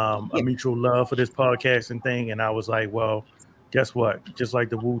 a mutual love for this podcasting thing. And I was like, well, guess what? Just like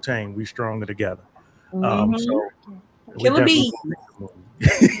the Wu-Tang, we stronger together. So Killer Bees.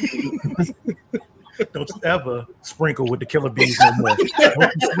 Don't you ever sprinkle with the Killer Bees no more.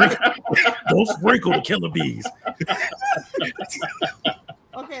 Don't sprinkle the Killer Bees.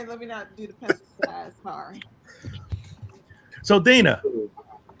 Okay, let me not do the pesticides. Sorry. So Dana.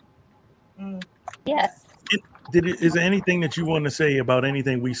 Yes. Is there anything that you want to say about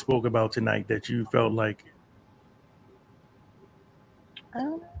anything we spoke about tonight that you felt like?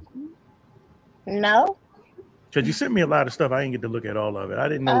 No. Because you sent me a lot of stuff. I didn't get to look at all of it. I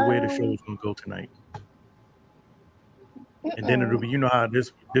didn't know where the show was going to go tonight. And then it'll be, how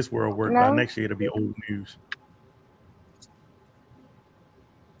this world works. By next year, it'll be old news.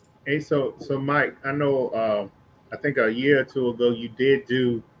 Hey, so Mike, I know, I think a year or two ago, you did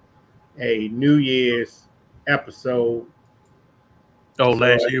do a New Year's episode. Oh,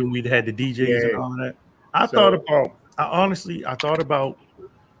 last year we had the DJs and all that. I thought about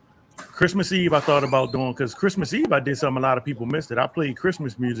Christmas Eve. I thought about doing, because Christmas Eve I did something a lot of people missed it. I played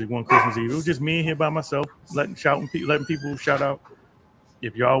Christmas music one Christmas Eve. It was just me in here by myself, letting people shout out.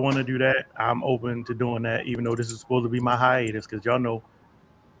 If y'all want to do that, I'm open to doing that, even though this is supposed to be my hiatus, because y'all know,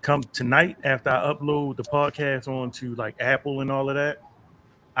 come tonight after I upload the podcast onto like Apple and all of that,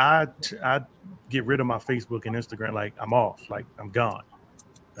 I get rid of my Facebook and Instagram. Like I'm off, like I'm gone.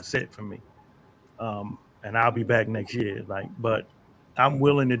 That's it for me. And I'll be back next year. But I'm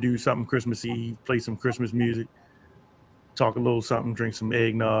willing to do something Christmas Eve, play some Christmas music, talk a little something, drink some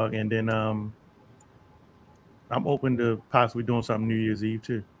eggnog, and then I'm open to possibly doing something New Year's Eve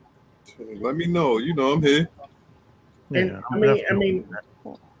too. Let me know. I'm here. Yeah, I mean,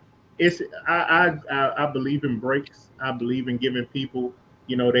 it's I believe in breaks. I believe in giving people,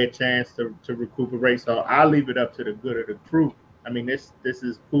 their chance to recuperate. So I'll leave it up to the good of the crew. I mean, this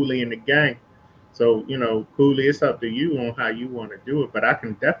is Cooley and the gang. So, Cooley, it's up to you on how you want to do it. But I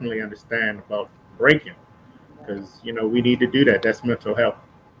can definitely understand about breaking, because, we need to do that. That's mental health.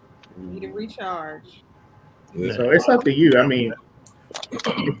 You need to recharge. Yeah. So it's up to you. I mean,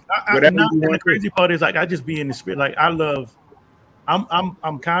 the crazy part is, I just be in the spirit. Like, I'm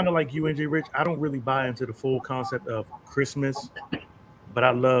kind of like you, NJ Rich. I don't really buy into the full concept of Christmas, but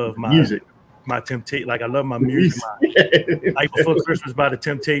I love my music. My temptation, like I love my music. Like Before Christmas by the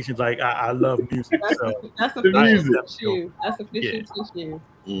Temptations, like I love music. That's a official tissue.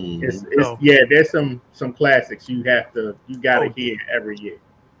 There's some classics you gotta hear every year.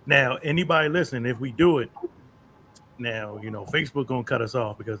 Now, anybody listening, if we do it now, Facebook gonna cut us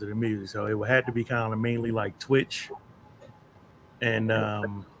off because of the music, so it would have to be kind of mainly like Twitch, and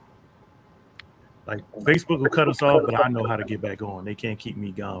like Facebook will cut us off, but I know how to get back on. They can't keep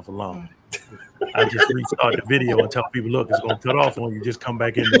me gone for long. I just restart the video and tell people, look, it's gonna cut off on you. Just come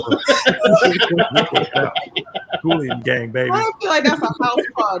back in. Cooley and gang, baby. I feel like that's a house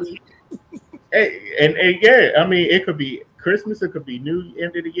party. And I mean, it could be Christmas, it could be New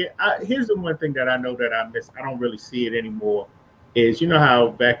End of the year. Here's the one thing that I know that I miss. I don't really see it anymore. Is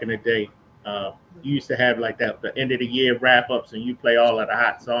how back in the day, you used to have like that the end of the year wrap ups, and you play all of the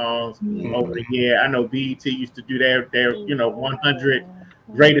hot songs over the year. I know BET used to do their 100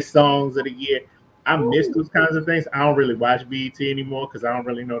 greatest songs of the year. I miss those kinds of things. I don't really watch BET anymore because I don't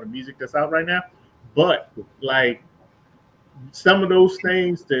really know the music that's out right now. But like some of those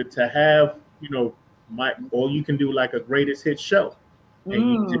things to have, or you can do like a greatest hit show, and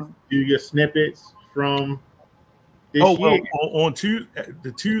you just do your snippets from this year. Well, on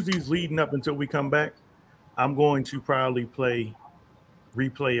the Tuesdays leading up until we come back, I'm going to probably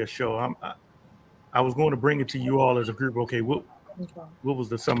replay a show. I was going to bring it to you all as a group. Okay, what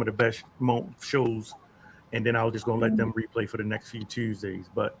was some of the best shows, and then I was just going to let them replay for the next few Tuesdays.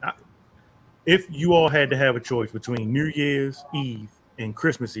 But if you all had to have a choice between New Year's Eve and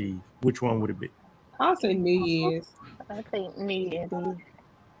Christmas Eve, which one would it be? I'll say New Year's. I think New Year's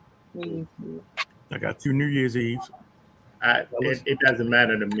Eve. I got 2 New Year's Eves. It doesn't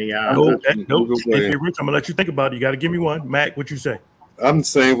matter to me. Nope. Hey, Rich, I'm gonna let you think about it. You got to give me one. Mac, what you say? I'm the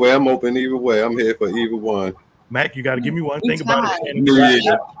same way. I'm open either way. I'm here for either one. Mac, you got to give me one. Think about it.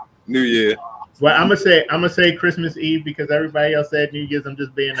 New Year. Well, I'm gonna say Christmas Eve because everybody else said New Year's. I'm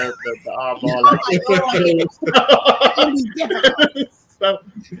just being the oddball. So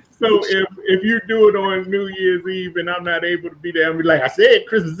if you do it on New Year's Eve and I'm not able to be there, I'll be like, I said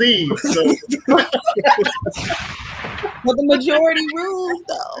Christmas Eve. So. But the majority rules,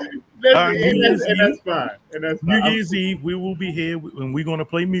 though. That's fine. New Year's Eve, we will be here and we're gonna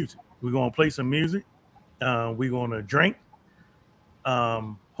play music. We're gonna play some music. We're gonna drink.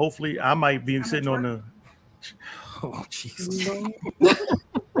 Hopefully, I might be sitting on the. Oh Jesus!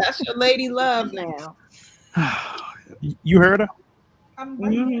 That's your lady love now. You heard her?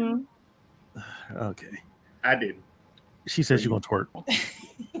 Mm-hmm. Okay. I didn't. She said she's gonna twerk.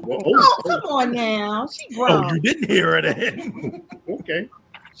 Oh, come on now. She grown. Oh, you didn't hear her then. Okay.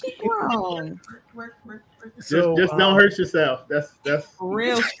 She grown. Just don't hurt yourself. That's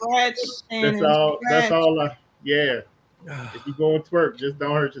real stretch. That's all. That's all. Yeah. If you go and twerk, just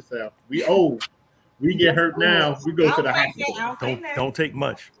don't hurt yourself. We old. We get hurt now. We go to the hospital. Don't take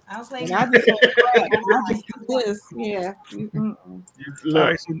much. I was like, I just do this. Yeah. All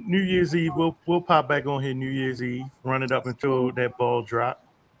right. So New Year's Eve, we'll pop back on here New Year's Eve, run it up until that ball drop.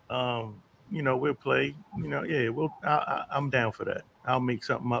 We'll play. I'm down for that. I'll make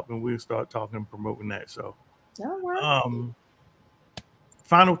something up and we'll start talking and promoting that. So, all right.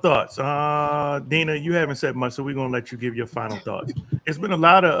 Final thoughts. Dina, you haven't said much, so we're gonna let you give your final thoughts. It's been a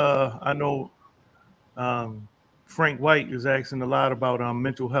lot of I know Frank White is asking a lot about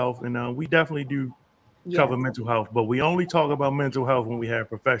mental health, and we definitely do cover mental health, but we only talk about mental health when we have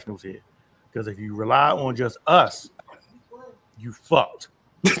professionals here. Because if you rely on just us, you fucked.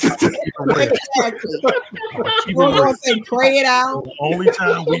 We're gonna say pray it out. The only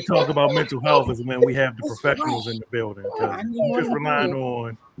time we talk about mental health is when we have the professionals in the building. Because just relying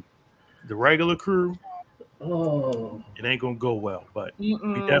on the regular crew, it ain't gonna go well. But we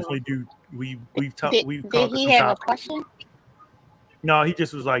definitely do. We've talked. Did he have a question? No, he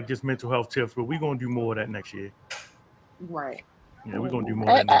just was like just mental health tips. But we're gonna do more of that next year. Right. Yeah, we're gonna do more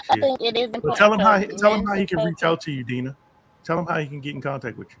of that next year. I think it is important. But tell him how he can reach out to you, Dina. Tell him how he can get in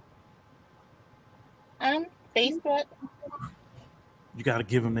contact with you. Facebook. You got to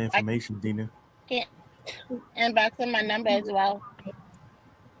give him the information, Dina. Can't inbox him my number as well.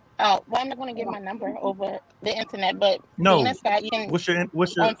 Oh, well, I'm not going to give my number over the internet, but no. Dina Scott, you can. What's your on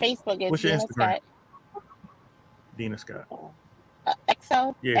Facebook? It's what's your Dina Instagram? Scott. Dina Scott.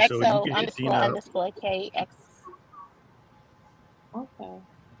 XO. Yeah, so XO you can hit __ KX. Okay.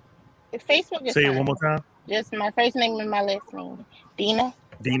 Facebook is Say fine. it one more time. Just my first name and my last name. Dina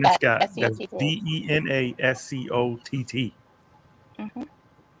Scott. That's SCOTT. DENASCOTT. Mm-hmm.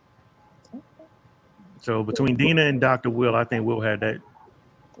 So between Dina and Dr. Will, I think we'll have that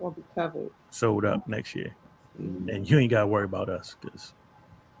We'll be covered. sold up next year. And you ain't got to worry about us because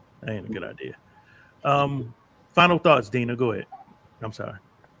that ain't a good idea. Final thoughts, Dina. Go ahead. I'm sorry.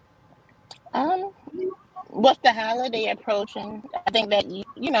 With the holiday approaching, I think that we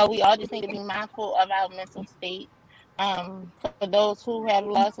all just need to be mindful of our mental state. For those who have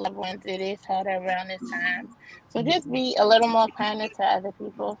lost loved ones, it is harder around this time. So just be a little more kinder to other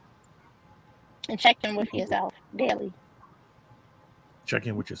people and check in with yourself daily. Check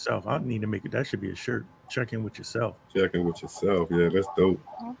in with yourself. I need to make it. That should be a shirt. Check in with yourself. Check in with yourself. Yeah, that's dope.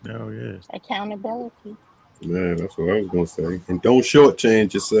 Oh yeah. Accountability. Man, that's what I was gonna say. And don't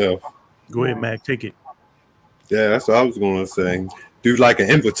shortchange yourself. Go ahead, Mac. Take it. Yeah, that's what I was gonna say. Do like an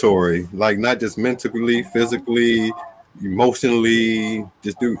inventory, like not just mentally, physically, emotionally.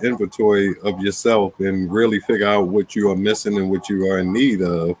 Just do inventory of yourself and really figure out what you are missing and what you are in need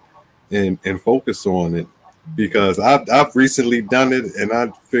of, and focus on it. Because I've recently done it and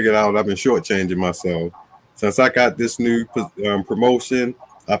I figured out I've been shortchanging myself. Since I got this new promotion,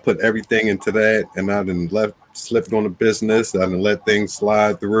 I put everything into that, and I done slipped on the business. I done let things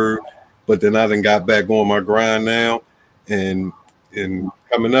slide through, but then I done got back on my grind now, and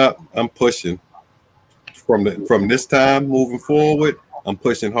coming up, I'm pushing from this time moving forward. I'm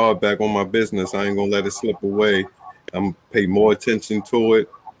pushing hard back on my business. I ain't gonna let it slip away. I'm pay more attention to it.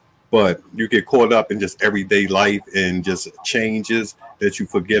 But you get caught up in just everyday life and just changes that you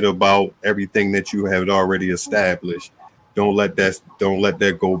forget about everything that you have already established. Don't let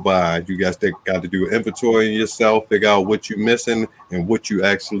that go by. You guys got to do an inventory of yourself, figure out what you're missing and what you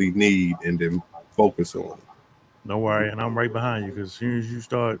actually need, and then focus on it. Don't worry, and I'm right behind you because as soon as you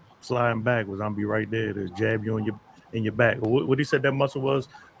start sliding backwards, I'll be right there to jab you in your back. What he said that muscle was?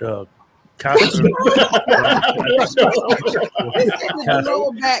 The Costa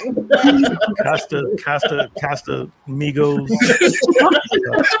Migos.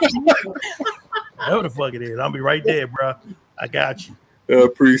 Whatever the fuck it is, I'll be right there, bro. I got you. I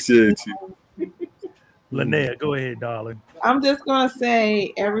appreciate you. Linnea, go ahead, darling. I'm just gonna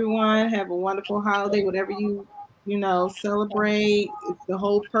say, everyone have a wonderful holiday. Whatever you celebrate. The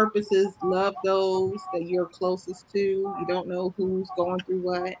whole purpose is love those that you're closest to. You don't know who's going through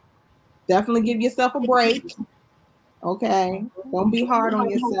what. Definitely give yourself a break. Okay, don't be hard on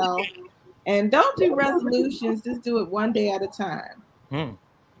yourself, and don't do resolutions. Just do it one day at a time.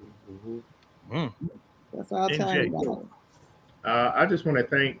 That's all I'll tell you. I just want to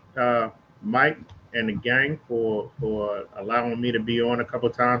thank Mike and the gang for allowing me to be on a couple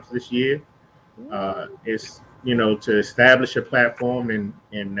times this year. It's to establish a platform and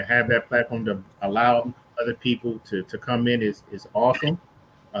to have that platform to allow other people to come in is awesome.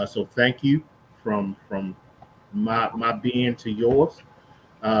 So thank you from my being to yours.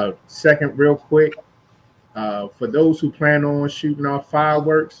 Second, real quick, for those who plan on shooting off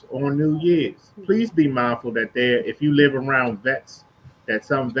fireworks on New Year's, please be mindful that if you live around vets, that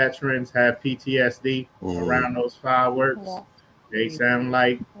some veterans have PTSD around those fireworks. Yeah. They sound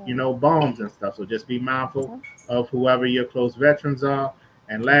like bombs and stuff. So just be mindful of whoever your close veterans are.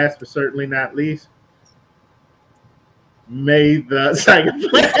 And last but certainly not least, may the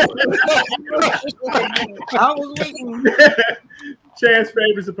I was waiting. Chance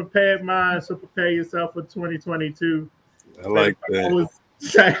favors a prepared mind, so prepare yourself for 2022. I like that.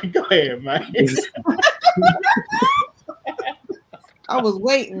 Go ahead, Mike. I was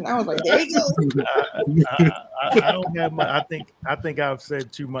waiting. I was like, there you go. I don't have my. I think I've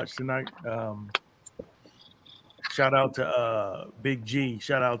said too much tonight. Shout out to Big G.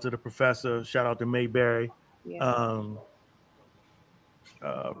 Shout out to the professor. Shout out to Mayberry. Yeah.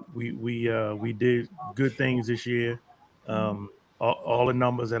 We did good things this year. All the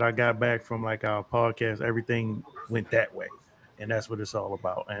numbers that I got back from like our podcast, everything went that way, and that's what it's all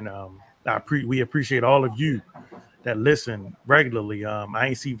about. And we appreciate all of you that listen regularly. I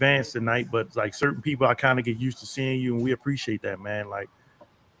ain't see Vance tonight, but like certain people, I kind of get used to seeing you, and we appreciate that, man. Like,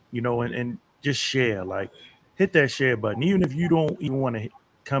 and just share, like hit that share button, even if you don't even want to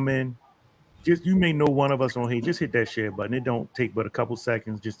come in. Just you may know one of us on here. Just hit that share button. It don't take but a couple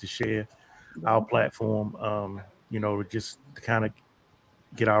seconds just to share our platform. Just to kind of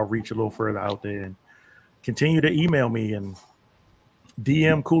get our reach a little further out there, and continue to email me and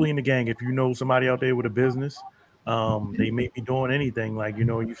DM Coolie and the Gang if you know somebody out there with a business. They may be doing anything like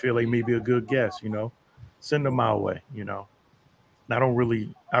you feel like maybe a good guest. Send them my way.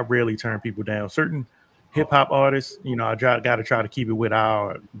 I rarely turn people down. Certain hip hop artists, I got to try to keep it with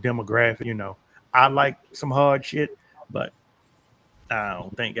our demographic. I like some hard shit, but I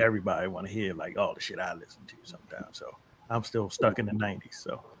don't think everybody want to hear like all the shit I listen to sometimes. So I'm still stuck in the 90s.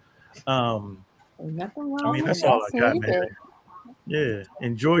 So, that's all I got, man. Yeah,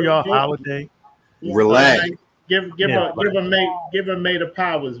 enjoy your holiday. Relax. Give him May the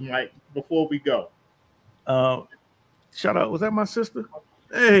powers, Mike, before we go. Shout out. Was that my sister?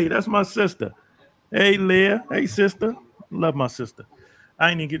 Hey, that's my sister. Hey, Leah. Hey, sister. Love my sister. I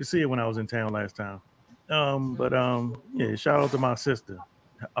didn't even get to see her when I was in town last time. Yeah, shout out to my sister,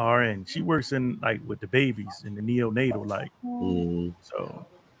 RN. She works in like with the babies in the neonatal, like so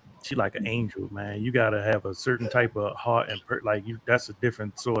she like an angel, man. You gotta have a certain type of heart and that's a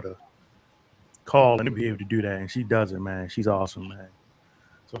different sort of call and to be able to do that. And she does it, man. She's awesome, man.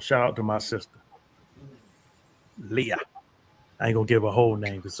 So shout out to my sister, Leah. I ain't gonna give her a whole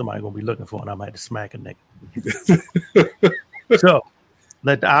name because somebody gonna be looking for it and I might have to smack a nigga. So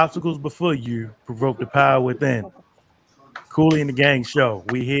let the obstacles before you provoke the power within. Coolie and the Gang show.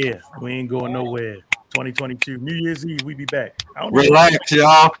 We here. We ain't going nowhere. 2022. New Year's Eve, we be back. Relax,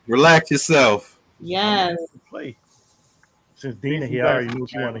 y'all. Relax yourself. Yes. Play. Since Dina here, I already knew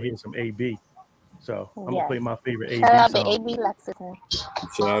she wanted to hear some AB. So I'm going to play my favorite AB song. Shout out song. to AB Lexington.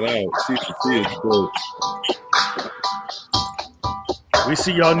 Shout out. She is good. We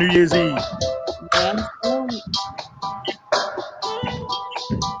see y'all New Year's Eve.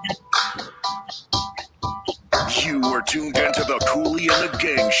 You are tuned into the Coolie and the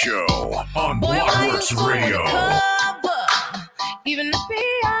Gang show on Blockworks Radio. Even if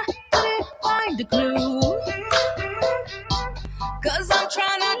I couldn't find a clue, 'cause I'm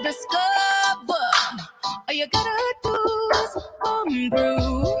trying to discover. All you gotta do is come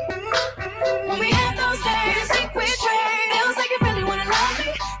through. When we have those days, think we trade. Feels like you really wanna love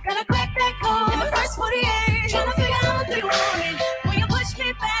me. Gotta crack that code in the first 48. Trying to figure out what you want me. When you push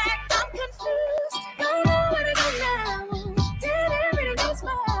me back, I'm confused. Don't know where to go now. Didn't really know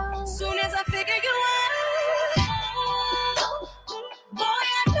smile. Soon as I figure you out, boy,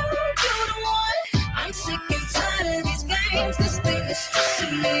 I know you're the one. I'm sick and tired of these games. This thing is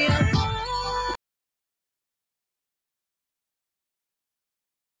stressing me out.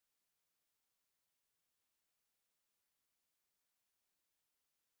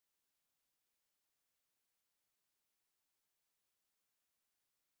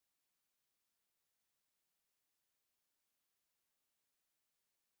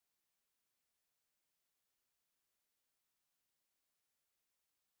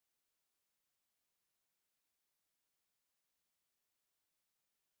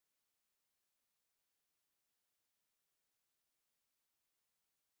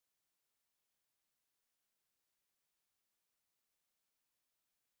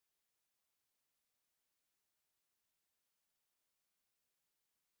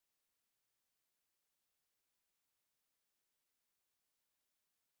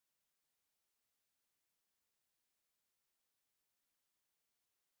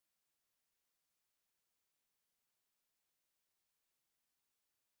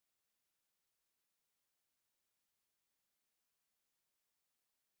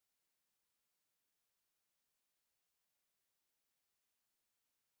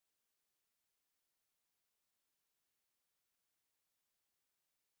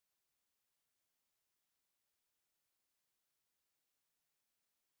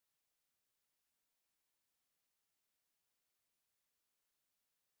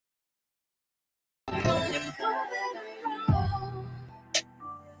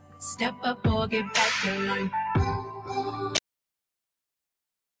 Step up or get back in line.